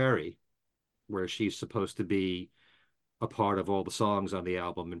Linda Perry, where she's supposed to be a part of all the songs on the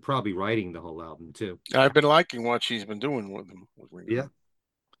album and probably writing the whole album too. I've been liking what she's been doing with them. Yeah.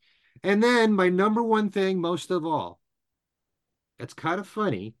 And then my number one thing, most of all, it's kind of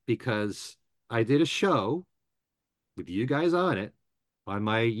funny because I did a show with you guys on it on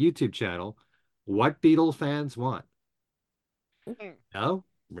my YouTube channel, What Beatle Fans Want. No?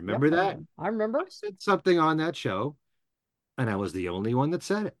 Remember that? I remember. I said something on that show, and I was the only one that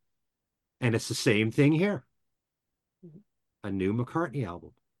said it. And it's the same thing here. A new McCartney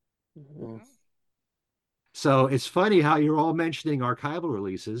album. So it's funny how you're all mentioning archival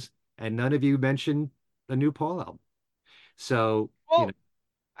releases, and none of you mentioned a new Paul album. So,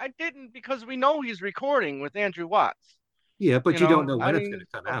 I didn't, because we know he's recording with Andrew Watts. Yeah, but you don't know when it's going to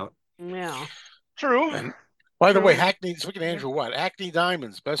come out. Yeah. True. And by the way, Hackney, speaking of Andrew Watt, Hackney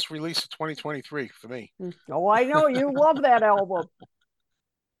Diamonds, best release of 2023 for me. Oh, I know you love that album.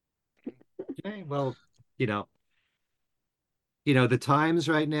 Okay, well, the times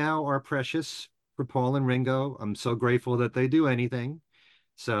right now are precious for Paul and Ringo. I'm so grateful that they do anything.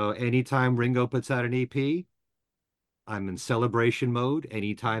 So anytime Ringo puts out an EP, I'm in celebration mode.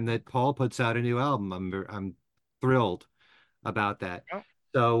 Anytime that Paul puts out a new album, I'm thrilled about that. Oh.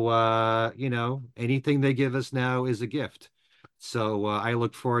 So anything they give us now is a gift. So I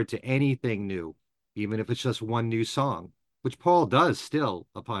look forward to anything new, even if it's just one new song, which Paul does still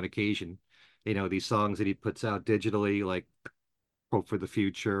upon occasion. These songs that he puts out digitally, like Hope for the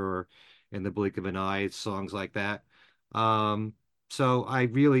Future or In the Blink of an Eye, songs like that. So I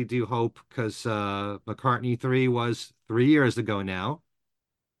really do hope, because McCartney 3 was 3 years ago now.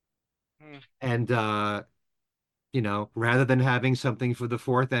 And, rather than having something for the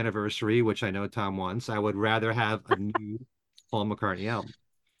 4th anniversary, which I know Tom wants, I would rather have a new Paul McCartney album.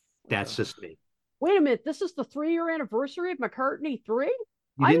 That's just me. Wait a minute. This is the 3-year anniversary of McCartney 3?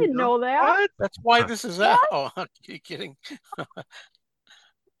 You I didn't didn't know that. What? That's why this is out. Oh, are you kidding?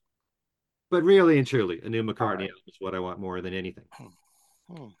 But really and truly, a new McCartney album is what I want more than anything.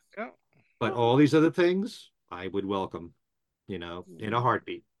 Yeah. But all these other things, I would welcome, in a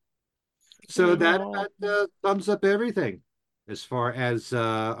heartbeat. So that thumbs up everything as far as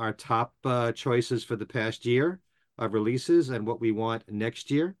our top choices for the past year of releases and what we want next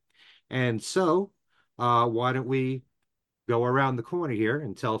year. And so why don't we go around the corner here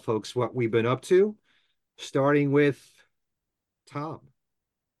and tell folks what we've been up to, starting with Tom.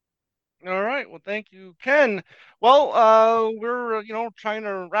 All right. Well, thank you, Ken. Well, we're trying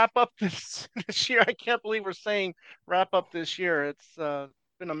to wrap up this year. I can't believe we're saying wrap up this year. It's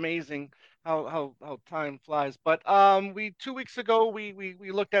been amazing how time flies. But 2 weeks ago we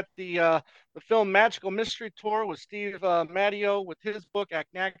looked at the film Magical Mystery Tour with Steve Matteo with his book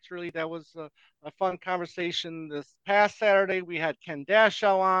Act Naturally. That was a fun conversation. This past Saturday we had Ken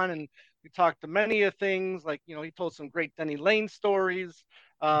Dashow on, and we talked to many of things, like he told some great Denny Lane stories.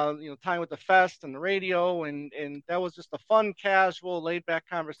 Time with the fest and the radio, and that was just a fun, casual, laid back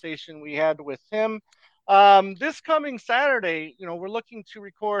conversation we had with him. This coming Saturday, we're looking to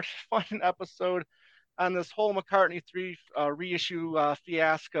record a fun episode on this whole McCartney 3 reissue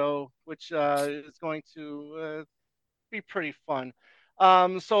fiasco, which is going to be pretty fun.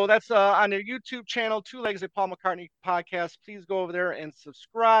 So that's on their YouTube channel, Two Legs of Paul McCartney Podcast. Please go over there and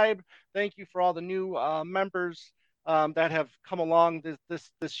subscribe. Thank you for all the new members that have come along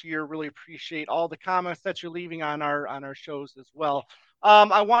this year. Really appreciate all the comments that you're leaving on our shows as well.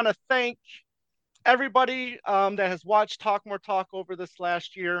 I want to thank everybody that has watched Talk More Talk over this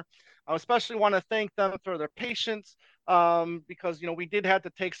last year. I especially want to thank them for their patience because we did have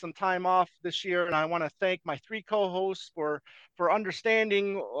to take some time off this year, and I want to thank my 3 co-hosts for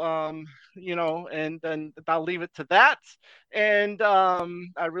understanding, and I'll leave it to that. And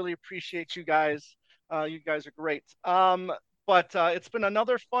I really appreciate you guys. You guys are great. But it's been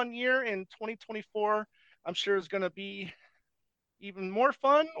another fun year in 2024. I'm sure it's going to be even more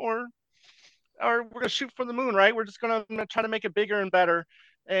fun, or we're going to shoot for the moon, right? We're just going to try to make it bigger and better.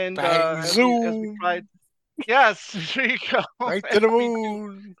 And as we tried, yes, there you go. Right to the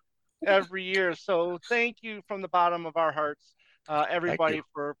moon. Every year. So thank you from the bottom of our hearts, everybody,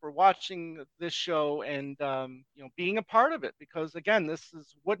 for watching this show and being a part of it. Because again,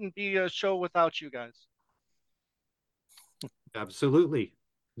 wouldn't be a show without you guys. Absolutely.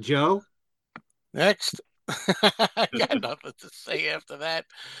 Joe? Next. I got nothing to say after that.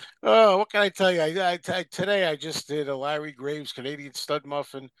 Oh, what can I tell you? Today I just did a Larry Graves Canadian Stud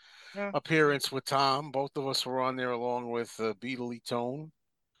Muffin appearance with Tom. Both of us were on there along with Beatley Tone,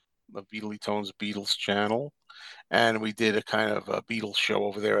 the Beatley Tone's Beatles channel. And we did a kind of a Beatles show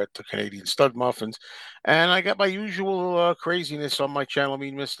over there at the Canadian Stud Muffins. And I got my usual craziness on my channel,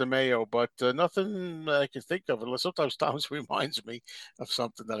 Mean Mr. Mayo, but nothing I can think of, unless sometimes Thomas reminds me of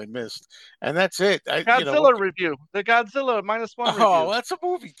something that I missed. And that's it. Godzilla review. The Godzilla -1 review. Oh, that's a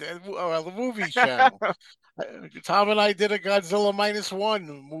movie. The movie channel. Tom and I did a Godzilla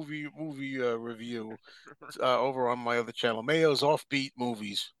 -1 movie review over on my other channel, Mayo's Offbeat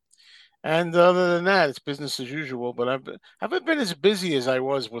Movies. And other than that, it's business as usual. But I haven't been as busy as I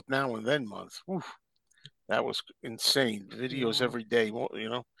was with Now and Then month. Oof, that was insane. Videos every day,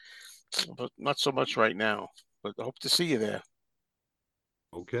 but not so much right now. But I hope to see you there.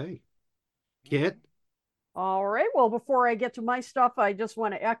 Okay. Kit? All right. Well, before I get to my stuff, I just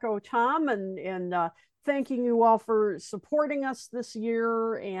want to echo Tom and thanking you all for supporting us this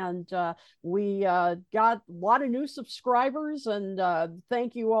year. And we got a lot of new subscribers, and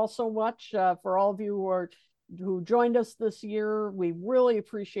thank you all so much for all of you who joined us this year. We really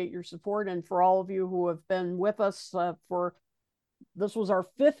appreciate your support, and for all of you who have been with us this was our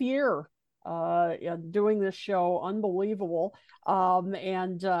 5th year doing this show. Unbelievable.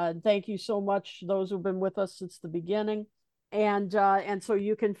 And thank you so much, those who've been with us since the beginning. And so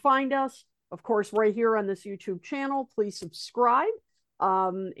you can find us, of course, right here on this YouTube channel. Please subscribe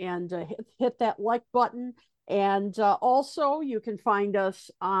and hit that like button. And also, you can find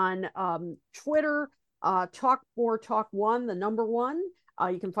us on Twitter, Talk More Talk 1, the number 1.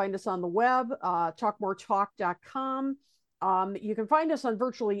 You can find us on the web, talkmoretalk.com. You can find us on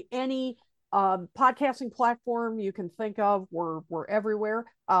virtually any podcasting platform you can think of. We're everywhere.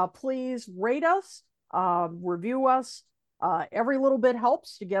 Please rate us, review us. Every little bit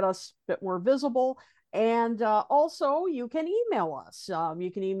helps to get us a bit more visible. And also, you can email us.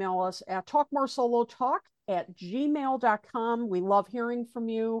 You can email us at talkmoresolotalk@gmail.com. We love hearing from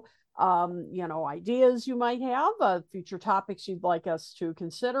you. Ideas you might have, future topics you'd like us to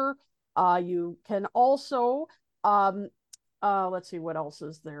consider. You can also, let's see, what else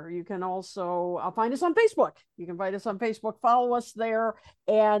is there? You can also find us on Facebook. You can find us on Facebook, follow us there,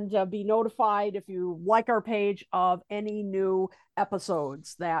 and be notified if you like our page of any new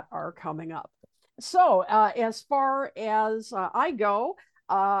episodes that are coming up. So as far as I go,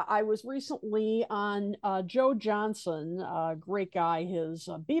 I was recently on Joe Johnson, a great guy, his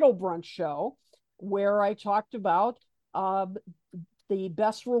Beatle Brunch show, where I talked about the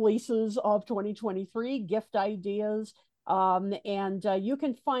best releases of 2023, gift ideas. And you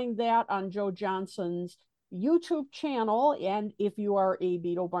can find that on Joe Johnson's YouTube channel. And if you are a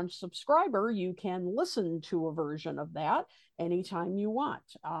Beatle Bunch subscriber, you can listen to a version of that anytime you want.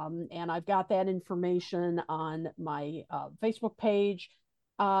 And I've got that information on my Facebook page.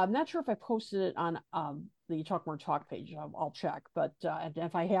 I'm not sure if I posted it on the Talk More Talk page. I'll check, but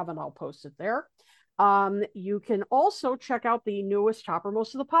if I haven't, I'll post it there. You can also check out the newest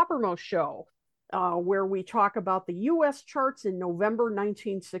Toppermost of the Poppermost show, where we talk about the U.S. charts in November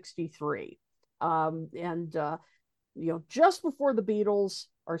 1963. Just before the Beatles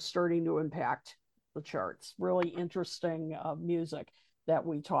are starting to impact the charts. Really interesting music that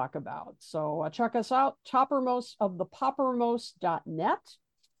we talk about. So check us out, toppermostofthepoppermost.net.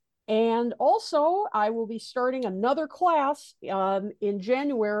 And also, I will be starting another class in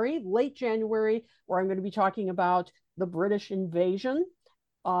January, late January, where I'm going to be talking about the British invasion,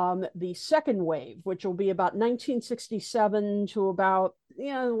 the second wave, which will be about 1967 to about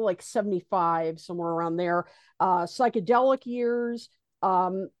like 75, somewhere around there. Psychedelic years,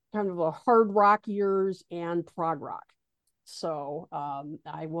 kind of a hard rock years, and prog rock. So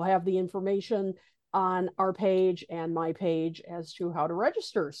I will have the information on our page and my page as to how to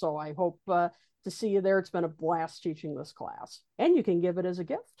register. So I hope to see you there. It's been a blast teaching this class, and you can give it as a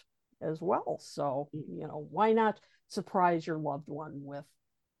gift as well. So, why not surprise your loved one with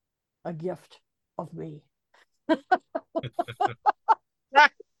a gift of me? The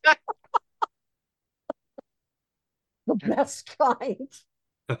best kind.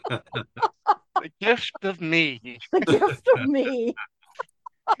 The gift of me. The gift of me.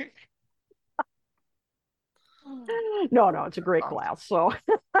 No, it's a great class. So,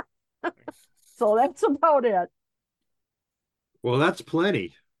 so that's about it. Well, that's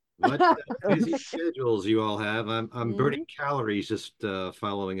plenty. What busy schedules you all have. I'm burning calories just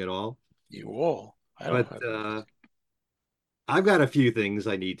following it all. You all. But I've got a few things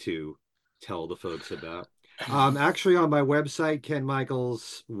I need to tell the folks about. Actually, on my website,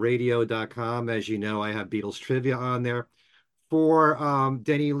 kenmichaelsradio.com, as you know, I have Beatles trivia on there. For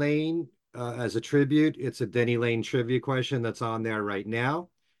Denny Laine, as a tribute, it's a Denny Laine trivia question that's on there right now.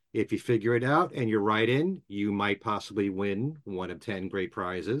 If you figure it out and you're right in, you might possibly win one of 10 great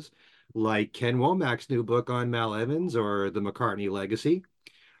prizes, like Ken Womack's new book on Mal Evans or the McCartney Legacy.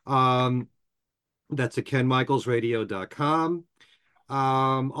 That's at kenmichaelsradio.com.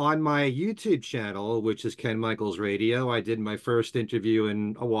 On my YouTube channel, which is Ken Michaels Radio, I did my first interview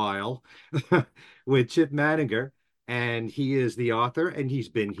in a while with Chip Maniger, and he is the author, and he's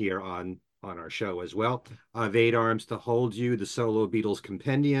been here on our show as well, of Eight Arms to Hold You, the Solo Beatles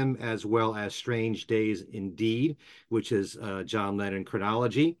Compendium, as well as Strange Days Indeed, which is John Lennon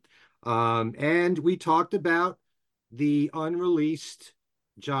chronology. And we talked about the unreleased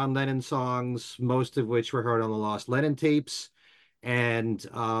John Lennon songs, most of which were heard on the Lost Lennon tapes, and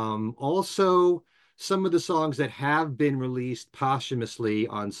also some of the songs that have been released posthumously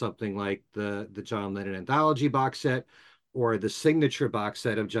on something like the John Lennon Anthology box set or the signature box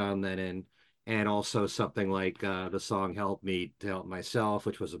set of John Lennon, and also something like the song Help Me to Help Myself,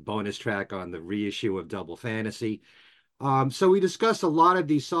 which was a bonus track on the reissue of Double Fantasy. So we discuss a lot of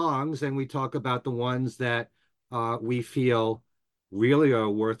these songs, and we talk about the ones that we feel really are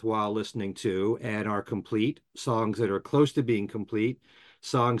worthwhile listening to and are complete, songs that are close to being complete,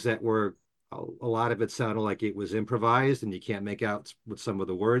 songs that were, a lot of it sounded like it was improvised and you can't make out what some of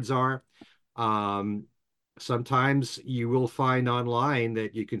the words are. Sometimes you will find online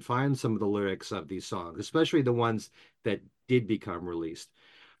that you can find some of the lyrics of these songs, especially the ones that did become released.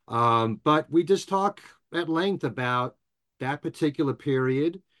 But we just talk at length about that particular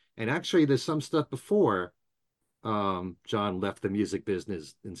period. And actually, there's some stuff before John left the music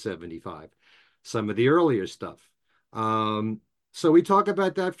business in 75, some of the earlier stuff. So we talk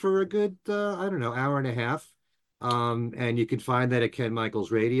about that for a good, I don't know, hour and a half. And you can find that at Ken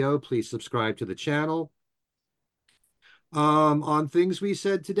Michaels Radio. Please subscribe to the channel. On things we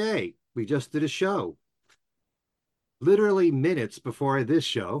said today, we just did a show, literally minutes before this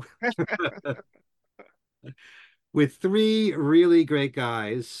show, with three really great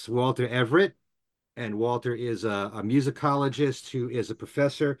guys, Walter Everett. And Walter is a musicologist who is a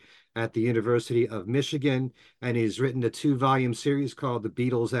professor at the University of Michigan, and he's written a 2-volume series called The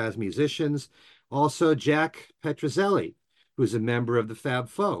Beatles as Musicians. Also, Jack Petrozelli, who's a member of the Fab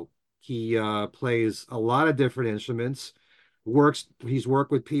Four. He plays a lot of different instruments. He's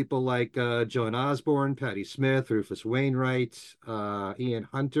worked with people like Joan Osborne, Patti Smith, Rufus Wainwright, Ian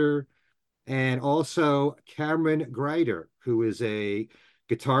Hunter, and also Cameron Greider, who is a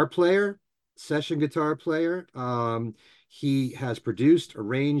guitar player, session guitar player. He has produced,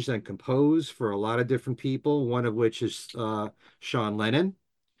 arranged, and composed for a lot of different people, one of which is Sean Lennon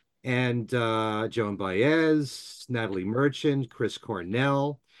and Joan Baez, Natalie Merchant, Chris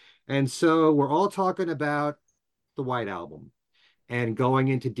Cornell. And so we're all talking about the White Album and going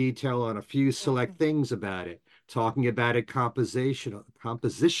into detail on a few select things about it, talking about it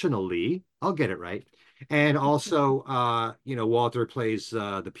compositionally. I'll get it right. And also, Walter plays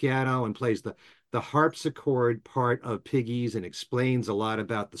the piano and plays the harpsichord part of Piggies and explains a lot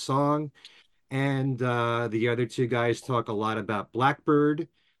about the song. And the other two guys talk a lot about Blackbird,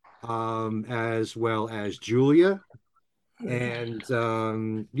 as well as Julia. And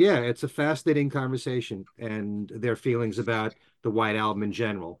yeah, it's a fascinating conversation and their feelings about the White Album in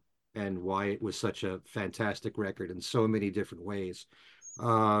general and why it was such a fantastic record in so many different ways.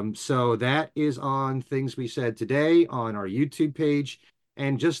 So that is on Things We Said Today on our YouTube page.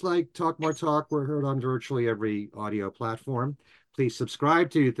 And just like Talk More Talk, we're heard on virtually every audio platform. Please subscribe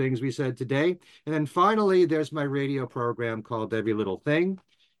to Things We Said Today. And then finally, there's my radio program called Every Little Thing.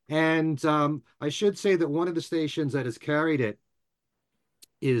 And I should say that one of the stations that has carried it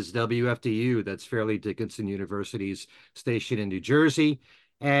is WFDU, that's Fairleigh Dickinson University's station in New Jersey.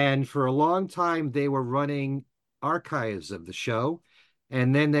 And for a long time, they were running archives of the show.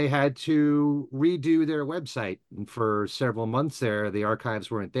 And then they had to redo their website. And for several months there, the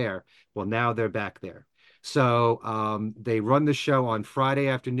archives weren't there. Well, now they're back there. So they run the show on Friday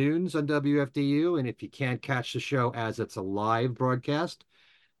afternoons on WFDU. And if you can't catch the show as it's a live broadcast,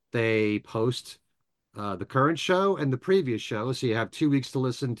 they post the current show and the previous show. So you have 2 weeks to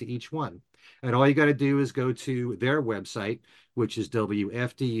listen to each one. And all you got to do is go to their website, which is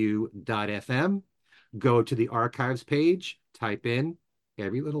WFDU.FM, go to the archives page, type in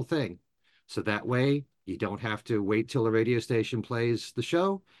Every Little Thing. So that way you don't have to wait till a radio station plays the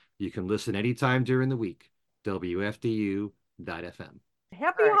show. You can listen anytime during the week. WFDU.FM.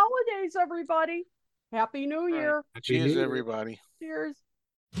 Happy holidays, everybody. Happy New Year. Cheers, everybody. Cheers.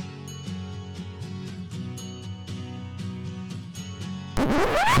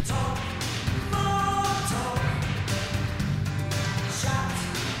 Talk